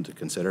that's something to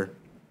consider.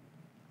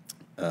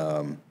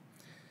 Asked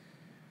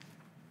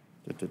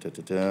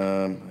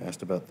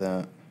about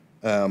that.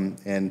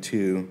 And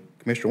to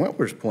Commissioner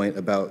Wentworth's point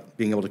about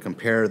being able to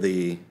compare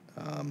the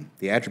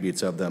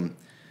attributes of them,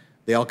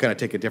 they all kind of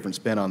take a different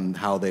spin on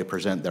how they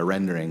present their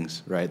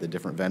renderings, right? The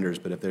different vendors.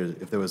 But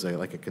if there was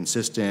like a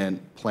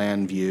consistent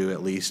plan view,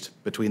 at least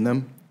between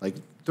them, like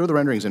throw the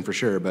renderings in for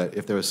sure. But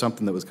if there was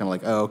something that was kind of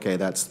like, oh, okay,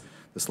 that's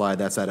the slide,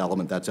 that's that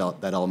element, that's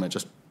that element,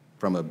 just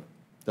from a,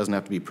 doesn't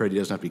have to be pretty,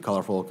 doesn't have to be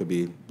colorful, it could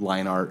be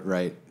line art,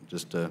 right?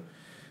 Just a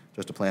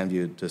plan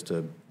view, just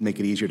to make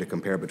it easier to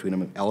compare between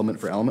them, element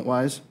for element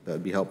wise. That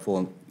would be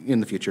helpful in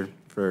the future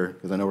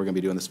because I know we're going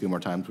to be doing this a few more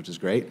times, which is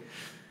great.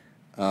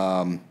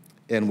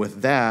 And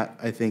with that,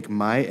 I think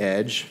my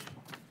edge,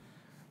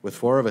 with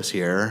 4 of us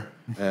here,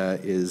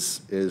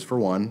 is for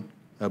 1,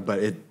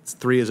 but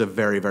 3 is a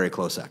very, very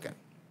close second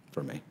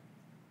for me.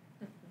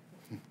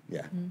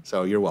 Yeah,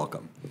 so you're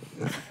welcome.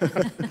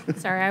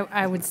 Sorry,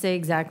 I would say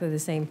exactly the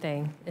same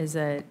thing, is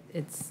that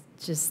it's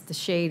just the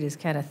shade is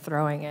kind of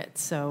throwing it,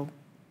 so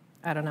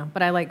I don't know.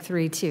 But I like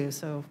 3 too,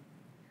 so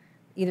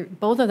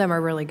both of them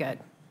are really good.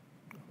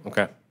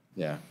 Okay.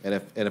 Yeah, and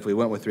if we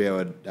went with 3,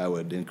 I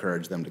would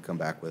encourage them to come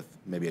back with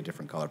maybe a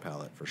different color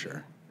palette for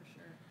sure.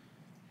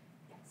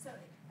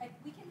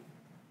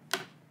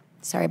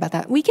 Sorry about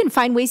that. We can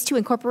find ways to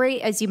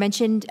incorporate, as you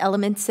mentioned,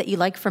 elements that you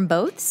like from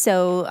both.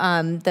 So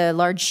the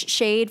large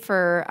shade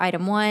for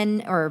item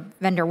 1 or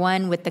vendor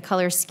 1 with the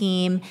color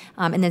scheme,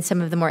 and then some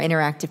of the more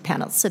interactive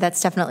panels. So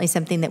that's definitely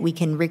something that we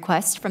can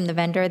request from the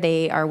vendor.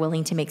 They are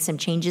willing to make some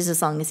changes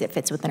as long as it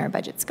fits within our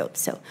budget scope.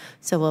 So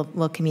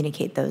we'll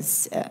communicate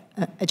those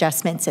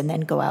adjustments and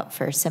then go out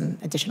for some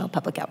additional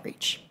public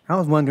outreach. I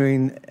was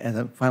wondering, as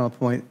a final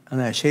point, on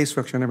that shade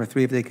structure number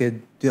 3, if they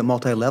could do it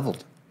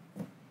multi-leveled.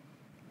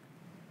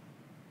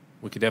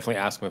 We could definitely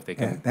ask them if they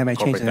can that might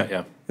change incorporate that, yeah.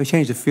 It would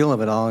change the feel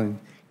of it all and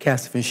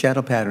cast different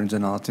shadow patterns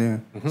and all,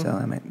 too. So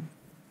I might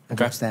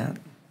address that.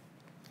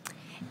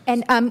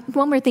 And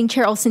one more thing,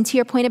 Chair Olson, to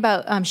your point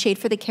about shade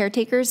for the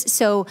caretakers.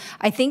 So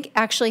I think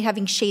actually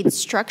having shade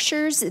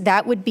structures,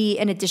 that would be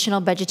an additional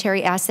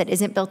budgetary ask that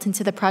isn't built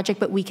into the project,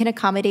 but we can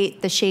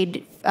accommodate the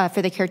shade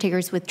for the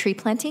caretakers with tree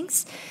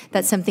plantings.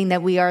 That's something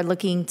that we are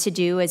looking to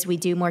do as we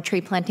do more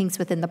tree plantings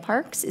within the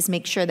parks, is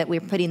make sure that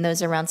we're putting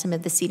those around some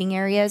of the seating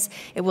areas.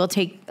 It will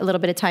take a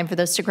little bit of time for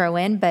those to grow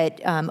in,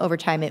 but over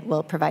time it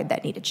will provide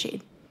that needed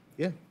shade.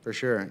 Yeah, for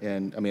sure.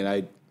 And I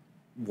mean,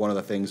 one of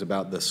the things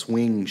about the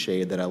swing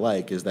shade that I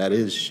like is that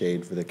is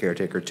shade for the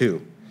caretaker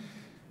too,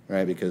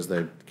 right? Because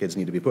the kids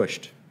need to be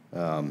pushed.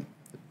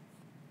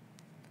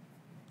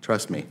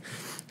 Trust me,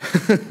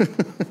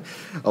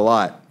 a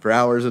lot for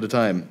hours at a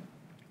time.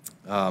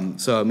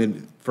 So I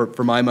mean,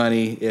 for my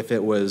money, if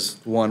it was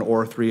 1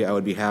 or 3, I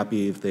would be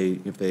happy if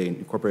they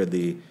incorporated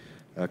the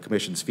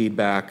commission's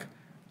feedback,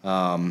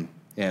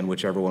 and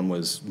whichever one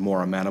was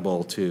more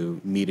amenable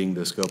to meeting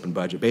the scope and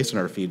budget. Based on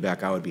our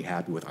feedback, I would be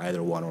happy with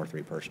either 1 or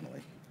 3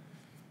 personally.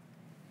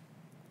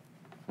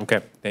 Okay,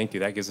 thank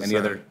you. That gives us any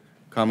other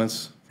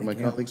comments from my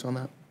colleagues on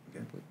that?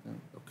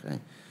 Okay.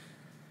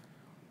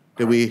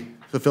 Did we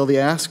fulfill the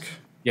ask?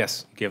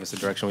 Yes, you gave us the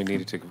direction we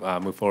needed to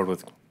move forward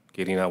with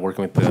getting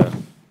working with the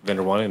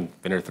vendor 1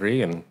 and vendor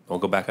 3, and we'll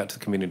go back out to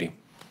the community.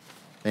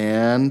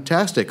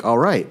 Fantastic. All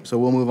right. So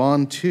we'll move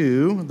on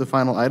to the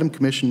final item,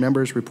 commission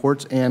members'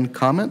 reports and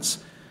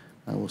comments.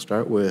 We'll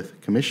start with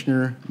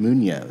Commissioner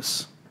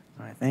Munoz.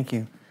 All right. Thank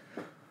you.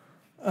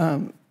 A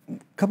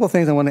couple of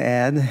things I want to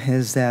add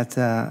is that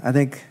I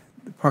think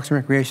Parks and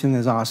Recreation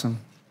is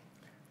awesome.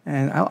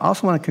 And I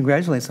also want to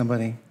congratulate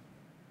somebody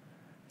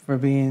for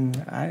being,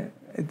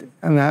 we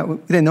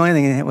didn't know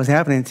anything was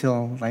happening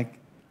until like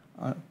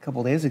a couple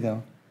of days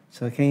ago.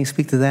 So can you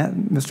speak to that,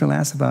 Mr.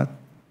 Lass, about,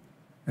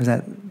 is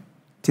that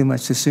too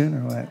much too soon,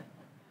 or what?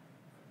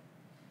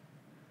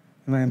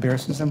 Am I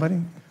embarrassing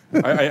somebody?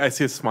 I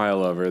see a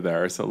smile over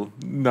there, so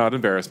not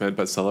embarrassment,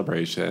 but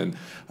celebration.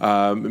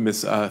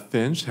 Ms.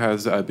 Finch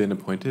has been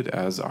appointed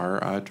as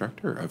our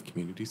Director of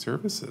Community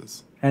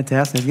Services.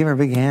 Fantastic. Give her a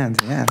big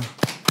hand. Yeah.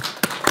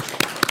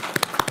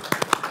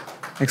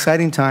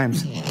 Exciting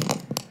times.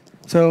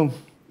 So,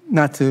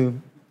 not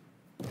to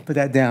put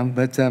that down,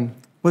 but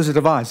Wizard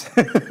of Oz.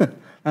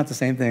 Not the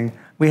same thing.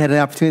 We had an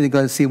opportunity to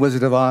go see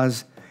Wizard of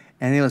Oz,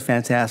 and it was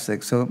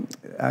fantastic. So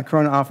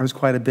Corona offers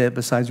quite a bit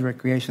besides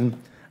recreation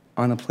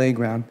on the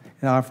playground.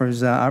 It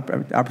offers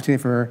opportunity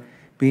for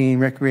being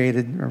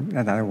recreated, or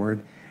not a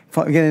word,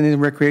 getting into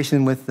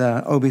recreation with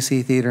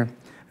OBC Theater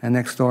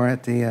next door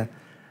at the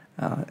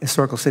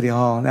Historical City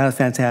Hall. That was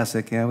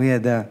fantastic. We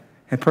had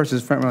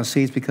purchased front row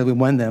seats because we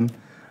won them.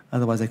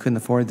 Otherwise, I couldn't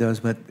afford those.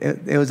 But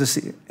it was just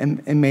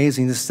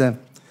amazing. Just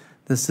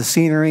the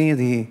scenery,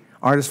 the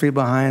artistry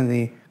behind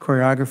the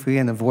choreography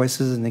and the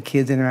voices and the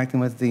kids interacting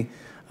with the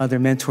other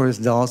mentors,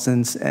 adults,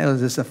 and it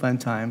was just a fun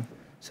time.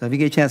 So if you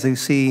get a chance to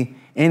see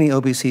any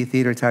OBC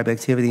theater type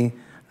activity,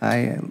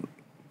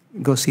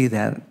 go see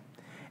that.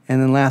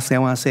 And then lastly, I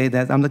want to say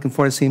that I'm looking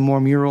forward to seeing more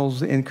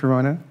murals in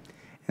Corona,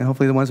 and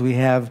hopefully the ones we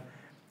have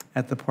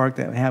at the park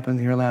that happened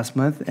here last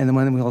month, and the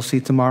one that we'll see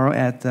tomorrow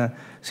at the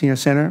Senior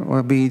Center,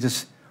 or be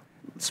just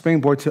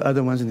springboard to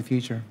other ones in the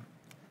future.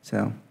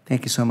 So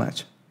thank you so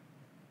much.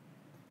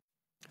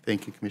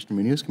 Thank you, Commissioner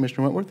Munoz.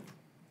 Commissioner Wentworth?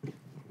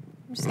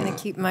 I'm just going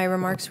to keep my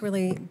remarks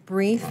really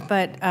brief,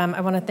 but I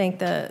want to thank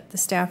the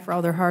staff for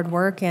all their hard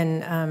work,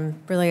 and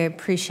really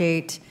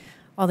appreciate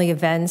all the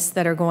events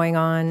that are going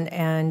on,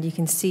 and you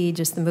can see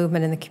just the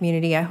movement in the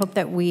community. I hope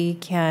that we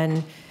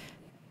can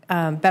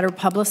better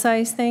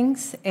publicize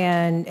things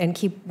and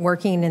keep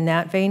working in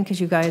that vein,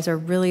 because you guys are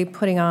really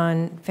putting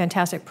on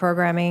fantastic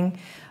programming.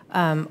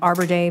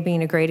 Arbor Day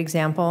being a great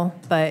example,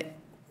 but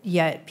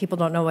yet people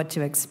don't know what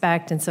to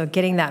expect, and so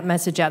getting that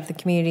message out to the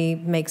community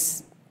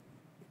makes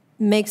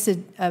it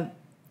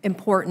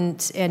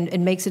important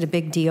and makes it a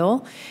big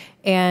deal.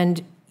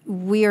 And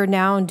we are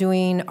now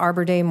doing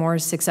Arbor Day more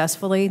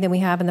successfully than we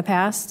have in the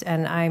past,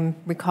 and I'm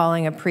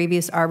recalling a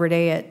previous Arbor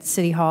Day at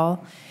City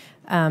Hall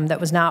that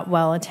was not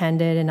well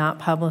attended and not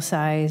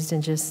publicized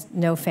and just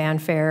no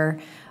fanfare.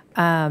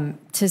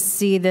 To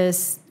see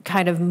this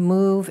kind of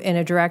move in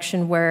a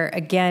direction where,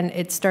 again,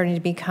 it's starting to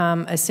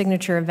become a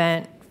signature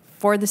event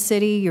for the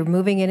city. You're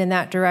moving it in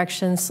that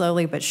direction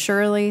slowly but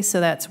surely, so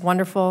that's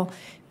wonderful.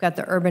 We've got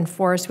the urban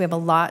forest. We have a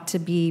lot to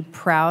be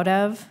proud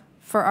of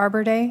for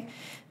Arbor Day.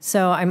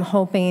 So I'm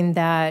hoping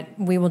that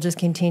we will just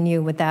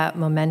continue with that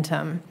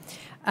momentum.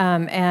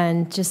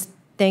 And just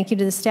thank you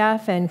to the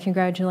staff, and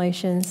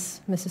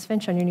congratulations, Mrs.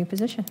 Finch, on your new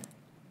position.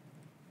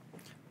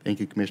 Thank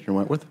you, Commissioner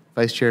Wentworth.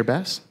 Vice Chair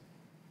Bass?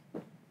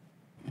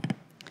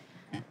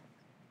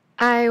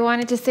 I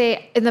wanted to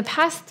say, in the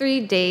past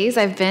 3 days,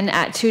 I've been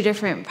at 2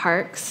 different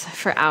parks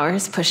for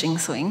hours pushing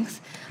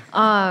swings.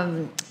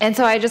 And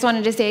so I just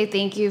wanted to say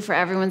thank you for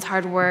everyone's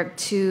hard work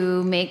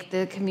to make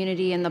the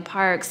community in the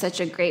park such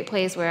a great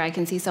place where I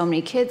can see so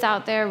many kids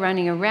out there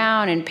running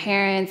around, and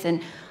parents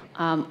and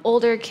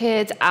older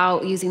kids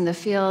out using the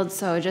field.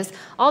 So just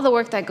all the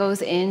work that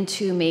goes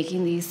into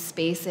making these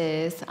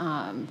spaces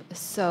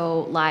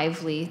so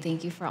lively.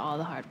 Thank you for all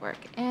the hard work.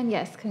 And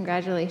yes,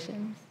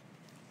 congratulations.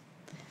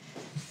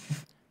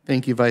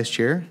 Thank you, Vice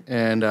Chair.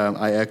 And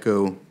I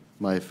echo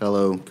my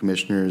fellow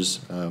commissioners'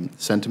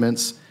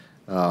 sentiments.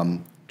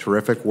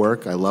 Terrific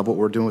work. I love what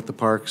we're doing with the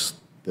parks.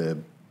 The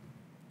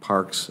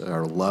parks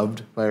are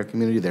loved by our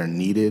community. They're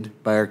needed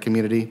by our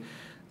community.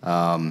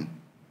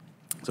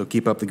 So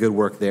keep up the good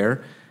work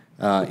there.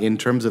 In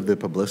terms of the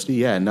publicity,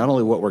 yeah, not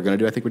only what we're going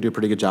to do, I think we do a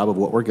pretty good job of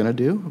what we're going to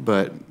do,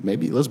 but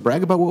maybe let's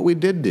brag about what we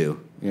did do.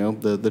 You know,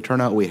 the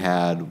turnout we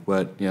had,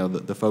 what, you know,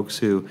 the folks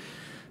who,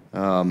 you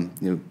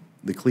know,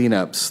 the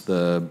cleanups,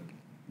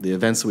 the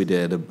events that we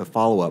did, a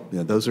follow-up, you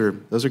know, those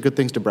are good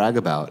things to brag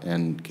about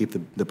and keep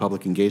the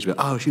public engaged with.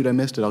 Oh, shoot, I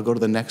missed it. I'll go to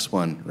the next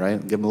one, right?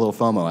 Give them a little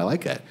FOMO. I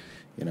like it,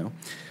 you know.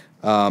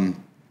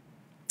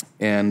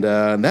 And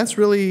that's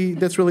really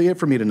it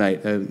for me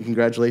tonight.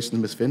 Congratulations,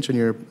 Ms. Finch, on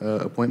your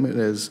appointment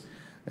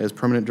as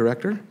permanent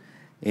director.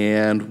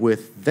 And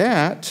with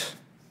that,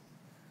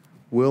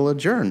 we'll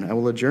adjourn. I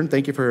will adjourn.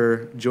 Thank you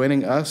for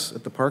joining us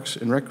at the Parks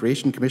and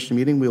Recreation Commission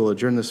meeting. We will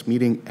adjourn this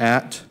meeting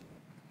at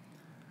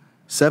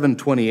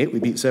 7:28. We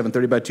beat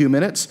 7:30 by 2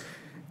 minutes.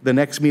 The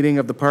next meeting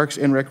of the Parks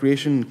and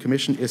Recreation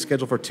Commission is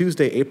scheduled for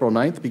Tuesday, April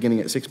 9th, beginning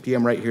at 6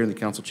 p.m. right here in the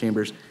council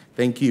chambers.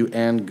 Thank you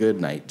and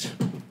good night.